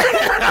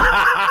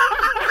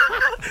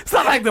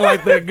 Stop acting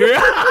like that,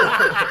 girl.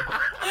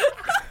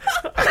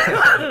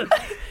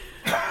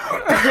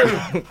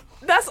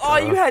 That's all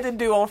you had to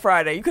do on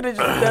Friday. You could have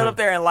just stood up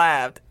there and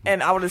laughed,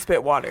 and I would have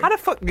spit water. How the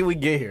fuck did we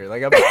get here?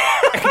 Like,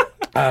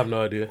 I have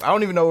no idea. I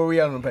don't even know where we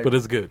are on the paper. But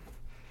it's good.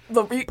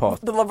 Pause.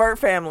 The Levert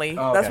family.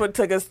 Oh, That's okay. what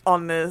took us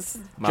on this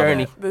My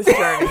Journey. bad.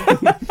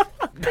 journey.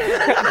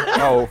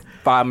 Oh,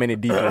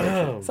 5-minute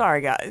detour.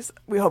 Sorry, guys.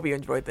 We hope you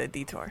enjoyed the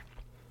detour. Back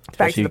to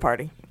Especially- the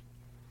party.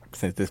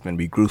 Since this gonna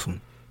be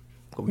gruesome.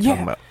 What we Yeah.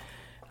 talking about?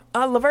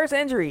 Levert's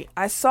injury.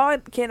 I saw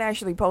it. Ken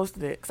actually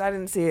posted it because I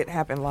didn't see it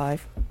happen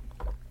live.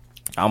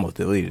 I almost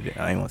deleted it.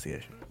 I didn't want to see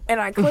that shit. And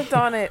I clicked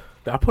on it.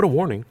 I put a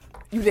warning.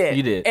 You did.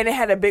 You did. And it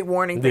had a big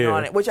warning thing Yeah.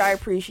 on it, which I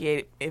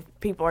appreciate. If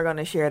people are going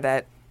to share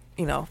that,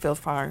 Phil's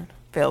fired.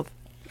 Phil,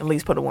 at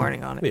least put a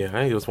warning on it. Yeah,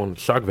 I just want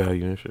shock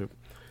value and shit.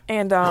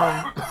 And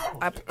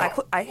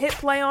I hit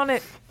play on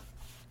it.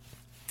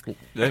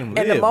 And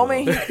And the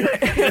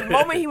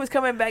moment he was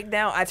coming back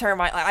down, I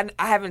turned I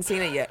haven't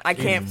seen it yet. I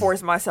can't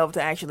force myself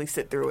to actually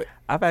sit through it.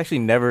 I've actually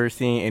never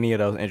seen any of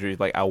those injuries.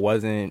 Like, I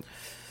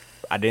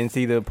didn't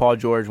see the Paul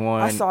George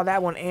one. I saw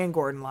that one and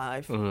Gordon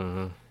live.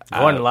 Gordon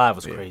Live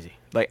was crazy.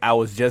 Like, I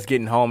was just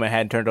getting home and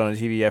hadn't turned on the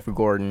TV after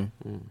Gordon,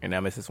 and I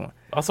missed this one.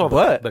 I saw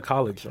But- the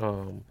college.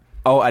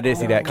 Oh, I did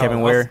see that.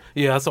 Kevin Ware.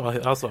 Yeah, I saw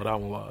that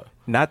one live.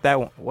 Not that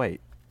one. Wait.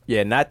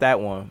 Yeah, not that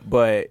one.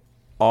 But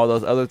all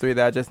those other three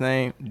that I just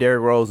named,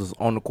 Derrick Rose was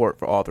on the court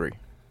for all three.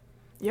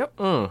 Yep.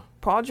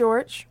 Paul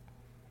George,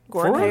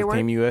 Gordon Hayward,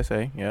 Team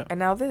USA, yeah. and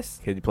now this.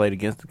 Because he played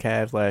against the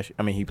Cavs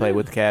he played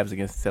with the Cavs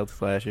against the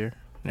Celtics last year.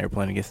 And they were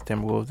playing against the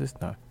Timberwolves this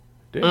time.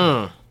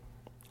 Damn.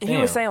 He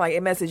Damn. was saying like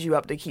it messes you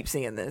up to keep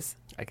seeing this.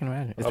 I can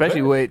imagine.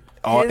 Especially with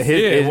all His-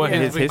 his What he's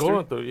been history.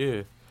 going through,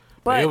 yeah.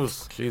 But it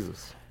was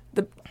Jesus.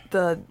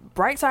 the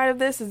bright side of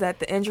this is that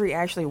the injury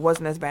actually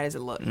wasn't as bad as it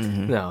looked.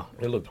 No,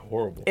 It looked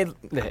horrible. It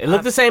it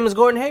looked the same as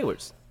Gordon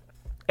Hayward's.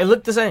 It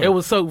looked the same. It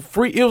was so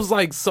free. It was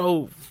like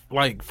so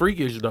like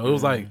freakish though. It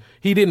was like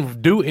he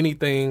didn't do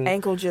anything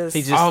ankle just.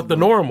 He just- out the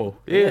normal.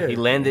 Yeah, He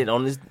landed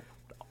on his.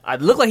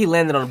 It looked like he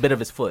landed on a bit of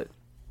his foot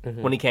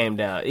when he came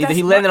down. Either That's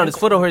he landed my on his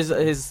foot or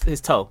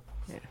his toe.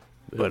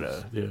 But,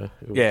 yeah, it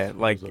was- yeah,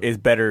 like, it was it's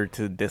better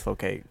to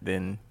dislocate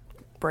than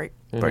break.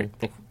 break.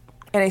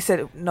 And they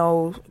said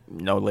no.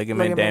 No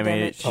ligament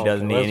damage. He Oh,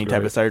 doesn't need that's any type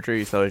great. of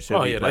surgery, so it should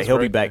Oh, be yeah, like that's he'll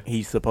be great. back.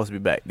 He's supposed to be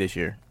back this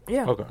year.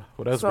 Yeah. okay.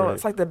 Well, that's So great.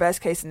 it's like the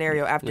best case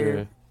scenario after. Yeah.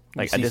 Like,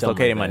 You I see something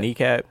dislocated like my that.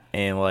 kneecap,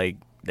 and like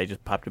they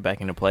just popped it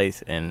back into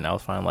place, and I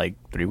was fine like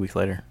 3 weeks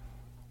later.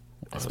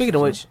 Speaking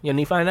of which, your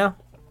knee fine now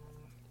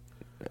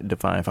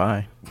Define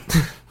fine.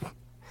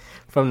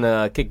 from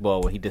the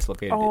kickball when he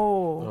dislocated it.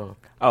 Oh.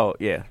 Oh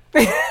yeah.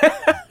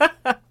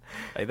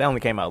 Like, that only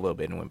came out a little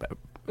bit and went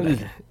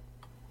back.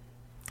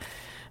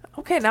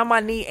 Okay, now my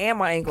knee and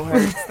my ankle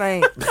hurts.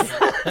 Thanks.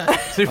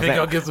 See if they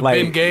go get some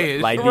like, Ben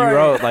Gage. like Right.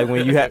 D-Rose, like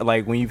when you've had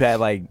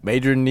like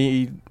major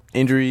knee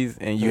injuries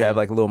and you have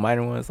like little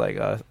minor ones, like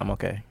I'm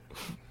okay.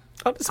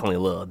 Oh, this only a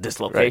little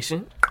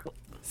dislocation.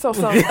 So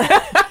some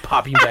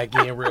Pop you back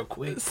in real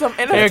quick. some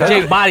Eric NFL.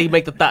 J. Body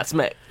make the thought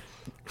smack.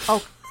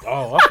 Oh,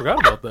 I forgot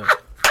about that.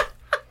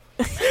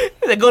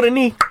 They go to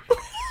knee.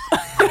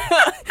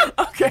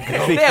 Okay.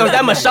 Damn, was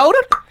that my shoulder?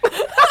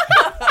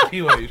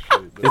 You ain't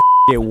shit.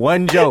 Get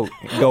one joke,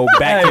 go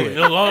back to Hey, it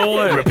a long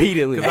way.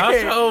 repeatedly.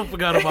 I sure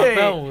forgot about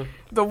that one.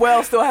 The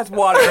well still has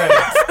water in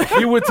it.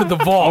 He went to the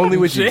vault. Only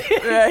with you.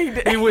 Yeah, he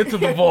did. He went to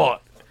the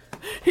vault.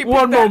 He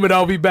One picked that- moment,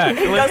 I'll be back.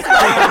 dusted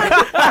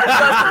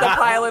the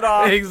pilot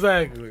off,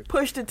 Exactly.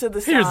 pushed it to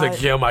the side, Here's a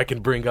gem I can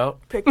bring out.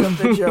 picked up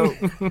the joke,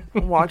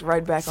 and walked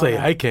right back Say,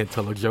 on. I can't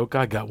tell a joke.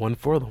 I got one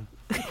for them.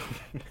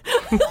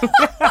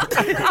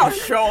 I'll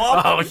show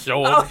them. I'll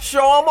show I'll them. show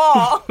them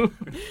all.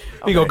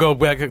 He gonna go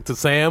back to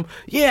Sam.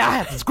 Yeah, I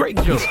have this great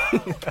joke.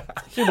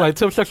 She like,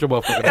 Tim, shut your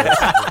motherfucking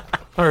ass.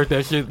 I heard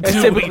that shit.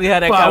 That's typically how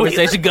that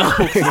conversation goes.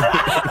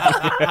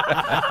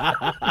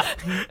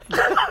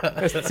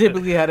 That's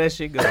typically how that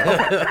shit goes.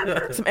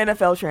 Some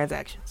NFL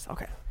transactions.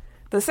 Okay.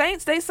 The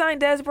Saints, they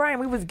signed Dez Bryant.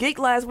 We was geeked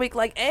last week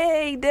like,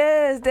 hey,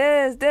 Dez.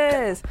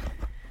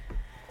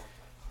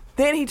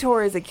 Then he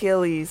tore his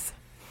Achilles.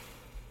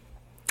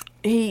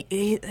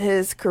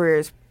 His career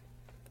is...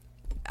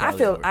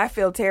 I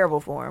feel terrible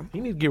for him. He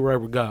need to get right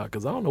with God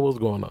because I don't know what's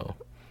going on.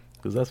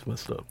 Because that's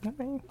messed up.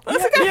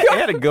 He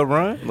had a good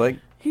run. Like,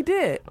 He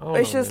did. Oh,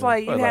 It's just man.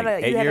 like you What, had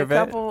like a 8-year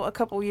vet?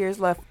 couple years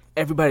left.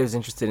 Everybody was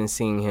interested in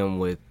seeing him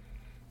with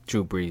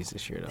Drew Brees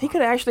this year, though. He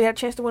could have actually had a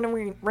chance to win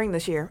a ring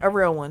this year, a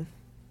real one,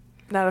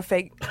 not a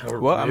fake.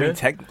 well, I Yeah. mean,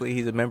 technically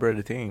he's a member of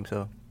the team,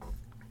 so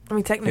I mean,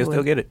 he'll technically.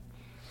 still get it.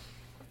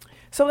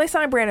 So they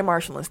signed Brandon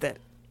Marshall instead.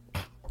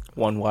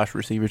 One wash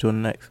receiver to the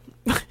next.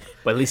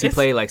 But at least he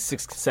played like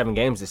 6-7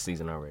 games this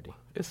season already.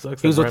 It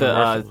sucks. He was that with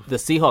Brandon Marshall- the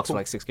Seahawks for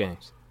like 6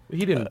 games.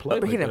 He didn't play.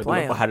 but he didn't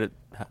play him. Well, how does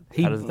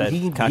that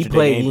he contradict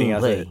played, anything he I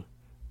didn't said? play.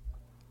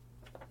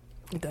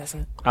 It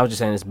doesn't. I was just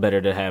saying it's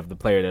better to have the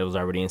player that was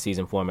already in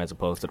season form as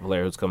opposed to the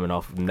player who's coming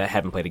off and that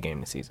haven't played a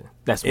game this season.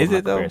 That's what Is my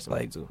it though? comparison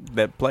Like to.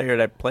 that player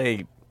that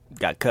played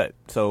got cut,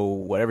 so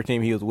whatever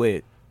team he was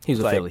with, He was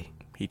with like, Philly.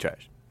 He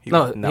trashed.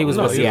 No, he was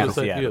No, with he Seattle. was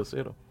with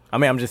Seattle. I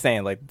mean, I'm just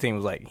saying, like the team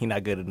was like, he's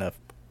not good enough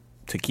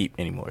to keep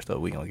anymore, so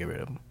we gonna get rid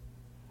of him.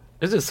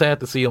 It's just sad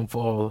to see him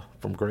fall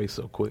from grace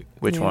so quick.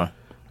 Which Yeah. one?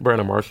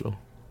 Brandon Marshall.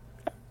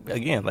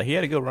 Again, like he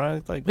had a good run.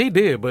 It's like He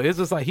did, but it's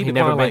just like he He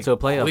never declined, been like, to a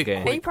playoff quick,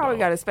 game. quick, He probably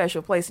bro. got a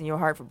special place in your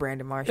heart for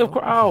Brandon Yeah, Marshall. of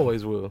course, I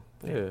always will.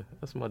 Yeah,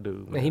 that's my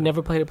dude. And he man.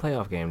 never played a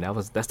playoff game.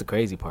 That's the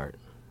crazy part.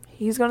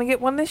 He's gonna get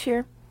one this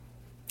year.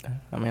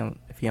 I mean,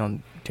 if he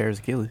don't tear his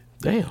Achilles,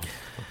 Damn.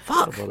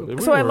 Fuck.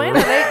 So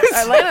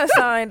Atlanta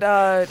signed.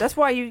 That's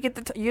why you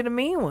get you're the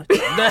mean one.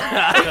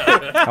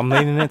 I'm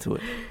leaning into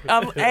it.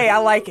 Hey, I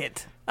like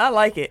it.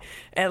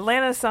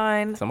 Atlanta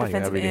signed Somebody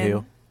gotta defensive be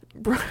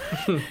the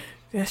heel. end.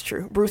 That's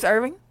true. Bruce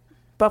Irving.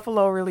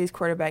 Buffalo released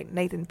quarterback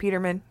Nathan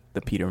Peterman.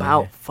 The Peterman.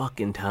 About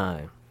fucking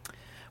time.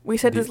 We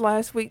said this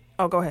last week.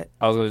 Oh, go ahead.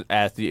 I was gonna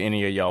ask, do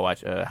any of y'all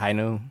watch High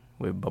Noon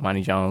with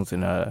Bomani Jones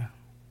and I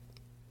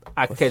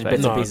could What's catch that?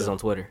 bits and No, pieces no. on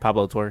Twitter.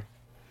 Pablo Torre?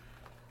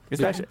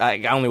 It's actually,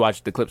 I only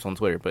watch the clips on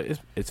Twitter, but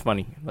it's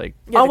funny. Like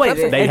Yeah, Oh, the wait,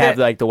 Clippers- they and have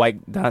that- like the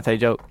white Dante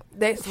joke.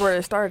 That's where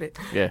it started.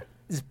 Yeah,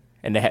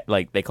 and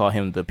they call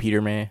him the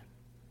Peter Man.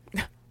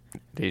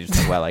 They just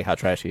talk about like how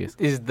trash he is.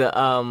 Is the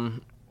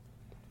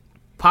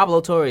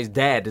Pablo Torre's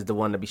dad is the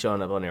one that be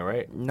showing up on there,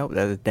 right? Nope,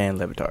 that is Dan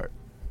Levitard.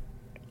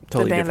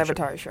 The Dan different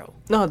show. Levitard show.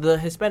 No, the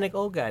Hispanic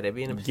old guy that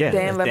be in the Yeah,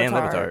 Dan that's Dan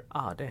Levitard. Levitard.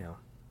 Oh damn.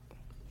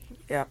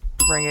 Yep.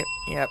 Bring it.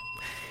 Yep.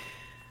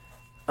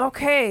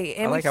 Okay.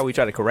 And I like how we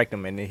try to correct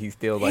him, and then he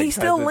still like he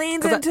still tries to-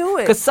 leans into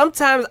it. Because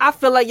sometimes I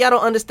feel like y'all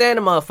don't understand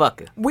the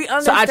motherfucker. We So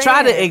I try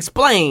understand. to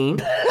explain,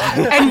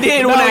 and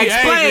then when Now I he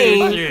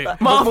angry and explain, shit.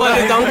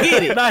 motherfuckers don't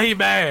get it. Now he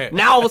mad.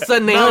 Now all of a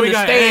sudden they Now we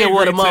got understand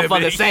what a angry motherfucker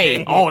Timmy.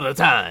 saying all the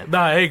time.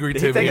 Nah, angry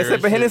Did he Tim take a here sip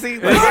of and Hennessy?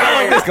 Like,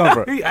 where did this come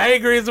from? shit. He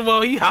angry as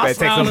well. He Better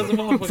hostile take as a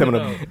motherfucker. some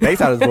of the bass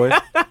out of his voice.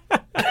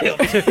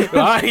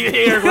 I ain't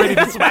here ready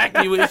to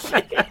smack you and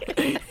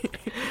shit.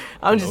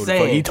 I'm just Who the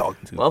fuck saying, he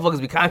talking to?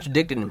 motherfuckers be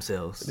contradicting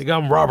themselves. Nigga,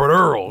 I'm Robert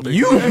Earl.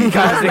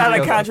 That's not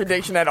a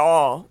contradiction at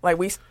all. Like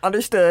we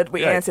understood,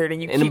 we Right. answered,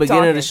 and you In the keep beginning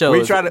talking. of the show,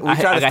 We try to I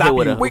stop got hit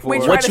with you a, We before.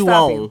 try what to you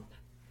stop own, you.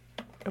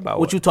 About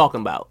what you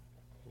talking about,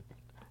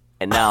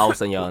 and now all of a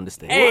sudden y'all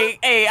understand.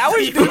 Hey, I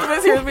wish Duke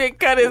was here to be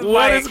cut his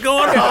What mic. is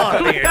going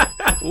on here?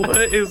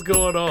 What is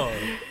going on?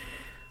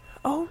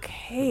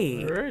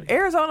 Okay. Alrighty.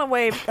 Arizona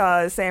waived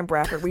Sam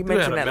Bradford. We You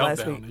mentioned had that a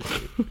last meltdown week. and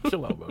shit.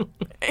 Chill out,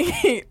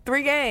 bro.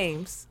 3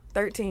 games,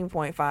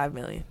 $13.5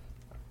 million.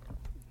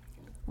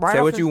 Right Say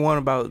off what the- you want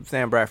about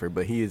Sam Bradford,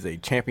 but he is a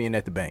champion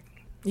at the bank.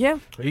 Yeah,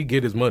 He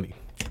get his money.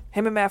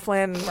 him and Matt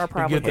Flynn are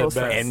probably get that close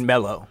back. friends. And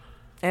Melo.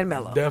 And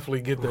Melo.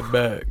 Definitely get that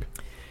bag.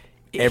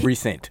 Every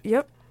cent.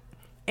 Yep.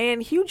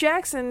 And Hugh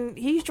Jackson,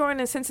 he's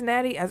joining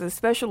Cincinnati as a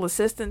special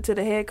assistant to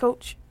the head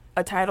coach,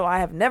 a title I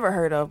have never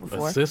heard of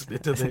before.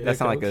 Assistant to the That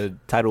sounds like a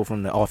title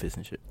from The Office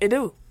and shit. It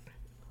do.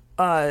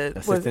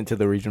 Assistant to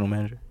the regional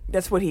manager.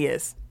 That's what he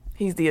is.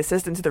 He's the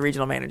assistant to the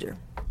regional manager.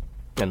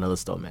 Another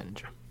store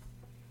manager.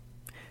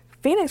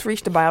 Phoenix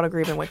reached a buyout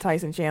agreement with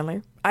Tyson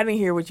Chandler. I didn't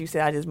hear what you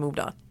said. I just moved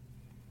on.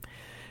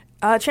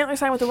 Chandler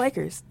signed with the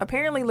Lakers.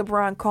 Apparently,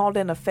 LeBron called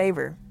in a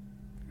favor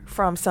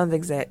from Suns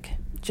exec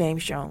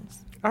James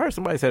Jones. I heard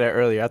somebody say that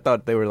earlier. I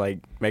thought they were like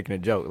making a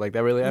joke. Like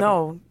that really happened?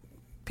 No,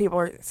 people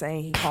are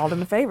saying he called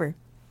in a favor.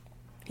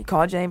 He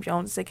called James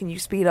Jones and said, "Can you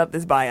speed up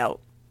this buyout?"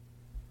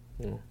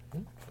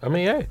 I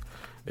mean, hey,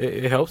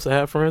 it helps to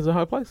have friends in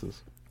high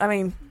places. I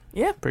mean,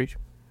 yeah. Preach.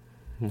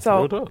 So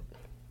Real talk.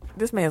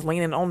 this man's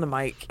leaning on the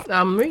mic.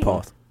 I'm reading.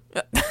 Pause.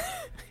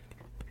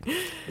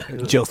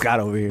 Jill Scott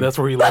over here. That's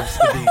where he loves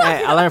to be.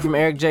 Hey, I learned from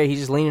Eric J. He's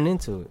just leaning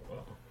into it.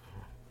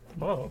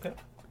 Oh, okay.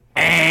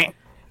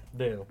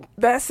 Damn.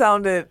 That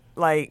sounded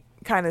like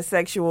kind of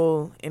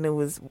sexual, and it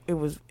was.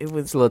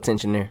 It's a little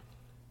tension there.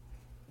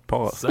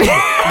 Pause.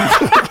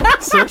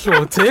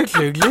 Sexual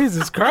attention.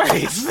 Jesus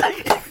Christ.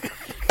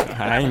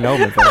 I ain't know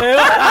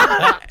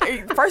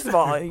man. First of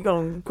all, you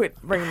gonna quit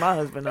bringing my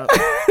husband up,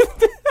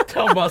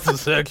 Talking about some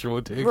sexual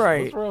attention.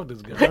 Right. What's wrong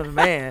with this guy?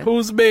 man?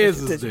 Whose man's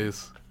is Attention.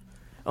 this?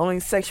 Only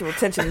sexual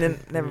tension. Then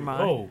never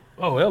mind.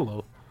 Oh,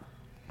 hello.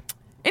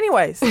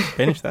 Anyways,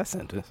 Finish that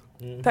sentence.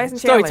 Tyson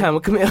Story Chandler time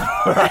with Camille. is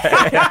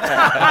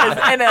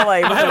in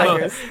LA with the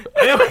Lakers.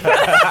 You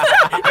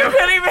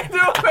couldn't even do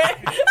it.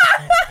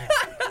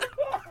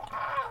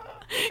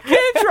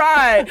 Ken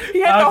tried.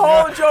 He had the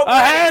whole joke. I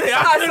had it.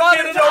 I saw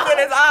the joke in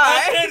his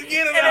eye. I couldn't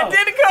get it and out. it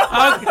didn't come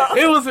out.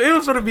 It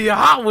was going to be a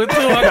hot one, too.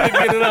 I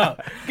couldn't get it out.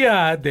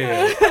 God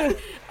damn.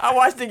 I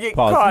watched it get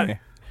Pause. caught. Man.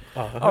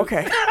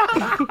 Okay.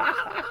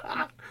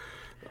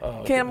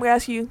 Ken, I'm gonna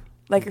ask you,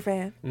 Laker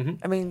fan.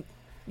 I mean,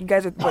 you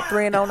guys are what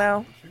 3-0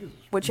 now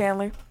with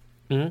Chandler.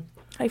 Mhm.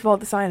 How you feel about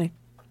the signing?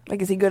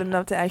 Like, is he good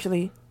enough to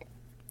actually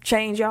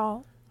change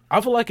y'all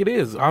I feel like it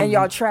is. and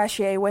y'all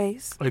trashy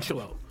ways? Like,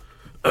 chill out.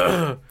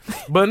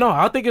 But no,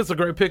 I think it's a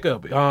great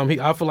pickup.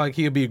 I feel like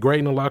he'll be great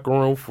in the locker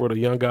room for the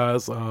young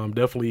guys.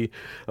 Definitely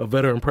a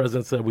veteran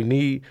presence that we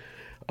need.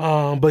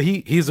 But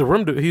he's a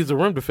rim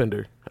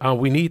defender.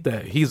 We need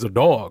that. He's a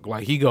dog.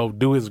 Like, he go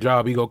do his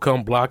job. He go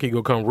come block. He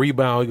go come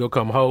rebound. He go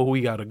come hold.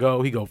 He got to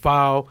go. He go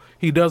foul.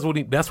 He does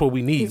that's what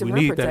we need. He's a We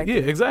rim need protector.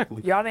 that. Yeah,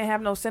 exactly. Y'all didn't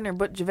have no center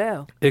but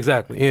JaVale,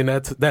 Exactly. And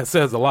that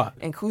says a lot.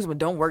 and Kuzma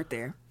don't work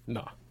there.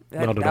 No.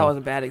 That was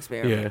a bad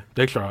experiment. Yeah,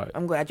 they tried.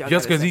 I'm glad y'all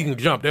Just got a because he second.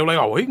 can jump. They were like,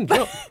 oh, well, he can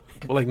jump.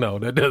 But like, no,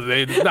 that's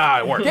not how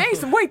it works. Gain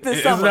some weight this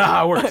It's summer. not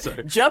how it works,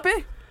 sir.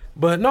 Jumping.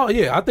 But no,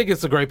 yeah, I think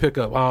it's a great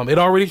pickup. It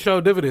already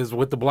showed dividends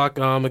with the block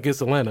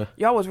against Atlanta.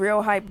 Y'all was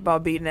real hype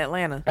about beating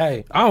Atlanta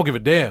Hey, I don't give a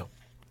damn.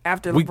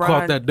 after We LeBron.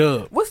 caught that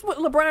dub. What's with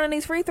LeBron and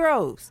these free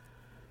throws?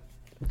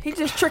 He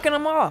just tricking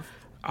them off.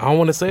 I don't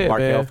want to say it,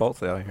 Markel man.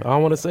 Fultz out I here.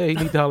 don't want to say it.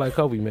 He need to holler like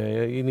Kobe,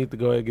 man. He need to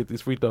go ahead and get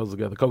these free throws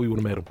together. Kobe would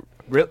have made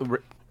them.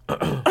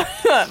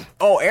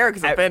 Oh,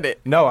 Eric's offended.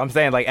 No, I'm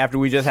saying like after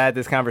we just had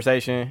this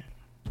conversation.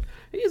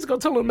 He just gonna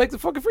tell him to make the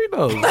fucking free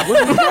throws. What do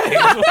you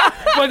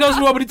think? What else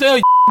you want me to tell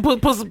you?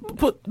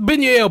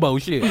 Bend your elbow,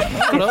 shit.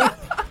 You know?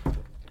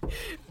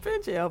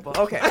 Pinch your elbow.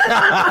 Okay.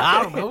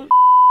 I don't know.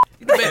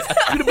 You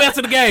the best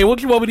in the game.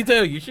 What you want me to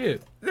tell you?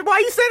 Shit. Why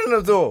you sending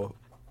them to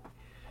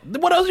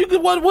him? What else you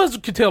could? What else you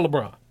could tell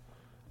LeBron?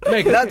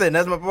 Make it. Nothing.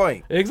 That's my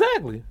point.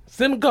 Exactly.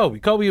 Send him Kobe.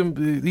 Kobe,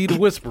 he the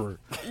whisperer.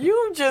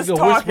 You just You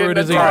gonna whisper talking in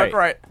the his ear. talk,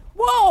 right?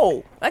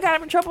 Whoa! I got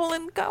him in trouble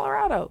in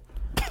Colorado.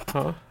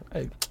 Huh?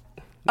 Hey,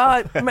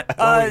 Why we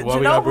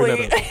gotta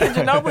bring that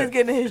Ginobili's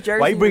getting his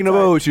jersey. Why you bring them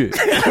retired. old shit?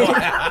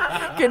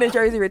 Getting his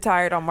jersey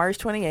retired on March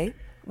 28th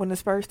when the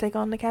Spurs take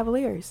on the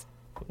Cavaliers.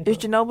 Is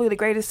Ginobili the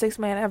greatest sixth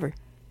man ever?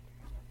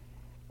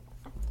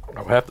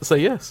 I would have to say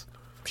yes.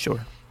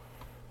 Sure.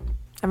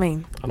 I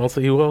mean, I don't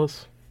see who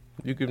else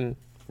you can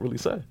really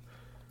say.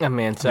 I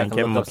mean, so I can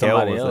Kevin look up McHale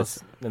somebody was else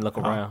and look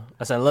around.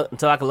 I said, look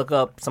until I can look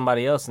up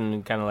somebody else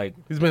and kind of like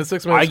He's been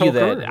 6 months. argue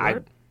that.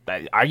 Career,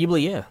 right?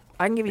 Arguably, yeah.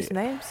 I can give you some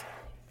names.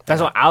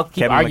 That's what I'll keep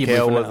Kevin arguing.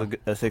 McHale for was now.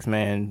 a six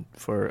man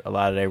for a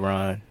lot of their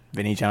run.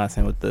 Vinny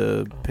Johnson with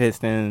the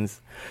Pistons.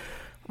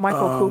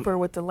 Michael Cooper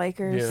with the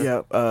Lakers.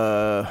 Yeah.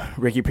 Yep.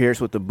 Ricky Pierce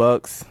with the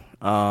Bucks.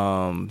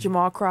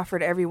 Jamal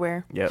Crawford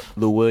everywhere. Yep.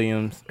 Lou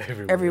Williams.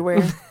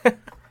 Everywhere.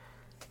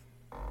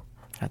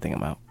 I think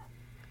I'm out.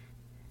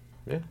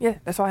 Yeah,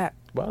 that's all I have.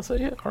 But I say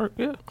yeah,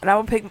 yeah, And I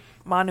would pick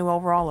Manu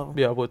over all of them.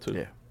 yeah. I would too.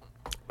 Yeah.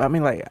 I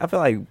mean, like, I feel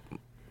like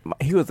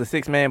he was a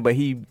six man, but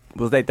he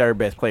was their third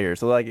best player.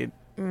 So, like, it.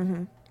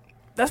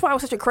 That's why it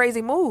was such a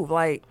crazy move.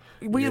 Like,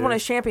 we just Yeah. won a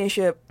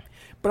championship,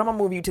 but I'm going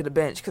to move you to the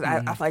bench because I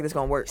feel like it's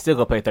going to work. Still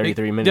go play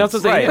 33 Yeah, I minutes.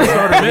 was gonna say, Right. he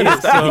started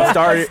minutes. He So.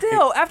 started. But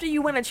still, after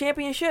you win a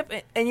championship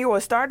and you're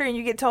a starter and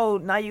you get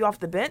told now you off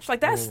the bench, like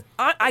that's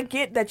I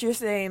get that you're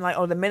saying like,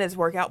 oh, the minutes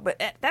work out,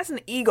 but that's an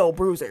ego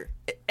bruiser.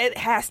 It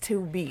has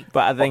to be.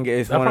 But I think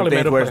it's That one of probably the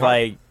made things him where it's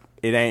play like,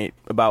 it ain't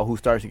about who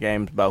starts the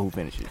game, it's about who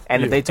finishes.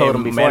 And if they told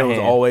him Manu beforehand, was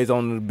always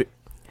on the.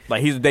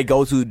 Like, he's they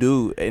go to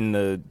dude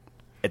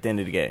at the end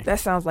of the game. That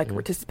sounds like a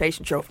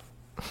participation trophy.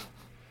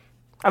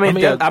 I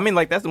mean, I mean,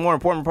 like, that's the more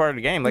important part of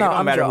the game. Like, no, it don't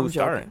I'm matter joking. who's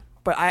starting.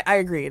 But I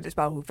agree. It's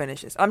about who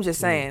finishes. I'm just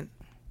saying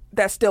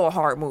that's still a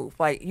hard move.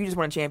 Like you just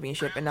won a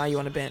championship and now you're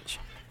on the bench.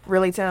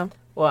 Really, Tim?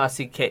 well, I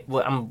see.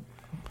 I'm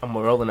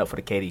rolling up for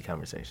the KD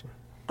conversation.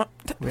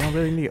 We don't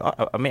really need.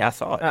 I mean, I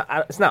saw it.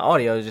 It's not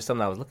audio. It's just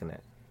something I was looking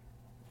at.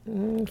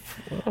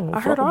 I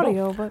heard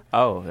audio, but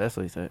Oh, that's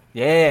what he said.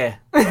 Yeah.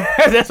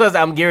 That's what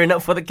I'm gearing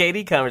up for the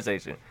KD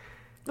conversation.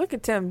 look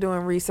at Tim doing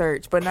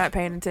research, but not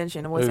paying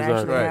attention to what's Exactly.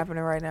 actually Right.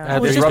 happening right now. I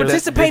was just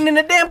participating in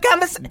the damn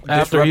conversation.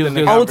 After he was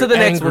Disrupting getting On to the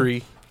next one.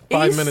 angry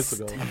 5 East minutes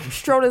ago.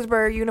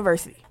 Stroudsburg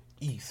University.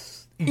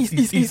 East.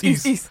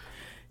 East.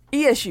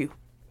 ESU.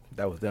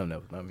 That was them.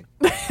 That was not me.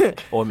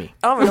 Or me.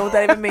 I don't even know what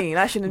that even means.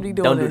 I shouldn't be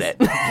doing Don't do this.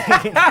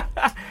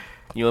 that.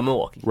 You in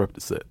Milwaukee. Rep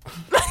the set.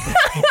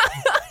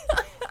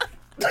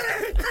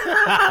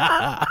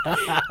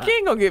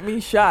 King gonna get me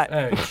shot.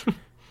 Hey,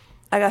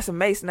 I got some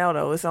mace now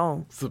though. It's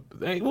on. so,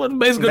 hey, what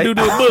Mace gonna do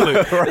to a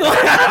bullet?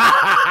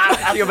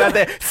 How you about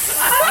that?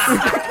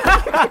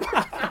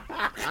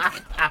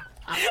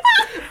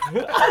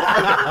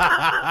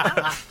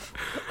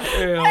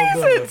 Hell no.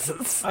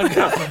 I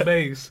got some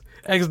Mace.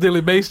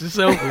 Accidentally maced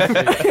yourself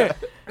and shit.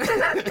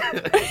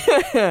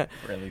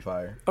 Friendly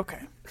fire. Okay.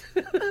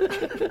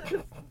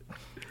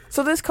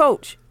 So this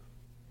coach,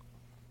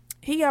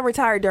 he got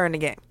retired during the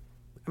game.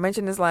 I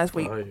mentioned this last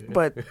week, Oh, yeah.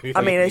 but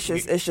I mean it's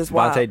just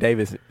wild. Vontae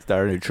Davis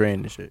started a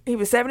trend and shit. He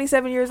was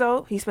 77 years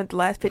old. He spent the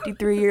last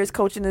 53 years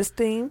coaching this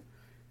team,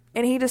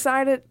 and he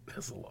decided,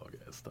 That's a long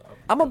ass time.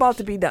 I'm about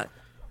to be done.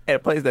 At a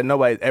place that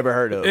nobody's ever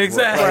heard of.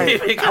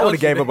 Exactly. I would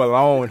have gave up a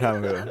long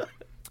time ago.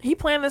 He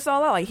planned this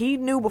all out. Like he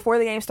knew before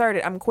the game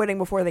started, I'm quitting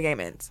before the game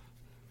ends.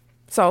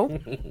 So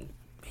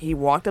he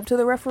walked up to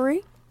the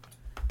referee,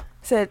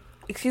 said,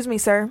 "Excuse me,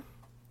 sir,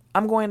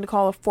 I'm going to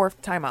call a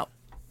fourth timeout.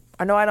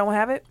 I know I don't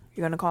have it.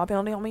 You're going to call a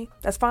penalty on me?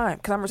 That's fine,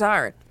 because I'm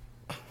retired."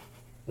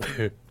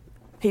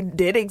 He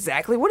did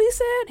exactly what he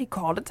said. He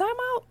called a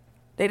timeout.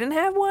 They didn't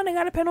have one. They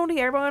got a penalty.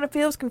 Everybody on the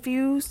field's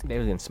confused. They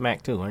was getting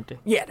smacked too, weren't they?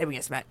 Yeah, they were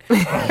getting smacked.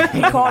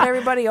 He called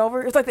everybody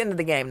over. It's like the end of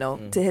the game, though,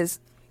 to his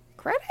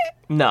credit.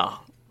 No.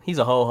 He's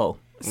a ho-ho.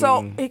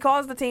 So he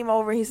calls the team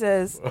over. He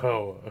says,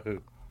 Oh,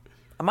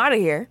 I'm out of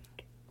here.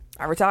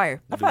 I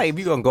retire. I feel like if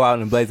you gonna go out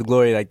and blaze of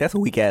glory, like that's a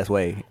weak ass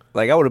way.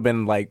 Like I would have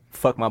been like,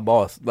 fuck my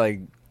boss, like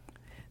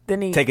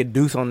Then he take a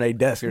deuce on their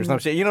desk or some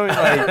shit. You know what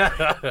I mean?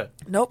 Like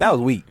nope. that was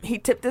weak. He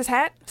tipped his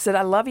hat, said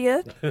I love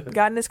you,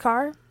 got in his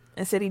car,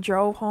 and said he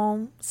drove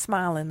home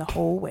smiling the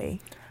whole way.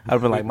 I'd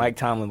have been like Mike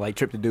Tomlin, like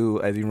tripped the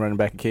dude as he running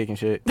back and kick and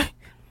shit.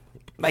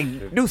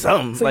 Like do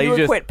something. So like you would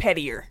just quit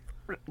pettier.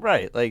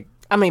 right. Like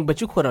I mean,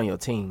 but you quit on your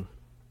team.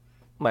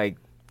 Like,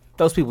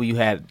 those people you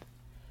had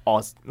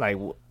all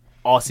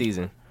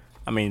season.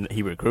 I mean,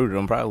 he recruited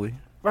them probably.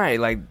 Right,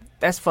 like,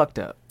 that's fucked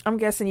up. I'm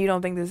guessing you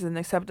don't think this is an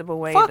acceptable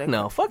way. Fuck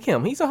no. Fuck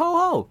him. He's a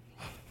ho-ho.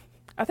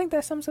 I think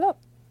that sums it up.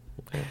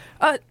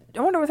 I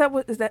wonder if that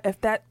was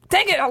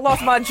dang it, I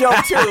lost my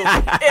joke too.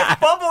 It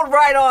bubbled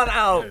right on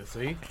out. yeah,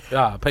 see?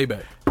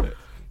 Payback.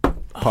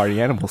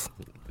 Party animals.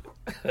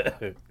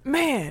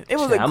 Man, it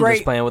was Shit, a I'm great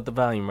just playing with the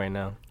volume right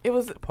now. it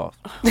was Pause.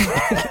 You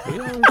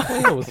know what I'm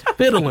saying? I was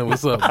fiddling with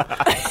something.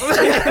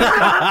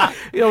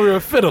 You're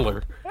a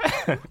fiddler.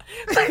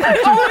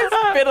 always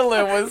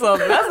fiddling with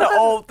something. That's an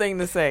old thing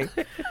to say.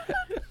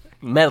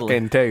 Meddling.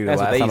 Can't tell you the That's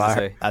what last they time used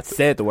to I, say. I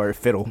said the word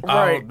fiddle.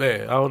 Right. Oh,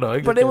 man. I don't know.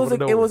 But it was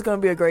going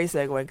to be a great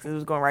segue because it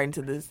was going right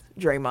into this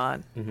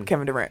Draymond,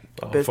 Kevin Durant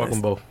business. Fuck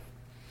them both.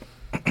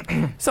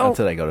 So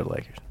Until they go to the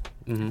Lakers.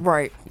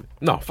 right,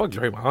 No, fuck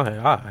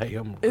Draymond. I hate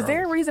him. is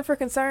there a reason for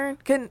concern?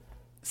 Can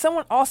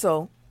someone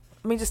also?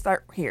 Let me just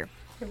start here.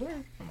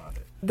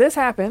 This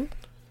happened,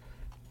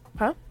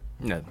 huh?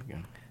 No.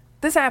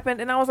 This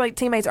happened, and I was like,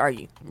 teammates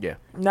argue. Yeah.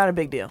 Not a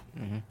big deal.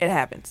 It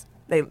happens.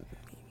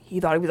 He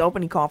thought he was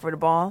open. He called for the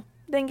ball.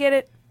 Didn't get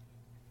it.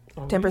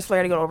 Tempers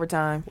flared to go to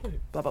overtime.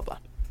 Blah blah blah.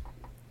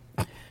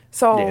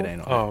 So Yeah, it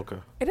ain't Oh, okay.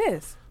 it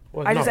is.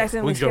 Well, I just no,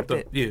 accidentally we jumped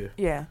skipped up. it. Yeah,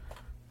 Yeah.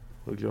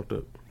 we jumped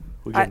up.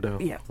 We jumped down.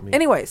 Yeah. I mean,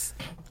 Anyways,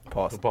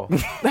 Pause. Paul. What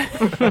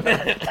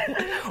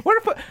the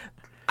fuck?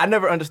 I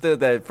never understood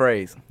that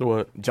phrase.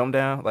 What? Jump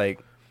down,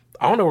 like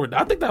I don't know.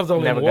 I think that was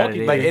only Never got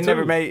Milwaukee. it like thing, it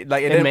never too. made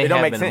like It it, may it don't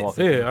have make been sense.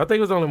 Milwaukee. Yeah, I think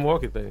it was only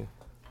Milwaukee thing.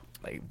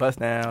 Like bust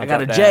down. I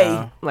got a jump J.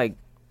 down. Like,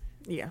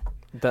 yeah.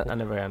 I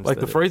never understood Like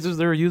the it. phrases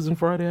they were using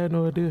Friday, I had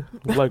no idea.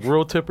 Like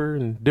real tipper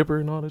and dipper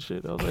and all that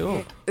shit. I was like,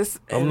 oh,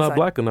 It's I'm not inside-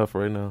 black enough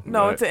right now.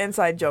 No, Right. it's an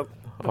inside joke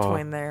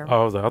between there.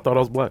 I was like, I thought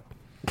I was black.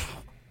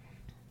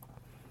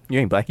 You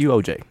ain't black, you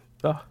OJ.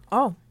 Ah,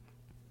 Oh,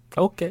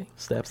 Okay.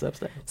 stab.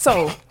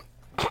 so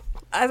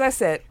as I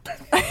said,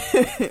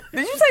 did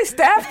you say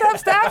staff?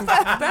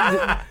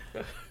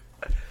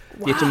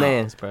 Get your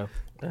mans, bro.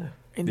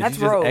 And Did that's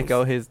you just Rose.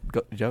 echo his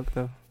joke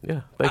though?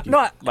 Yeah, thank you.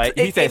 No, Like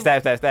he said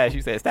stab.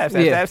 You said stab.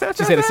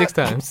 She said it 6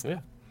 times. Yeah,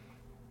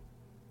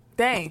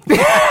 Dang.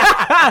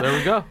 there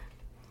we go.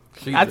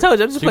 She- I told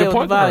you, I'm just she playing the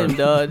with the point guard. volume,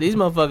 dog. These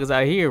motherfuckers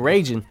out here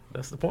raging.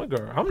 That's the point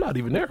guard. I'm not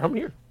even there. I'm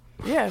here.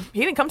 Yeah, he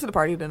didn't come to the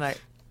party tonight.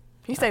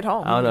 He stayed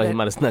home. I don't know. He He went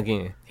might have snuck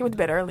in. he went to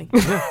bed early.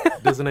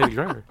 Designated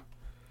driver.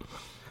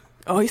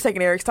 Oh, he's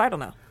taking Eric's title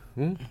now.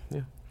 Yeah,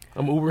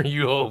 I'm Ubering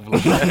you home.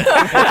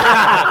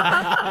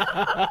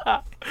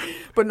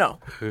 But no,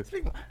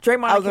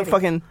 Draymond. I was in Kenny.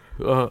 fucking.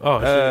 Shit.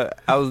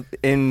 I was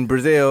in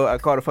Brazil. I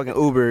called a fucking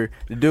Uber.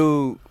 The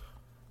dude,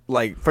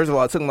 like, first of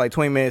all, it took him like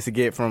 20 minutes to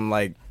get from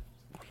like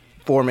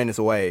 4 minutes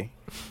away.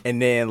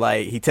 And then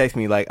like he texts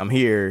me like I'm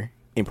here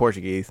in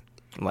Portuguese.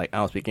 I'm like I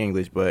don't speak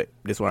English, but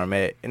this is where I'm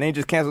at. And then he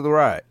just canceled the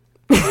ride.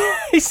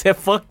 He said,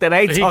 "Fuck that!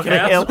 I ain't talking to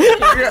him."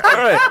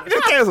 Right,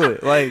 just cancel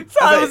it. Like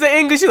So it was in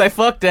English. He's like,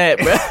 "Fuck that,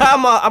 bro.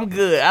 I'm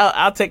good.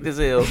 I'll take this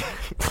L."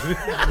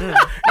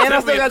 and I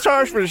still got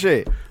charged for the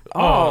shit.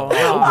 Oh,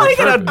 you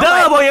got a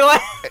dub on your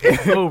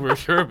life. Uber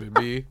tripping,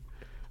 B.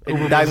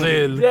 Uber That-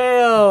 Brazil.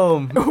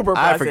 Damn. Uber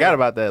I Brazil. forgot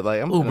about that.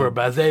 Like I'm Uber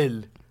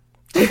Brazil.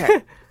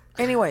 Okay.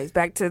 Anyways,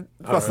 back to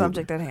the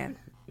subject at hand.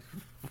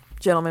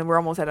 Gentlemen, we're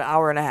almost at an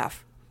hour and a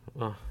half.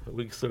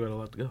 We still got a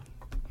lot to go.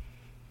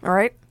 All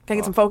right? Can I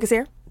get some focus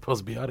here? Supposed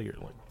to be out of here.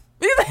 Like,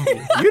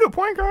 You the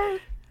point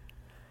guard.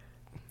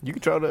 You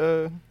control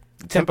the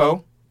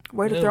tempo.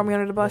 Way to throw me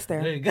under the bus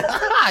there there. you go.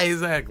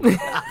 Exactly.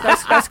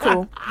 That's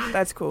cool.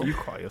 That's cool. You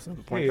call yourself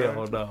the point Hell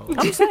guard. no. I'm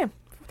just saying,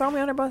 throw me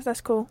under the bus. That's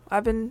cool.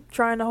 I've been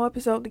trying the whole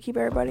episode to keep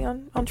everybody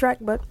on track,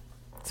 but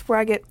that's where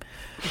I get.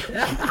 You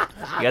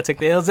gotta take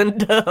the L's and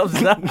the dubs.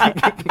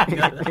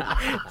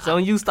 It's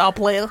on you, star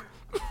player.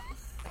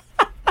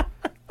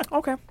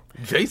 Okay.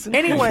 Jason.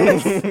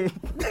 Anyways.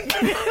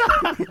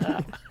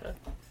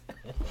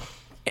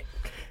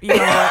 You know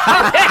what?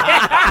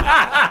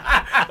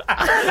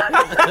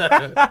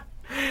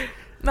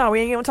 No,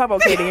 we ain't gonna talk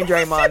about Katie and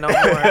Draymond no more.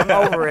 I'm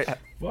over it.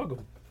 Fuck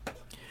 'em.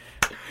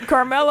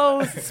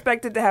 Carmelo's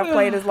expected to have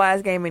played his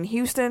last game in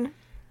Houston.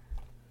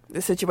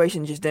 The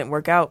situation just didn't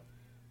work out.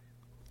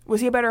 Was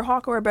he a better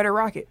Hawk or a better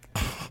Rocket?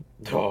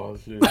 Oh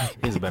shit.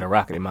 He's a better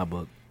Rocket in my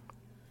book.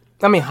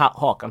 I mean,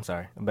 Hawk. I'm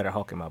sorry, a better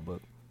Hawk in my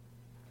book.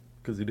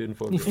 Because he didn't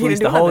fuck He up. didn't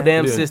fleeced do the whole nothing.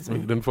 damn He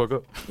system. didn't fuck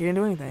up. He didn't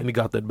do And anything. he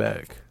got that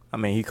back. I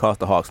mean, he cost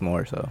the Hawks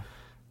more, so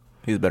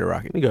he's a better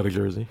Rocket. He got a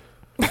jersey.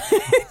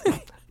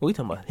 We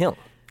talking about him.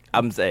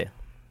 I'm saying.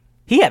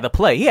 He had to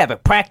play. He had to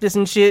practice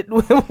and shit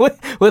with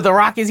the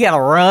Rockets. He had to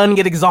run,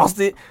 get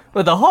exhausted.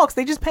 With the Hawks,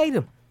 they just paid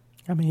him.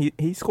 I mean,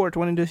 he scored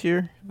 20 this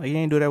year. Like he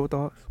ain't do that with the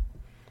Hawks.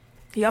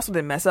 He also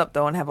didn't mess up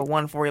though and have a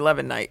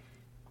 1-4-11 night.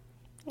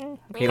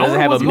 He doesn't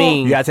have a what's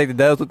mean You gotta take the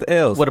dubs with the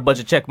L's. with a bunch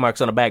of check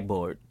marks on the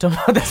backboard.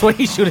 That's where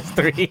he shoot his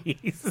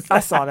threes.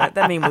 I saw that.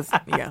 That meme was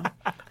yeah.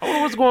 I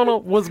wonder what's going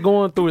on. What's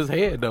going through his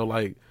head though?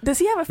 Like, Does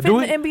he have a fit do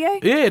in the he,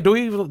 NBA? Yeah.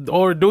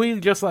 Do he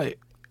just like?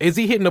 Is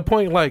he hitting the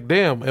point like,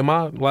 damn, am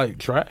I like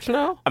trash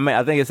now? I mean,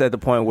 I think it's at the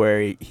point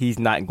where he's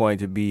not going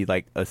to be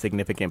like a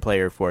significant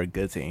player for a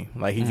good team.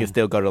 Like he can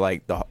still go to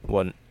like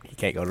he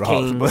can't go to the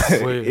Kings. Hawks,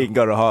 but Well, he can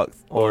go to Hawks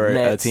or or a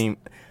Nets. team.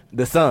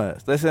 The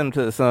Suns. Let's send him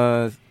to the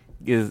Suns.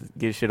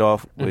 Get shit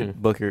off with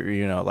Booker.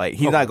 You know, like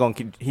he's not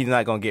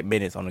gonna get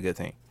minutes on a good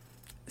team.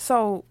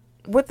 So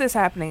with this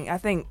happening, I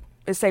think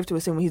it's safe to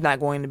assume he's not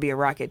going to be a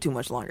Rocket too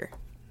much longer.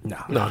 No.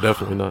 No,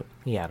 definitely not.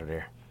 He out of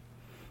there.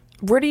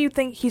 Where do you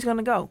think he's going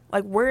to go?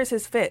 Like, where is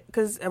his fit?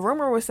 Because a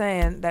rumor was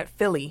saying that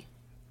Philly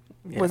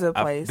was a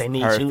place. They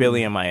need Heard you.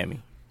 Philly and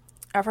Miami.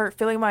 I've heard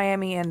Philly,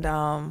 Miami, and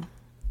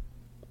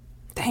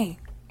dang.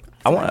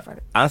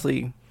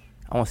 Honestly,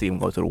 I want to see him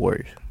go to the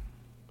Warriors.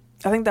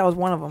 I think that was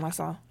one of them I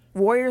saw.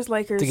 Warriors,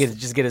 Lakers,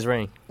 to get his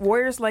ring.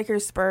 Warriors,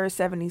 Lakers, Spurs,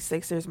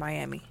 76ers,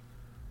 Miami.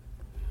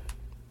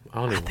 I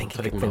don't even think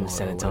he take could him finish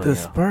San nowhere. Antonio. The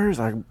Spurs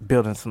are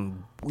building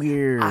some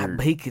weird.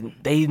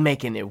 They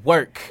making it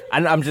work.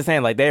 I'm just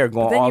saying, like they are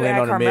going then all you in add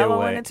on the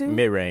Carmelo in it too?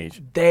 mid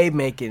range. They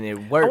making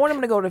it work. I want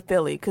him to go to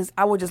Philly because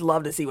I would just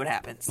love to see what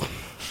happens.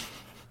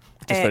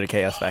 Just for the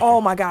chaos factor.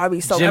 Oh my God, I'd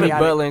be so Jimmy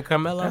chaotic. Butler and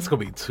Carmelo. That's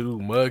gonna be too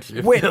much.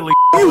 If Wait. Philly-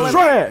 you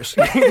trash.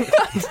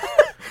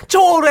 Get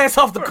your old ass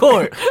off the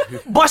court.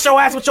 Bust your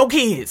ass with your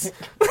kids.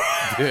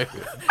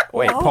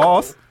 Wait,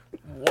 pause.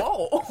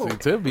 Whoa. See,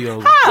 Tim be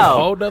on a How?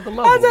 whole nother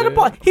level. How's that a man.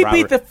 point? He Robert.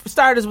 beat the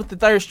starters with the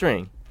third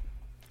string.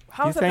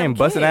 How's He's that saying them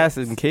busting kids?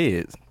 asses and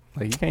kids.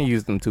 Like you can't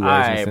use them two All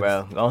words. right,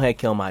 bro. Go ahead,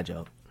 kill my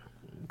joke.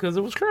 Because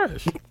it was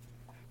trash.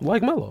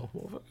 Like Melo.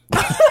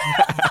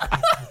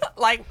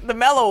 Like, the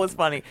mellow was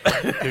funny.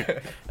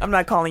 I'm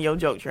not calling your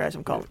joke trash.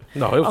 I'm calling.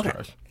 No, it was Okay.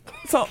 trash.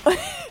 So,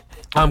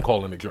 I'm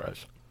calling it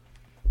trash.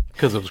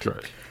 Because it was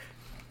trash.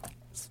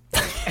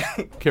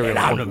 Carry on.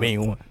 I'm point the guard.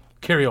 mean one.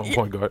 Carry on,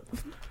 point guard.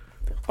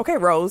 okay,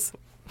 Rose.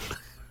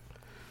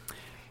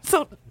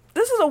 So,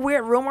 this is a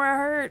weird rumor I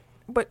heard,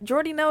 but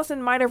Jordy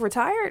Nelson might have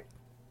retired.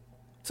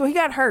 So, he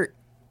got hurt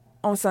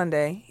on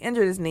Sunday,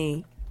 injured his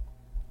knee.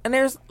 And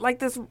there's like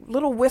this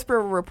little whisper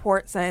of a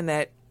report saying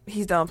that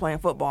he's done playing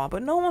football,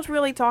 but no one's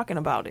really talking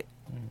about it.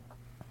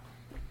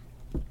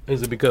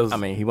 Is it because I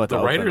mean, he went to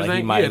the Oakland, Raiders like, he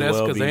ain't? might Yeah, as that's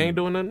well because be they ain't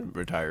doing nothing.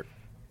 Retired,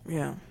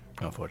 Yeah.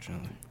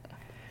 unfortunately.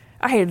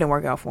 I hate it didn't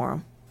work out for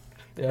him.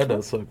 Yeah, that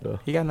does suck though.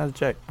 He got another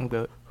check. I'm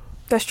good.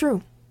 That's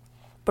true.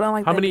 But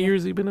unlike How that, many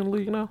years he been in the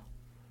league now?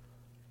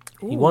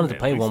 He wanted to at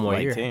play least one more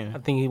like year. 10. I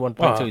think he wanted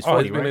to play until he's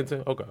 40, he's been right?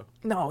 into okay.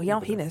 No,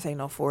 he didn't say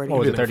no 40. What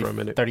was He's it, been in 30, for a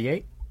minute.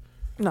 38?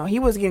 No, he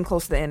was getting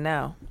close to the end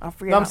now. I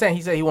forget. No, I'm saying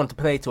he said he wanted to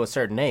play to a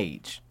certain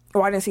age.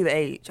 Oh, I didn't see the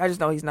age. I just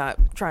know he's not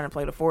trying to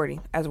play the 40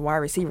 as a wide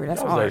receiver.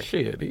 That's I was hard. like,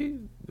 shit, he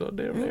go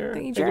down there.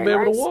 think He Jerry can be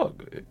able Rice? to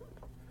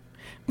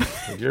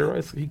walk. Jerry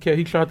Rice,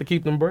 he tried to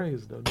keep them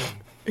braids though. didn't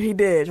he? He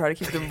did try to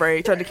keep them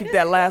braids, tried to keep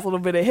that last little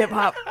bit of hip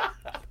hop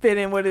fit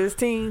in with his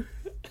team.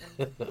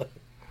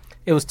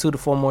 It was 2 to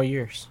 4 more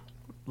years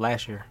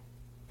last year.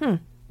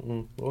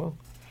 Well,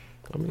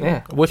 I mean,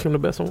 Yeah. I wish him the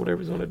best on whatever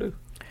he's gonna do.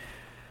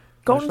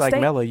 Golden Much like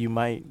State. Melo, you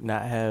might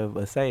not have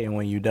a say in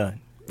when you're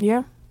done.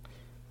 Yeah.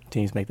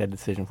 Teams make that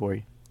decision for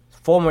you.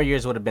 4 more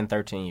years would have been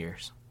 13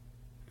 years.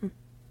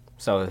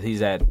 So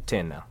he's at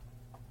 10 now.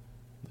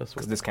 That's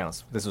 'Cause what this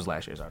counts. This was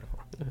last year's article.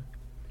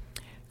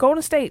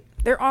 Golden State,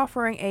 they're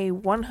offering a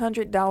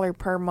 $100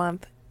 per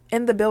month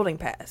in the building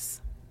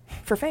pass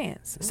for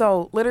fans.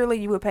 So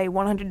literally you would pay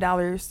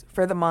 $100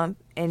 for the month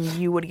and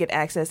you would get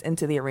access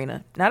into the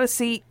arena. Not a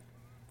seat,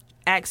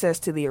 access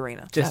to the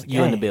arena. Just Not a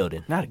you in the game.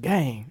 building. Not a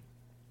game.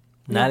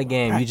 Not a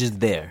game. You just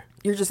there.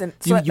 You're just in.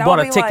 You, that you bought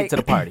would a be ticket like- to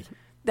the party.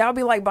 That would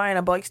be like buying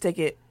a Bucks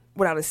ticket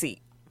without a seat.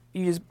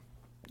 You just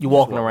You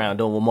walking around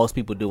doing what most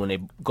people do when they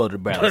go to the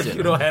Bradley Center.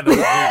 you don't have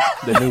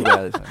to. The new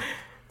Bradley Center.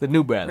 The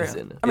new Bradley Yeah.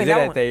 Center. I mean, Is it that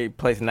at one- they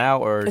place now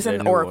or It's their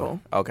in new Oracle.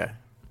 one? Okay.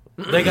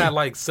 They got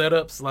like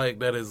setups like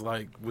that is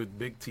like with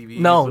big TVs.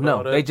 No, and all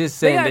no. that. They just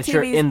they saying got that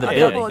you're TVs, in the a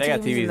building. couple of They got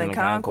TVs TVs in the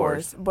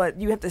concourse, but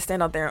you have to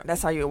stand out there.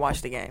 That's how you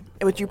watch the game.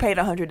 But you paid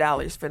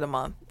 $100 for the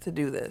month to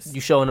do this.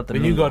 You showing up to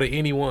Then you mingle. go to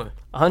any one.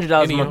 $100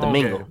 a any month to home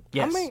mingle. game.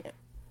 Yes.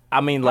 I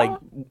mean, like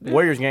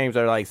Warriors games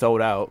are like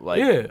sold out. Like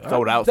Yeah,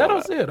 sold out. That sold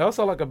was out. it. That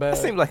sound like a bad. That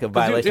seems like a 'cause you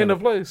violation in the of-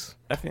 place.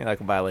 That seems like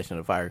a violation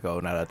of the fire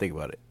code. Now that I think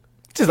about it.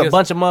 Just a Yes.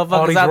 bunch of All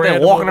motherfuckers these out there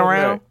random walking motherfuckers.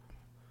 around.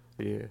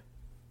 Yeah.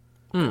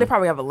 They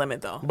probably have a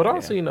limit though But I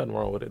don't see nothing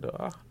wrong with it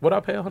though. Would I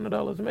pay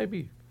 $100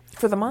 maybe?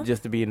 for the month.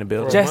 Just to be in the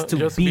building. Just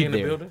to be in the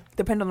there. building?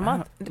 Depend on the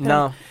month. Depend-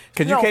 No.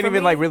 Because you No, can't for even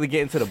me- like really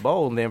get into the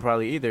bowl then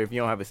probably either if you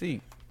don't have a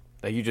seat.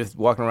 Like you just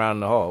walking around in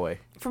the hallway.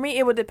 For me,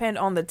 it would depend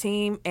on the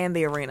team and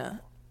the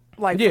arena.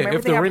 Like Yeah, from if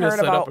everything the I've arena's heard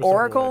set up about or something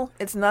Oracle, like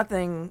it's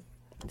nothing.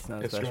 It's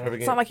not It's special.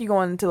 extravagant. It's not like you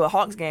going to a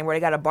Hawks game where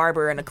they got a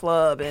barber and a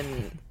club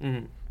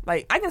and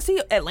like I can see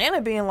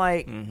Atlanta being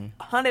like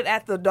 100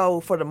 at the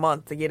door for the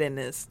month to get in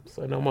this.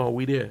 Say no more.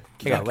 We did.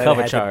 They got Atlanta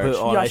cover had to charge. put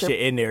all Y'all that should-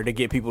 shit in there to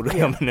get people to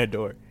come in the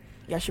door.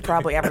 Y'all should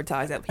probably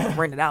advertise that people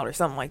rent it out or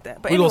something like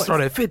that. But We gonna anyways, start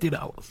at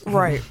 $50.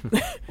 right.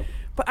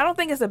 But I don't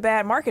think it's a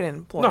bad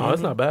marketing point. No,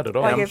 it's not bad at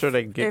all. Like I'm if, sure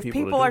they can get if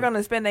people to people do are it. going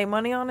to spend their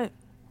money on it,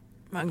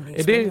 I can And spend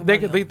then their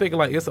they money on think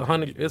like it's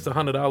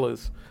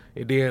 $100,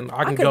 and then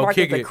I can could go market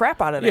kick the it.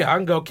 crap out of Yeah, that. I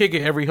can go kick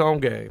it every home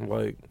game.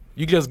 Like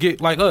you just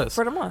get like us. it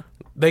for the month.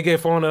 They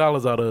get $400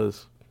 out of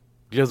us.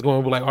 Just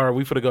going to be like, all right,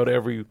 we finna go to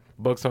every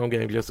Bucks home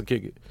game just to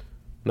kick it.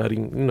 Not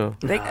even, you know.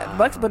 They,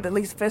 Bucks, but at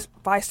least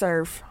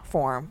Fiserv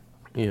for 'em.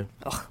 Yeah.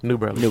 New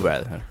Bradley. New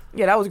Bradley. Huh?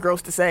 Yeah, that was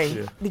gross to say.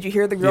 Yeah. Did you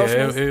hear the Yeah,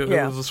 grossness? it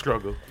was a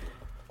struggle.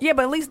 Yeah,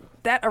 but at least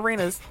that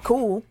arena's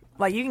cool.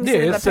 Like you can Yeah,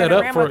 sit in the it's set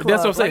up Panorama for. Club. That's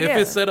what I'm saying. Like, If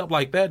yeah. it's set up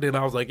like that, then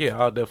I was like, yeah,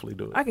 I'll definitely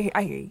do it.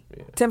 I hear you.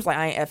 Tim's like,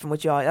 I ain't effing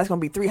with y'all. That's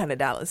gonna be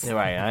 $300. Yeah,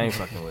 right. I ain't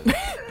fucking with it.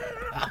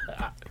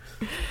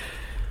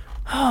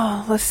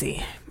 Oh, let's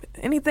see.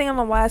 Anything on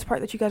the last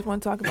part that you guys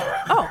want to talk about?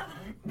 Oh,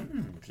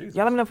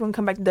 y'all let me know if we can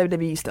come back to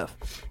WWE stuff.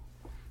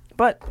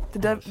 But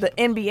the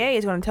NBA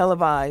is going to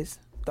televise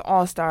the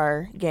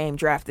All-Star Game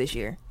draft this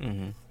year,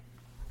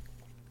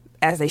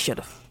 as they should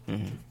have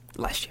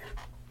last year.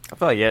 I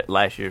feel like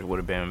last year's would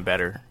have been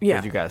better. Yeah.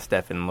 Because you got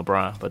Steph and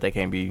LeBron, but they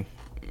can't be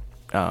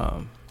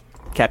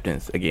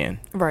captains again.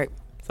 Right.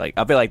 It's like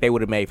I feel like they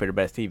would have made for the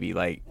best TV.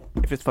 Like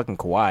if it's fucking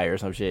Kawhi or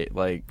some shit,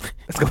 like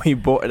that's gonna be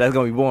that's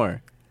gonna be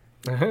boring.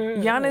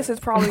 Giannis is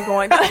probably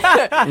going.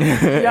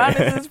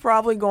 Giannis is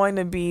probably going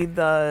to be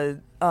the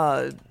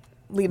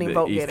leading The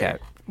vote East getter.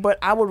 cap. But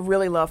I would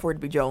really love for it to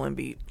be Joel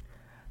Embiid,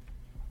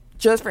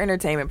 just for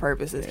entertainment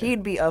purposes.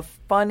 He'd be a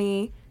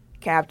funny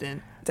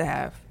captain to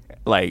have.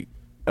 Like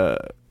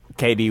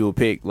KD will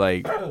pick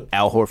like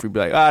Al Horford, be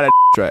like, that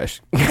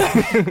trash.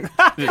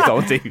 Just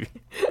on TV.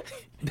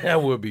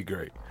 That would be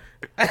great.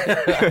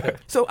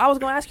 So I was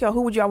going to ask y'all,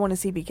 who would y'all want to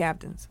see be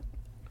captains?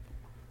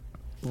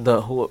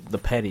 The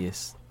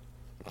pettiest.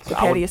 The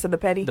I would- pettiest of the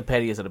petty. The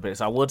pettiest of the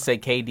pettiest. I would say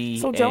KD.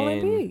 So Joel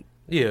and Embiid.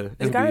 Yeah.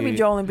 It's got to be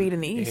Joel Embiid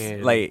in the East.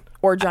 And- Like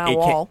Or John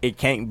Wall. It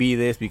can't be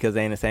this because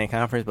they in the same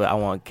conference. But I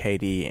want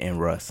KD and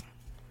Russ.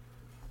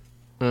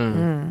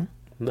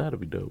 That'd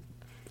be dope.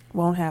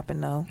 Won't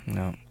happen though.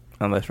 No,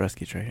 unless Russ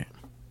get traded.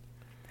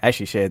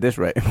 Actually, shared this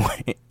right.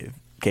 If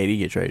KD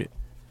get traded,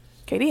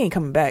 KD ain't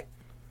coming back.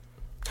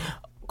 To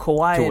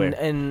Kawhi where?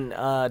 and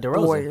The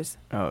DeRozan. Warriors.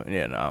 oh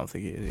yeah, no, I don't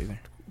think he is either.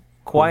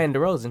 Kawhi and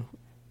DeRozan.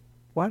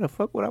 Why the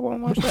fuck would I want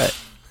to watch that?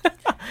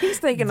 He's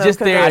thinking of Just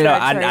 'cause there, they I know,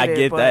 got I traded,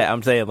 get but that.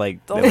 I'm saying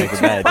like they those make are it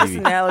two bad TV.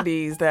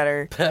 personalities that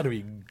are. That'd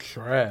be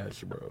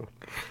trash, bro.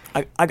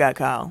 I got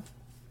Kyle.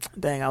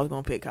 Dang, I was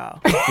gonna pick Kyle.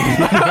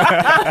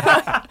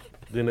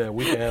 Then that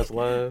weak ass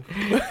line.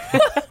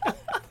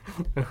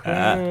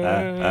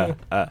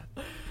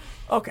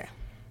 Okay.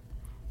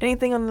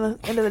 Anything on the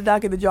end of the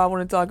docket that y'all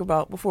want to talk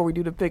about before we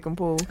do the pick and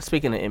pull?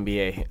 Speaking of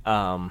NBA,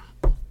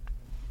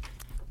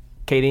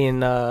 KD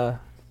and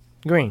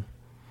Green.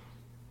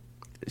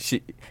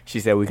 She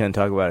said we couldn't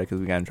talk about it because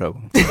we got in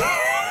trouble.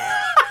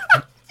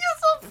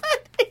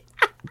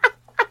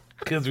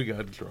 Because we got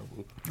in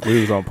trouble.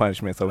 We was on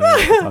punishment, so we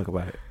didn't talk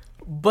about it.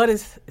 But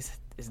it's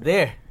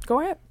there. Go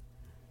ahead.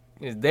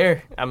 It's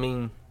there. I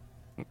mean,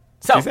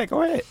 So, She said,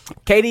 go ahead.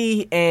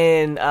 KD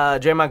and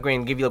Draymond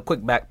Green, give you a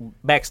quick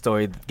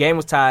backstory. The game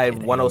was tied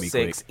gonna be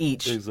 106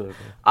 each. Exactly.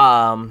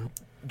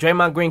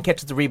 Draymond Green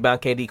catches the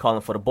rebound. KD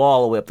calling for the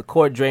ball all the way up the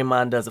court.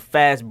 Draymond does a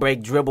fast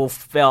break, dribble,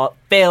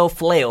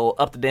 flail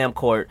up the damn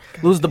court.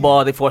 Loses the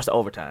ball. They force the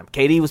overtime.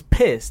 KD was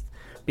pissed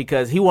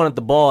because he wanted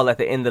the ball at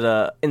the end of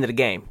the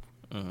game.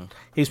 Mm-hmm.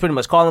 He was pretty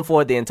much calling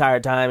for it the entire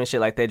time and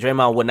shit like that.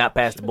 Draymond would not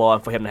pass the ball,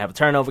 and for him to have a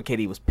turnover,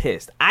 KD was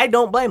pissed. I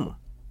don't blame him.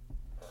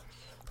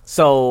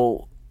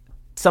 So,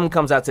 something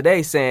comes out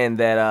today saying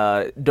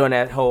that during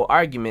that whole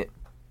argument,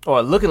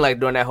 or looking like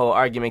during that whole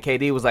argument,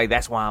 KD was like,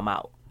 "That's why I'm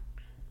out.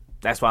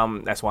 That's why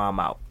I'm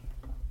out."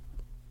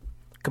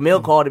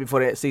 Camille called it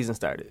before the season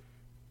started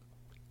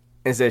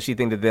and said she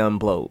think that they'll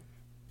implode.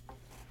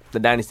 The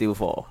dynasty will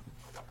fall.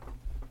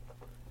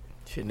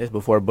 Shit, this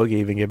before Boogie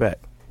even get back.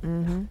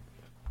 Mm-hmm.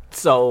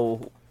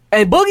 So,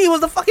 and Boogie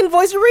was the fucking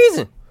voice of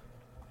reason.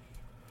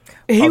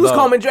 He was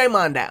calming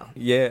Draymond down.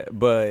 Yeah,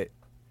 but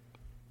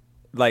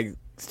like,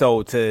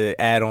 so to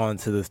add on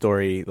to the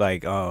story,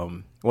 like,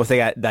 once they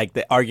got like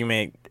the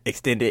argument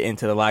extended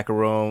into the locker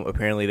room,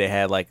 apparently they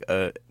had like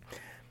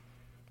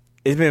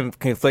it's been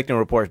conflicting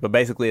reports, but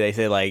basically they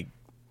said like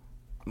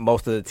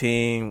most of the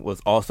team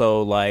was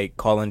also like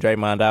calling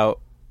Draymond out.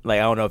 Like,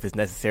 I don't know if it's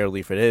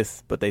necessarily for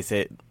this, but they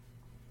said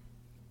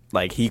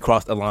like he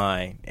crossed the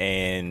line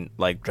and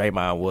like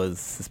Draymond was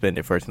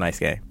suspended for tonight's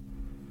game.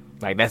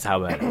 Like, that's how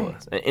bad it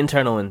was. An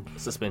internal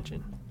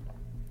suspension.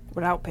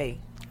 Without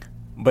pay.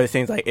 But it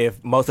seems like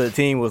if most of the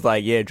team was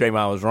like, yeah,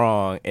 Draymond was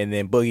wrong, and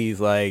then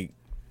Boogie's like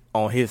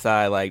on his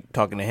side, like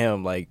talking to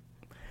him, like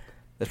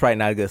that's probably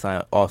not a good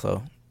sign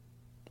also.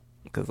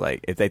 Because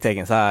like if they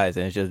taking sides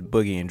and it's just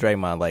Boogie and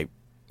Draymond, like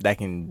that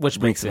can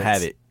bring some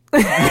havoc.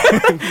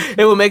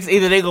 It would make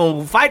either they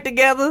gonna fight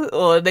together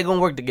or they gonna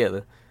work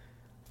together.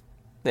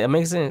 That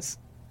makes sense.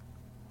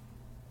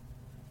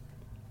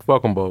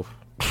 Fuck them both.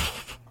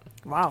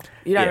 Wow.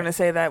 You're not going to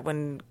say that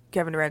when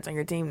Kevin Durant's on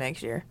your team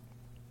next year.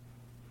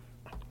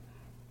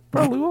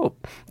 Probably will.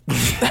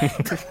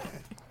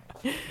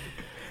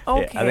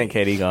 Okay. Yeah, I think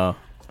KD gone.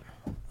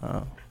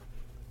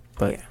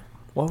 But yeah.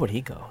 Where would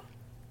he go?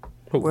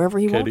 Wherever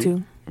he want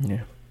to.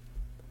 Yeah.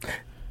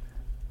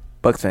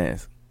 Bucks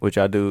fans, which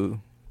I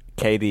do,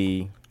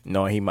 KD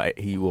knowing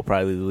he will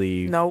probably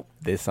leave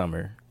this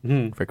summer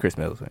for Chris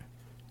Middleton.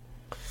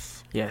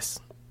 Yes.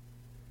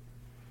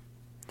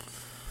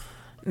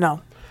 No.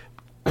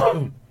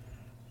 I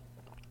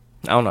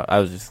don't know. I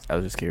was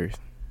just curious.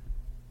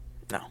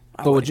 No.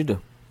 What would you do?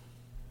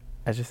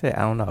 I just said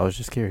I don't know. I was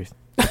just curious.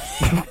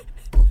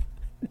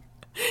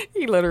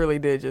 He literally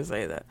did just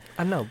say that.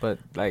 I know, but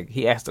like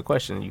he asked the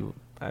question,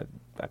 I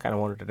kind of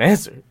wanted an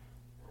answer.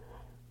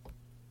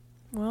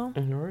 Well,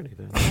 already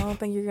then. I don't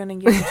think you're gonna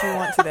get what you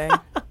want today.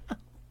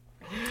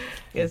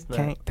 Yes,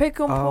 Can't Pick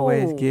 'em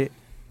always pool. get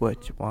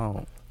what you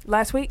want.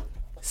 Last week,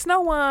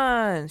 Snow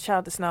won. Shout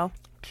out to Snow.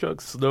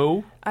 Chuck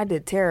Snow. I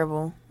did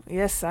terrible.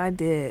 Yes, I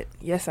did.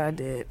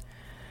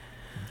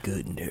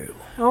 Good news.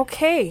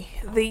 Okay,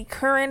 the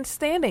current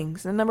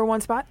standings. The number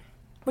 1 spot,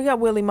 we got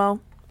Willie Mo.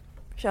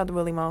 Shout out to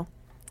Willie Mo.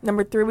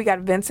 Number 3, we got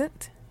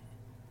Vincent.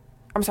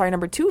 I'm sorry,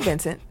 number 2,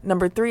 Vincent.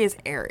 Number 3 is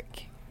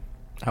Eric.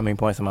 How many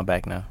points am I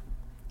back now?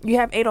 You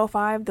have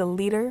 805. The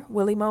leader,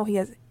 Willie Mo, he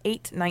has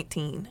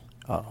 819.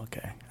 Oh,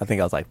 okay. I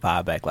think I was like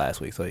 5 back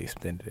last week, so he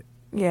extended it.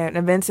 Yeah,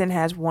 and Vincent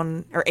has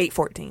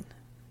 814.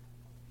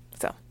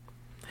 So,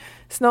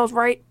 Snow's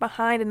right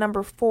behind at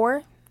number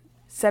 4,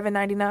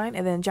 799,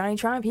 and then Johnny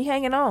Tribe, he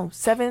hanging on,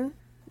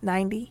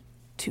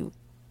 792.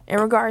 In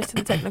regards to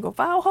the technical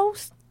foul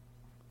host,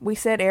 we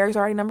said Eric's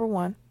already number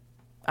 1.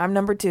 I'm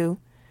number 2.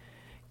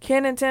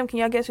 Ken and Tim, can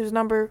y'all guess who's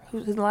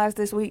last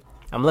this week?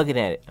 I'm looking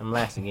at it. I'm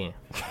last again.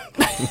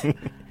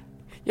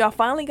 Y'all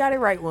finally got it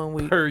right one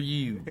week. Per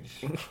you.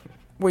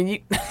 When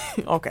you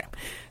okay.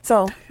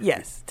 So,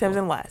 yes, Tim's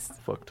in last.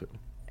 Fuck Tim.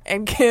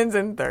 And Ken's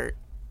in third.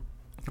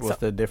 What's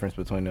the difference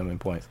between them in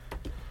points?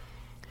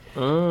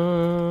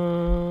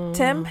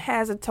 Tim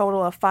has a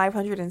total of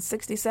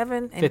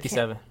 567. And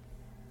 57.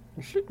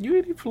 Shit, you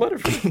ain't even let her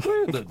finish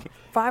saying that.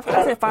 I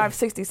said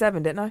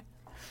 567, didn't I?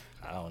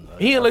 I don't know.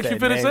 He didn't let you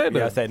finish saying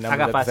Yeah, I that. said I numbers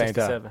got at the same time.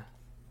 567.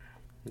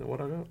 You know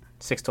what I got?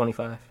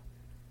 625.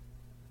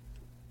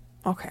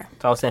 Okay.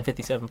 So I was saying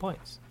 57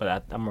 points,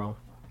 but I'm wrong.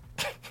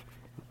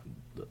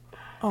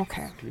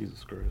 Okay.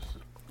 Jesus Christ.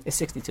 It's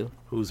 62.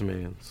 Whose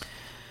man's?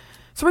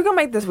 So we're going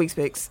to make this week's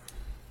picks.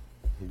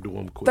 Do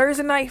them quick.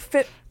 Thursday night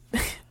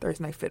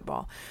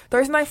football.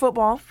 Thursday night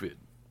football. Fit.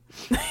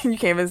 You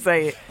can't even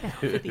say it.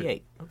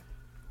 58.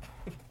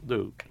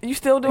 Dude. You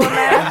still doing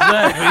math?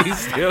 Exactly. He's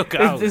still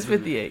counting. It's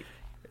 58.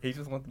 He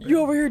just wants You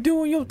over here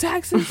doing your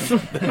taxes?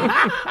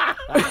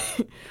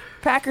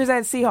 Packers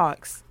at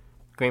Seahawks.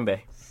 Green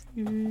Bay.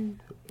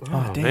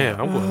 Oh, man,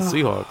 I'm going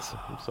Seahawks.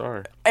 I'm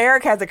sorry.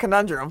 Eric has a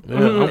conundrum. Yeah,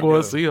 I'm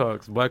going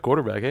Seahawks. Black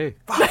quarterback. Hey.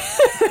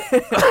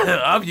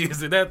 I'm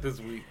using that this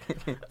week.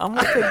 I'm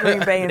going to pick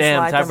Green Bay and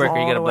Damn, slide them tiebreaker,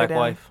 all you got the a way black down.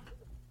 wife.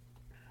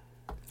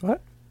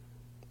 What?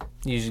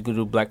 You usually could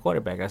do black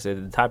quarterback. I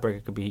said the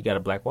tiebreaker could be he got a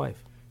black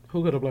wife.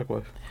 Who got a black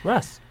wife?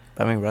 Russ.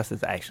 I mean, Russ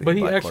is actually. But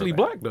he black actually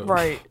quarterback. black though.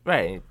 Right.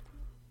 Right.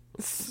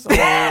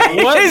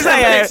 What? He's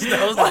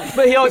like,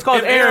 but he always calls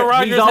If Aaron Aaron.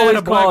 Rodgers He's had always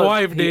a black called.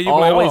 wife, then He you'd be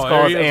like, always oh,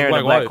 calls he has a Aaron black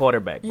the black wife.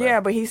 quarterback. Bro. Yeah,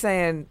 but he's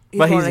saying he's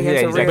But going he's- against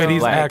yeah, a he's real. But he's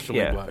black, actually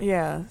yeah. black.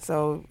 Yeah,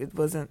 so it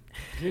wasn't.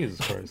 Jesus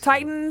Christ.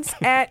 Titans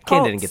at Ken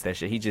Colts. didn't get that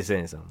shit. He just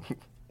saying something.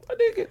 I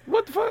didn't get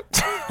what the fuck.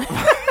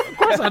 Of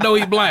course I know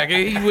he's black.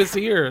 He was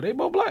here. They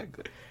both black.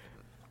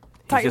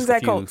 Titans just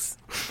at confused.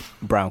 Colts.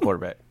 Brown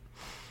quarterback.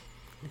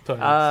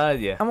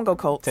 Titans. Yeah. I'm gonna go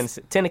Colts.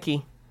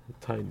 Tennessee.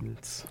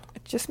 Titans.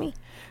 Just me.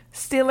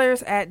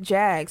 Steelers at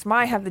Jags.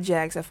 Might have the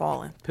Jags have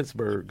fallen.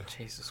 Pittsburgh.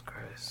 Jesus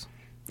Christ.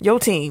 Your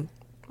team,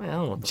 Man, I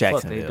don't know what the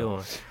fuck they Jacksonville.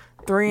 doing.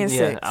 3 and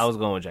 6. I was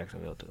going with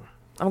Jacksonville too.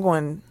 I'm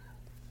going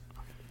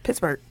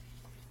Pittsburgh.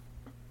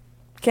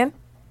 Ken?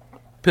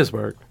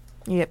 Pittsburgh.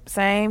 Yep,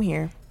 same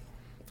here.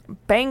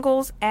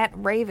 Bengals at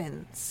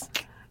Ravens.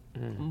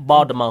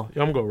 Baltimore.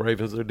 Yeah, I'm going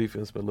Ravens. Their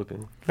defense been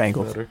looking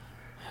Bengals. better.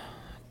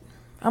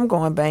 I'm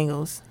going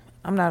Bengals.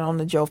 I'm not on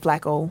the Joe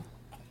Flacco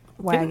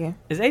wagon.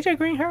 Is AJ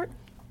Green hurt?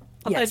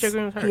 I Yes, thought AJ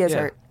Green was hurt. he is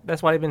hurt.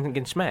 That's why they've been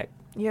getting smacked.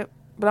 Yep,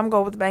 but I'm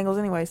going with the Bengals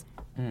anyways.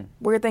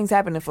 Weird things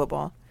happen in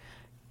football.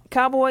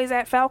 Cowboys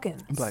at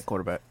Falcons. Black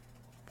quarterback.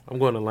 I'm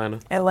going Atlanta.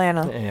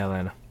 Atlanta. Yeah,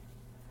 Atlanta.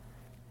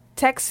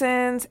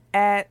 Texans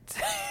at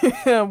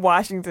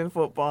Washington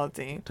football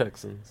team.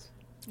 Texans.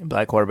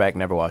 Black quarterback,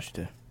 never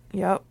Washington.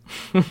 Yep.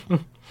 I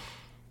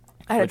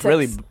had Which a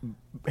really text.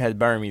 has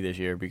burned me this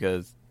year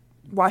because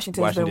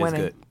Washington's been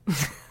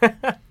Washington's winning.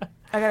 good.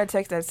 I got a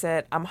text that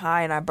said, "I'm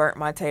high and I burnt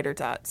my tater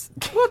tots."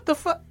 What the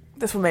fuck?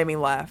 This one made me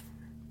laugh.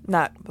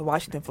 Not the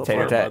Washington football.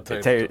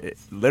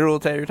 Literal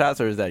tater tots,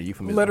 or is that a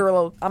euphemism?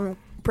 Literal. I'm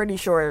pretty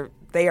sure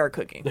they are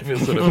cooking. If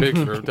it's in a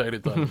picture of tater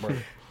tots, bro.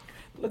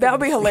 That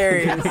would be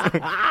hilarious. What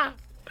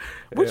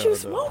Hell you no.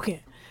 smoking?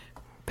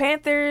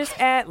 Panthers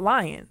at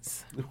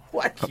Lions.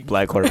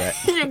 Black quarterback.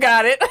 You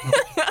got it.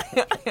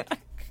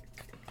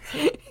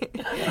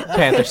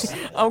 Panthers.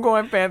 I'm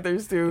going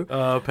Panthers too.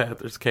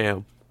 Panthers.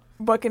 Cam.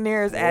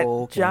 Buccaneers at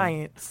Okay.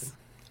 Giants.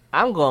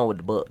 I'm going with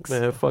the Bucks.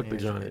 Man, fuck the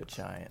Giants.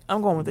 Giant.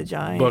 I'm going with the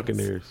Giants.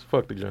 Buccaneers.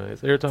 Fuck the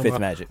Giants. Every time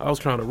Fitzmagic. I was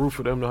trying to root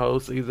for them the whole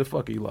season.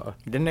 Fuck Eli.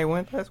 Didn't they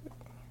win last week?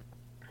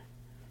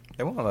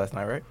 They won last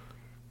night, right?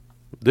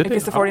 Did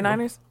Against the I don't know.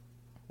 49ers?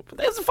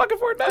 That's the fucking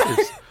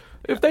 49ers.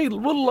 If they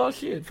little lost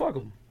shit, fuck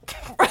them.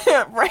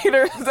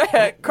 Raiders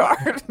at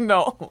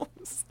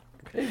Cardinals.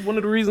 Hey, one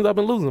of the reasons I've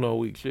been losing all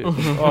week, shit,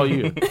 all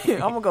year. I'm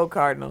going to go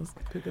Cardinals.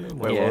 Picking them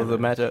Wait, up. what was the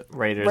matchup?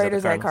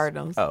 Raiders at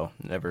Cardinals. Oh,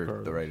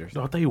 never the Raiders.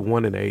 No, they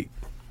 1-8.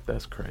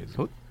 That's crazy.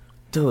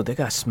 Dude, they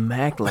got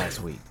smacked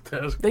last week.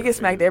 That's They get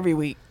smacked every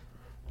week.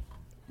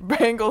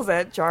 Bengals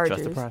at Chargers.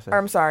 Trust the process. Or,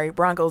 I'm sorry,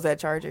 Broncos at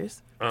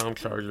Chargers.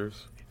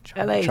 Chargers.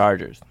 LA.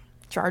 Chargers.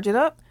 Charge it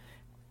up.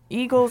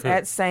 Eagles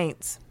at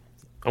Saints.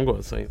 I'm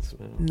going Saints,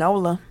 man.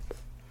 NOLA.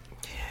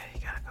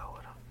 You gotta go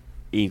with them.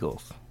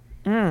 Eagles.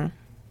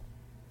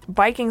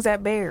 Vikings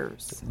at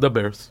Bears. The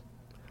Bears.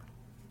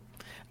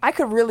 I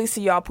could really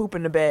see y'all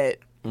pooping the bed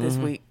this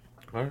week.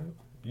 All right.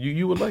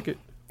 You would like it.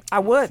 I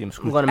would. See 'em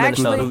I'm going to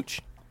Actually-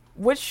 Minnesota.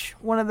 Which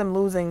one of them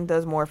losing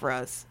does more for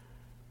us?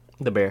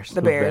 The Bears.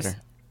 The Bears. better?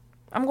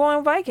 I'm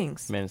going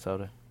Vikings.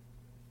 Minnesota.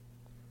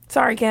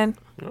 Sorry, Ken.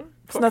 All right.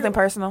 It's Fuck nothing you.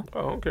 personal. Oh,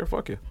 I don't care.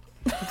 Fuck you.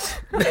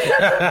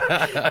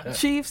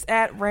 Chiefs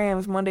at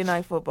Rams Monday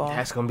Night Football.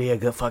 That's gonna be a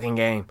good fucking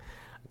game.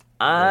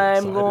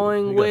 excited. I'm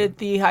going You got- with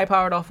the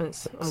high-powered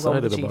offense. I'm going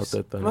Excited with the about Chiefs.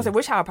 that thing. I'm gonna say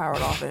which high-powered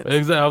offense?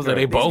 Exactly. I was like,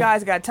 they These both.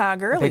 guys got Todd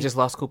Gurley. They just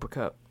lost Cooper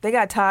Cup. They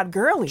got Todd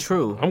Gurley.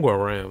 True. I'm going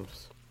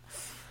Rams.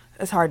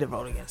 It's hard to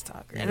vote against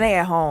Todd Gurley. And they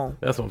at home.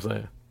 That's what I'm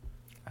saying.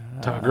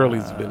 Todd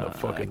Gurley's been a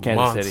fucking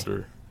Kansas City.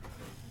 monster.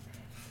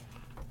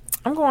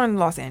 I'm going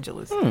Los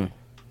Angeles. I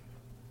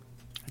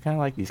kind of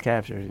like these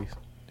Cavs jerseys.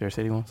 They're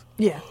city ones.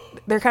 Yeah.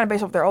 They're kind of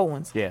based off their old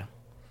ones. Yeah.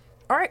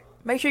 All right.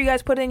 Make sure you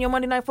guys put in your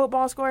Monday Night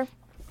Football score.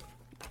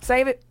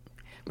 Save it.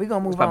 We're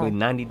going to move Probably on.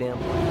 90 damn.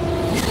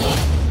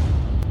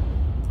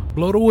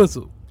 Blow the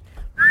whistle.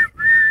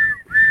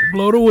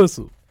 Blow the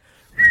whistle.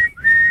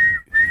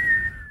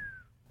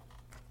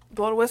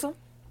 Blow the whistle.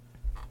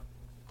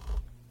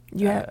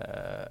 You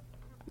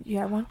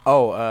have one?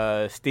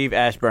 Oh, Steve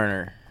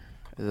Ashburner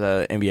is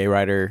an NBA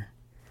writer.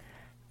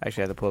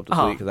 Actually, I had to pull up the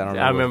tweet because I don't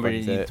know. I what the remember fuck he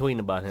you said. tweeting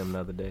about him the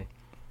other day.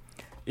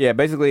 Yeah,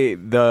 basically,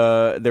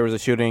 there was a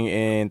shooting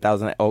in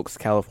Thousand Oaks,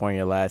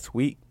 California last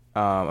week.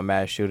 A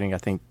mass shooting. I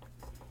think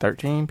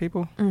 13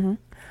 people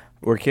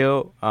were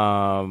killed.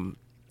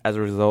 As a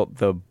result,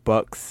 the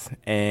Bucks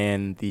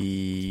and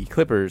the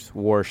Clippers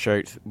wore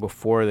shirts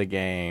before the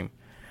game,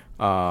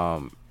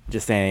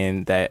 just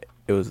saying that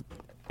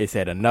it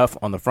said enough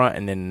on the front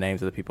and then the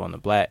names of the people on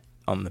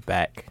the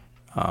back,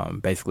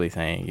 basically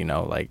saying,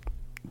 like,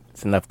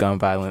 it's enough gun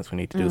violence. We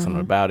need to do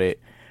something about it.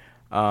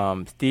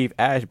 Steve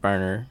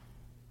Ashburner,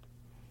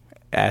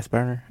 I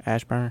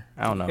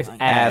don't know. It's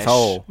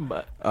Asshole.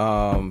 But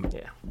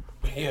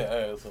Yeah,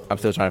 asshole. I'm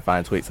still trying to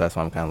find tweets, so that's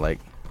why I'm kind of like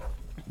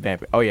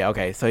vamping. Oh, yeah,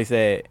 okay. So he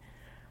said,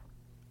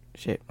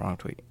 shit, wrong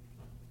tweet.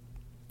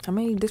 How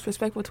many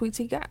disrespectful tweets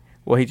he got?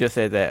 Well, he just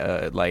said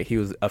that like he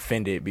was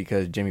offended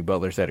because Jimmy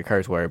Butler said a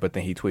curse word, but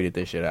then he tweeted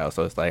this shit out.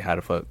 So it's like, how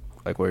the fuck?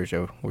 Like, where's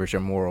your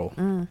moral?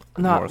 No,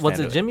 moral was it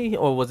standard? Jimmy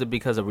or was it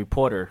because a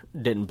reporter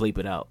didn't bleep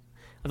it out?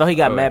 I thought he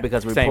got mad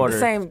because a Same. reporter.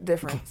 Same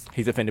difference.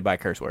 He's offended by a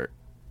curse word.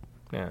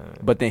 Yeah.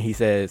 But then he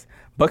says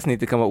Bucks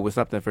need to come up with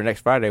something for next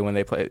Friday when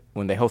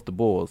they host the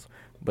Bulls.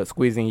 But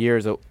squeezing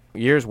years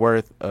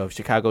worth of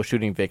Chicago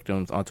shooting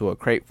victims onto a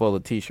crate full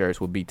of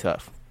T-shirts would be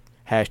tough.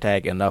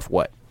 Hashtag enough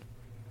what?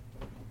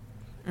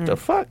 The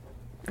fuck?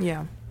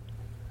 Yeah.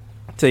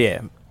 So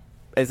yeah,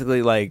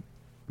 basically like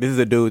this is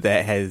a dude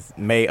that has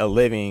made a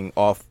living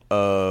off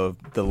of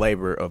the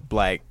labor of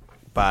black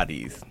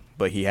bodies,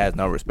 but he has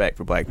no respect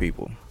for black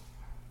people.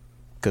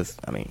 Cause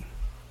I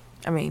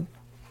mean,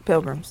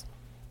 pilgrims.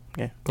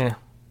 Yeah.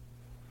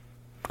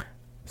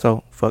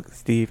 So fuck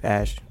Steve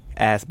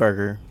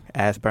Asperger,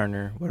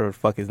 whatever the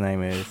fuck his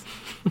name is.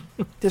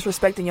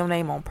 Disrespecting your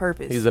name on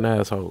purpose. He's an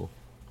asshole.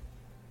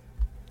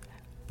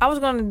 I was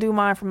going to do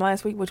mine from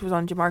last week, which was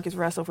on Jamarcus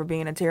Russell for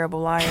being a terrible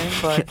liar,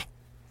 but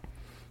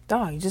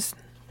dog,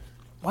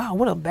 wow,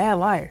 what a bad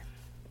liar.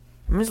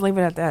 I'm just leave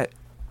it at that.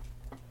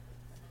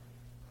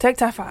 Take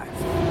top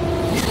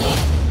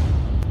 5.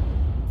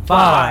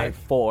 5,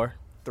 4,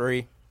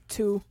 3,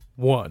 2.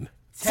 1.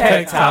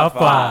 Tech Top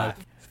 5.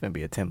 It's gonna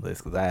be a temp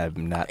list because I have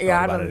not Yeah,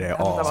 thought I about don't- it I at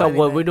haven't all. thought So about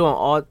what anything. we're doing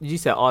all? You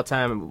said all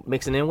time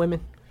mixing in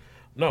women,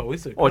 No, we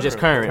said or just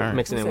current, Current.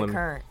 mixing Who in said women?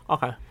 current?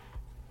 Okay.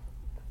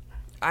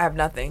 I have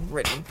nothing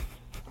written.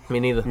 Me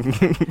neither.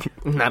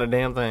 Not a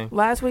damn thing.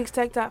 Last week's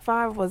Tech Top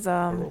 5 was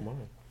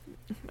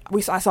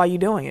I saw you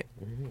doing it.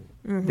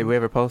 Did we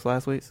ever post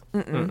last week's?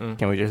 Mm-mm.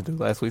 Can we just do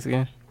last week's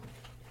again?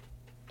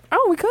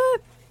 Oh, we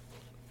could.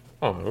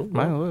 Oh,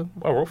 Might as well.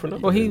 I wrote for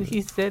nothing. Well,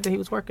 he said that he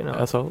was working on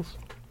it. assholes.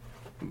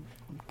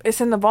 It's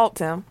in the vault,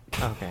 Tim.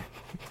 Okay.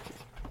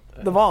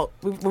 The vault.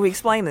 We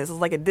explained this. It's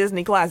like a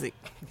Disney classic.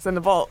 It's in the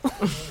vault.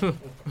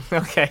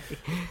 Okay.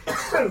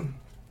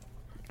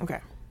 Okay.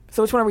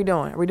 So which one are we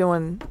doing? Are we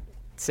doing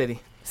City.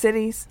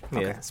 cities? Yeah.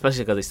 Okay.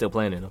 Especially because they're still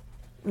playing in them.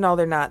 No,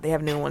 they're not. They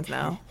have new ones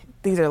now.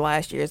 These are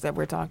last year's that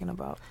we're talking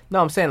about.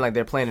 No, I'm saying like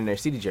they're playing in their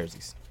city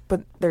jerseys.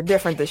 But they're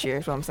different this year,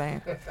 is what I'm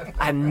saying.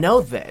 I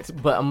know that,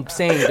 but I'm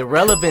saying the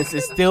relevance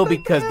is still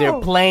because they're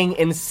playing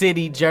in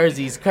city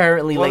jerseys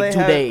currently, like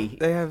today.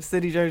 They have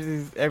city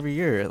jerseys every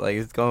year.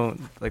 Like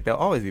they'll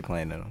always be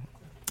playing in them.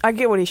 I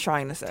get what he's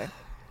trying to say.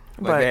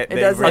 But that- it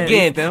that- doesn't.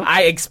 Again,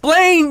 I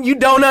explain, you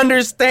don't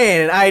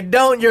understand. I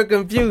don't, you're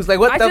confused. Like,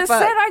 what I the just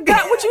fuck? said I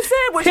got what you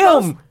said. Which Him.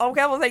 goes,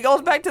 okay, I was like,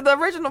 goes back to the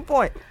original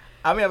point.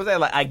 I mean, I was saying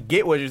like I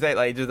get what you're saying.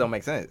 Like it just don't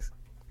make sense.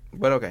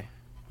 But okay,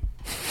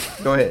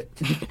 go ahead.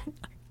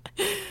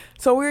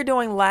 So we were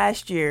doing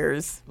last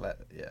year's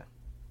Yeah.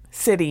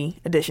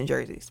 city edition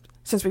jerseys.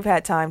 Since we've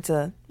had time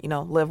to,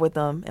 live with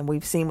them and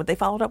we've seen what they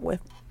followed up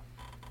with.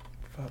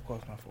 Fuck,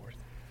 what's my fourth?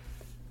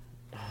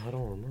 I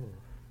don't remember.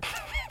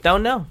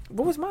 Don't know.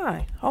 What was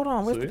mine? Hold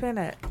on, where's See? the pen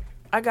at?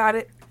 I got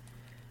it.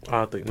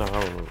 I don't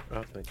remember.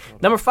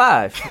 Number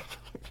 5,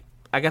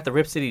 I got the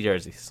Rip City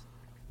jerseys.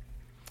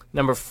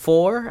 Number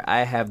 4,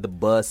 I have the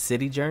Buzz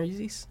City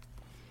jerseys.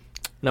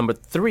 Number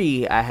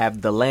 3, I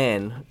have the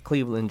Land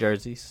Cleveland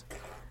jerseys.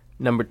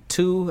 Number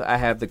 2, I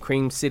have the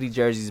Cream City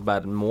jerseys by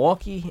the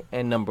Milwaukee.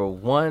 And number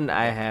 1,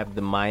 I have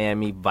the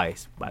Miami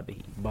Vice by the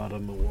Heat.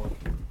 Bottom Milwaukee.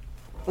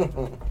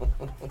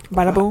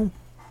 Bada boom.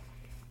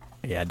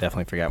 Yeah, I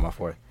definitely forgot my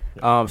fourth.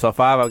 So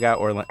 5, I've got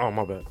Orlando. Oh,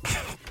 my bad.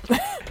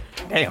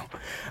 Damn.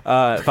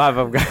 5,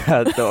 I've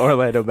got the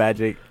Orlando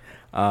Magic.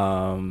 4,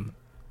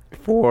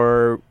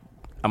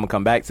 I'm gonna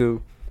come back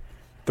to.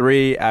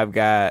 3, I've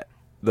got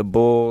the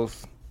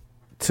Bulls.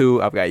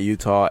 2, I've got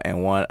Utah,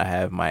 and 1, I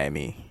have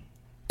Miami.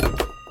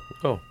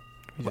 Oh.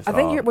 I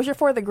think was your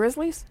 4 the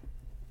Grizzlies?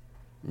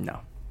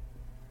 No.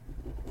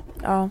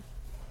 Oh.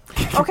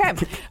 Okay.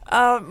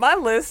 My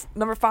list,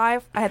 number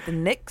 5, I had the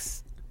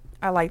Knicks.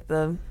 I like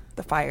the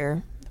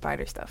fighter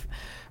stuff.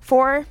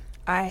 4,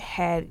 I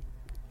had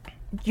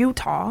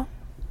Utah.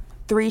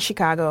 3,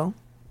 Chicago.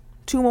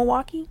 2,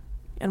 Milwaukee.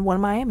 And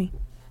 1, Miami.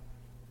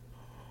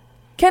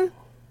 Ken?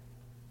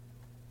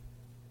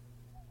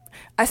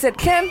 I said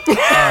Ken. 5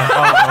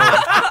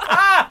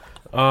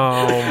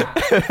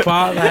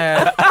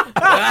 had.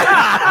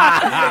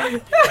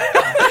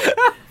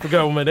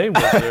 Forgot what my name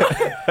was. There.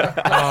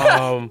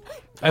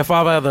 At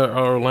 5, I had the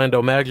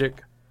Orlando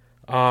Magic.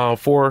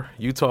 4,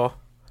 Utah.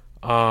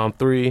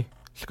 3,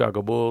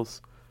 Chicago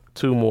Bulls.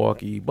 2,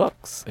 Milwaukee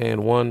Bucks,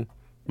 and 1,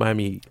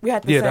 Miami Heat. We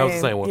had the that same. was the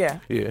same one. Yeah.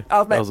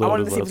 That was I what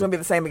wanted it to see if it was going to be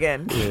the same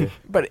again. Yeah.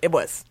 But it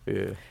was.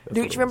 Yeah.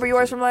 Do you remember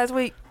yours from last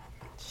week?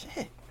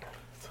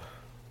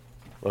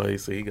 Oh, you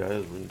see, he got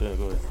his written down.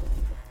 Go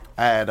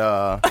ahead.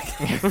 I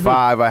had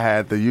 5, I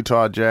had the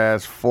Utah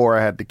Jazz. 4,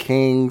 I had the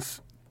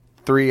Kings.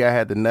 3, I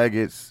had the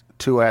Nuggets.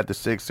 2, I had the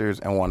Sixers,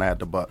 and 1, I had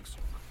the Bucks.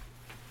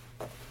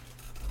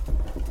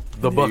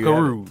 The There you have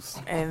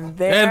Buckaroos. And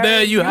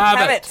there you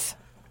have it.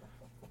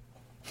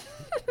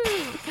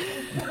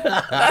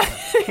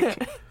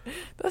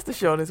 That's the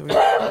show this week.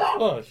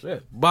 Oh,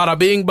 shit. Bada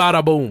bing,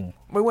 bada boom.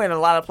 We went a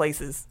lot of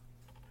places.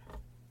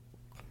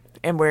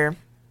 And we're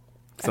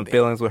Some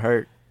feelings were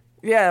hurt.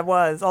 Yeah, it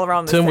was all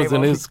around the Tim table. was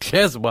in his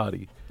chest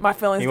body. My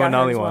feelings He got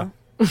wasn't the hurt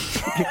only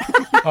as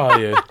well. Oh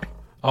yeah.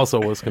 Also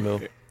was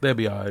Camille. That'd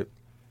be all right.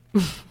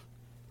 A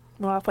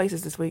lot of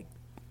places this week.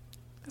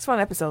 It's a fun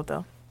episode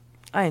though.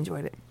 I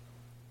enjoyed it.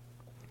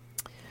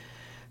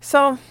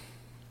 So,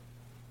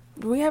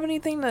 do we have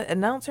anything to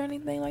announce or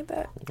anything like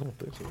that? I don't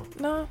think so.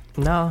 No.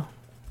 No.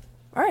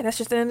 All right, that's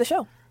just the end of the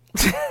show.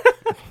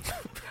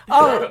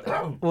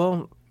 Oh,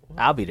 well,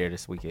 I'll be there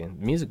this weekend.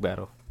 Music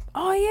battle.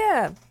 Oh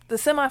yeah, the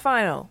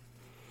semifinal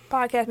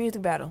podcast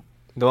music battle.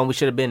 The one we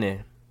should have been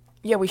in.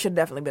 Yeah, we should have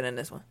definitely been in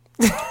this one.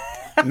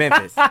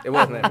 Memphis. It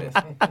was Memphis.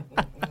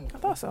 I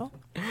thought so.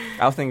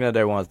 I was thinking of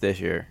their ones this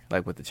year,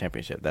 like with the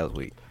championship. That was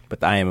weak. But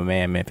the I Am a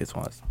Man Memphis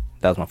ones.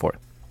 That was my fourth.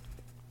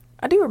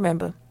 I do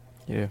remember.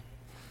 Yeah.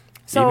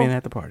 So Even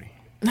at the party.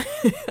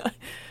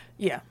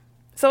 yeah.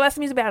 So that's the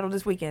music battle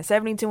this weekend.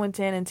 72 and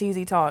 10 and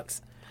TZ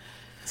Talks.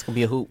 It's going to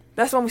be a hoop.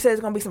 That's when we said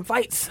it's gonna be some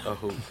fights. A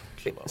hoop.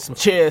 Some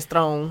chairs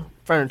thrown,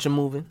 furniture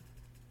moving.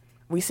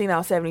 We seen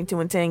how 72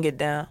 and 10 get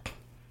down.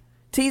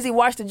 TZ,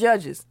 watch the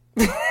judges.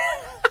 Because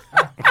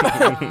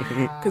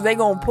they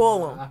gonna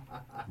pull them.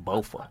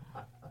 Both of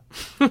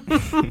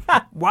them.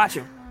 Watch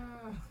them.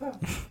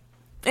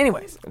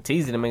 Anyways, It's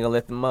easy to make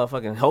let the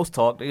motherfucking host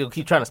talk. They'll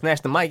keep trying to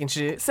snatch the mic and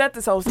shit. Seth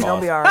is hosting.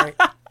 Don't be all right.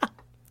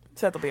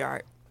 Seth will be all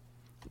right.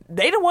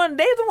 You the one who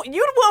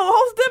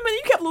hosted them and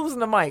you kept losing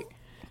the mic.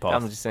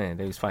 I'm just saying,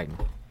 they was fighting.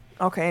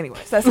 Okay,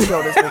 anyways, that's the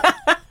show this week.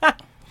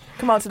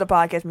 Come out to the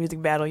podcast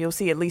music battle. You'll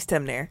see at least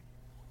Tim there.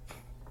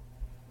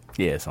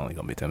 Yeah, it's only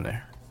going to be Tim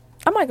there.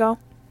 I might go.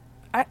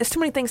 There's too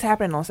many things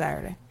happening on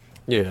Saturday.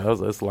 Yeah,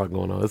 that's a lot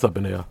going on. It's up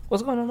in there.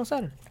 What's going on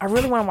Saturday? I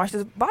really want to watch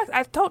this box.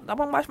 I want to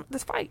watch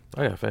this fight.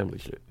 I got family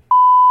shit.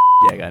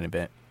 Yeah, I got an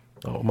event.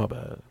 Oh, my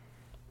bad.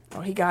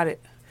 Oh, he got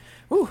it.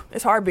 Ooh,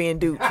 it's hard being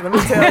Duke. Let me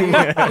tell you.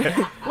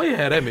 We ain't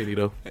had that many,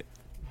 though.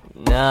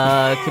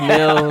 Nah,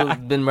 Camille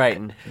been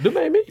writing. Them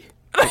ain't me.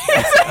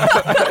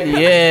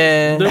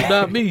 Yeah. Them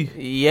not me.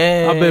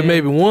 Yeah. I bet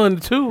maybe 1,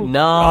 2.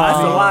 No. That's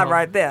a lie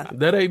right there.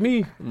 That ain't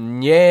me.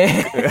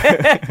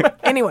 Yeah.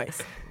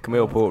 Anyways,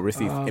 Camille pulled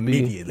receipts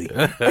immediately.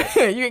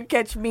 you can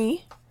catch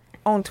me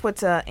on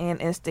Twitter and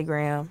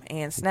Instagram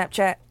and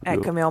Snapchat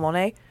at Camille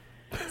Monet.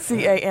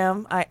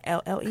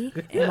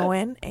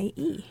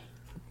 CamilleMonae.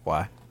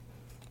 Why?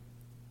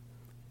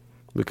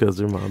 Because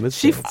their mom is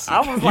fancy. I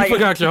was You like,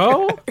 forgot your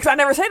home? because I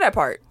never say that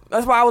part.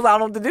 That's why I was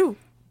out on to do.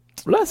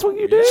 That's what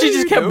you did. She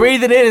just kept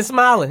breathing in and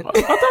smiling. I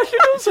thought you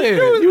do say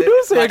it. You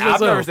do say Like, it I've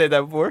yourself. never said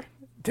that before.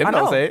 Tim I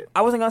don't know. say it.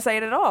 I wasn't gonna say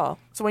it at all.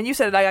 So when you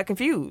said it, I got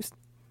confused,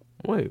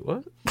 Wait,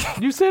 what?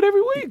 You say it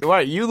every week.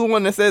 Why? You the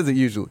one that says it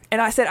usually.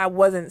 and I said I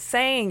wasn't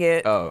saying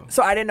it. Oh.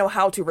 So I didn't know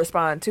how to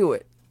respond to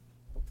it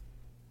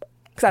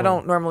because I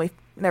don't normally.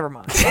 Never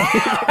mind.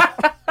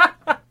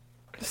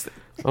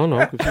 Oh, no,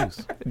 I'm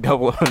confused.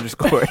 Double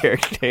 _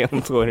 Eric J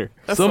on Twitter.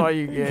 That's Some- all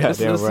you get. This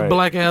Goddamn is right.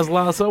 black ass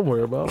lie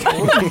somewhere about. Go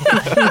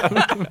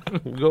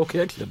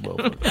catch that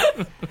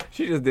motherfucker.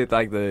 She just did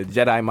like the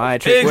Jedi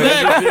mind trick.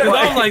 Exactly. 'Cause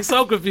I was like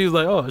so confused.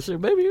 Like, oh shit,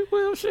 maybe.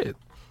 Well, shit.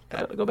 I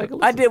gotta go back and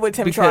listen. I did what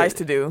Tim tries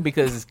to do.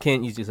 Because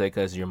Kent used to say,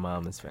 because your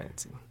mom is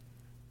fancy.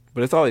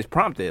 But it's always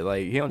prompted.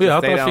 Like he don't just Yeah, I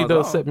stay thought she down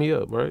does his set own. me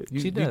up, right? You,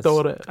 She you does.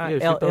 throw that. Yeah, she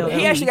throw that.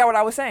 He actually got what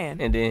I was saying.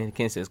 And then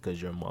Kent says, because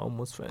your mom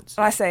was fancy.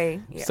 I say,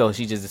 yeah. So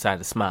she just decided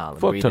to smile and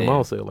Fuck breathe Tim, I in.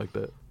 don't say it like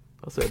that.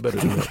 I say it better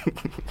than that.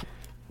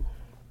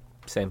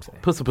 Same.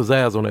 Put some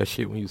pizzazz on that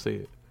shit when you say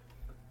it.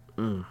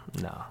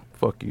 Nah.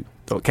 Fuck you.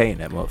 Throw K in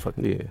that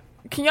motherfucker. Yeah.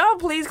 Can y'all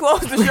please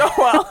close the show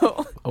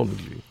out?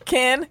 Only you.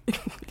 Ken?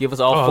 Give us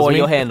all Oh, 4 of it's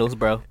your me? handles,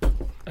 bro.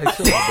 Hey,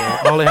 chill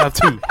out, bro. I only have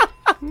 2.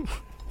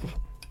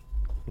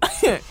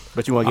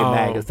 But you want to get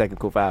mad because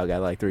Technical File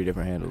got like 3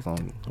 different handles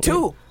on.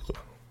 2.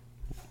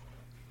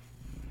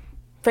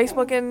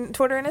 Facebook and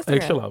Twitter and Hey,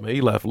 Instagram. chill out, man.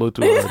 You laugh a little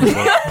too hard.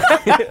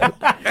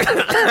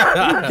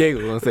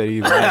 Giggle and said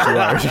he's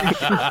large.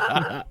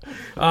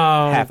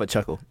 Half a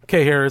chuckle.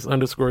 K Harris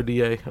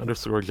 _DA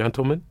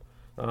 _gentleman.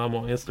 I'm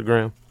on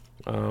Instagram.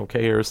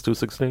 K Harris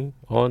 216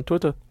 on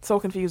Twitter So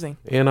confusing.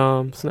 and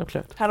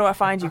Snapchat. How do I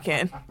find you,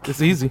 Ken?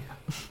 It's easy.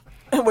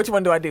 Which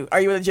one do I do?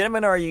 Are you a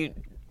legitimate or are you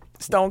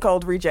stone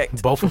cold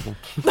reject? Both of them.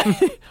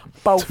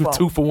 Both of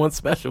 2 them. for 1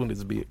 special in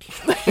this bitch.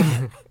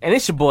 And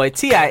it's your boy,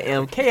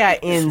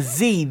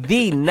 TIMKINZ,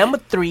 the number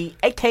 3,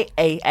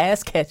 a.k.a.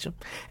 Ass Ketchum,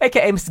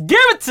 a.k.a. Mr. Give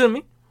It To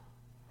Me.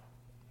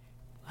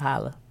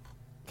 Holla.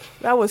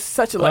 That was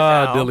such a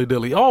letdown.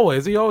 Dilly. He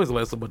always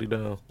lets somebody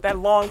down. That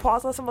long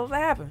pause let something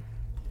happen.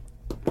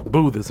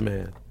 Boo this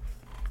man.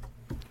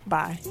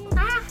 Bye.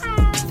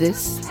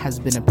 This has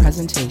been a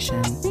presentation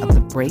of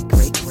the Break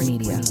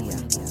Media.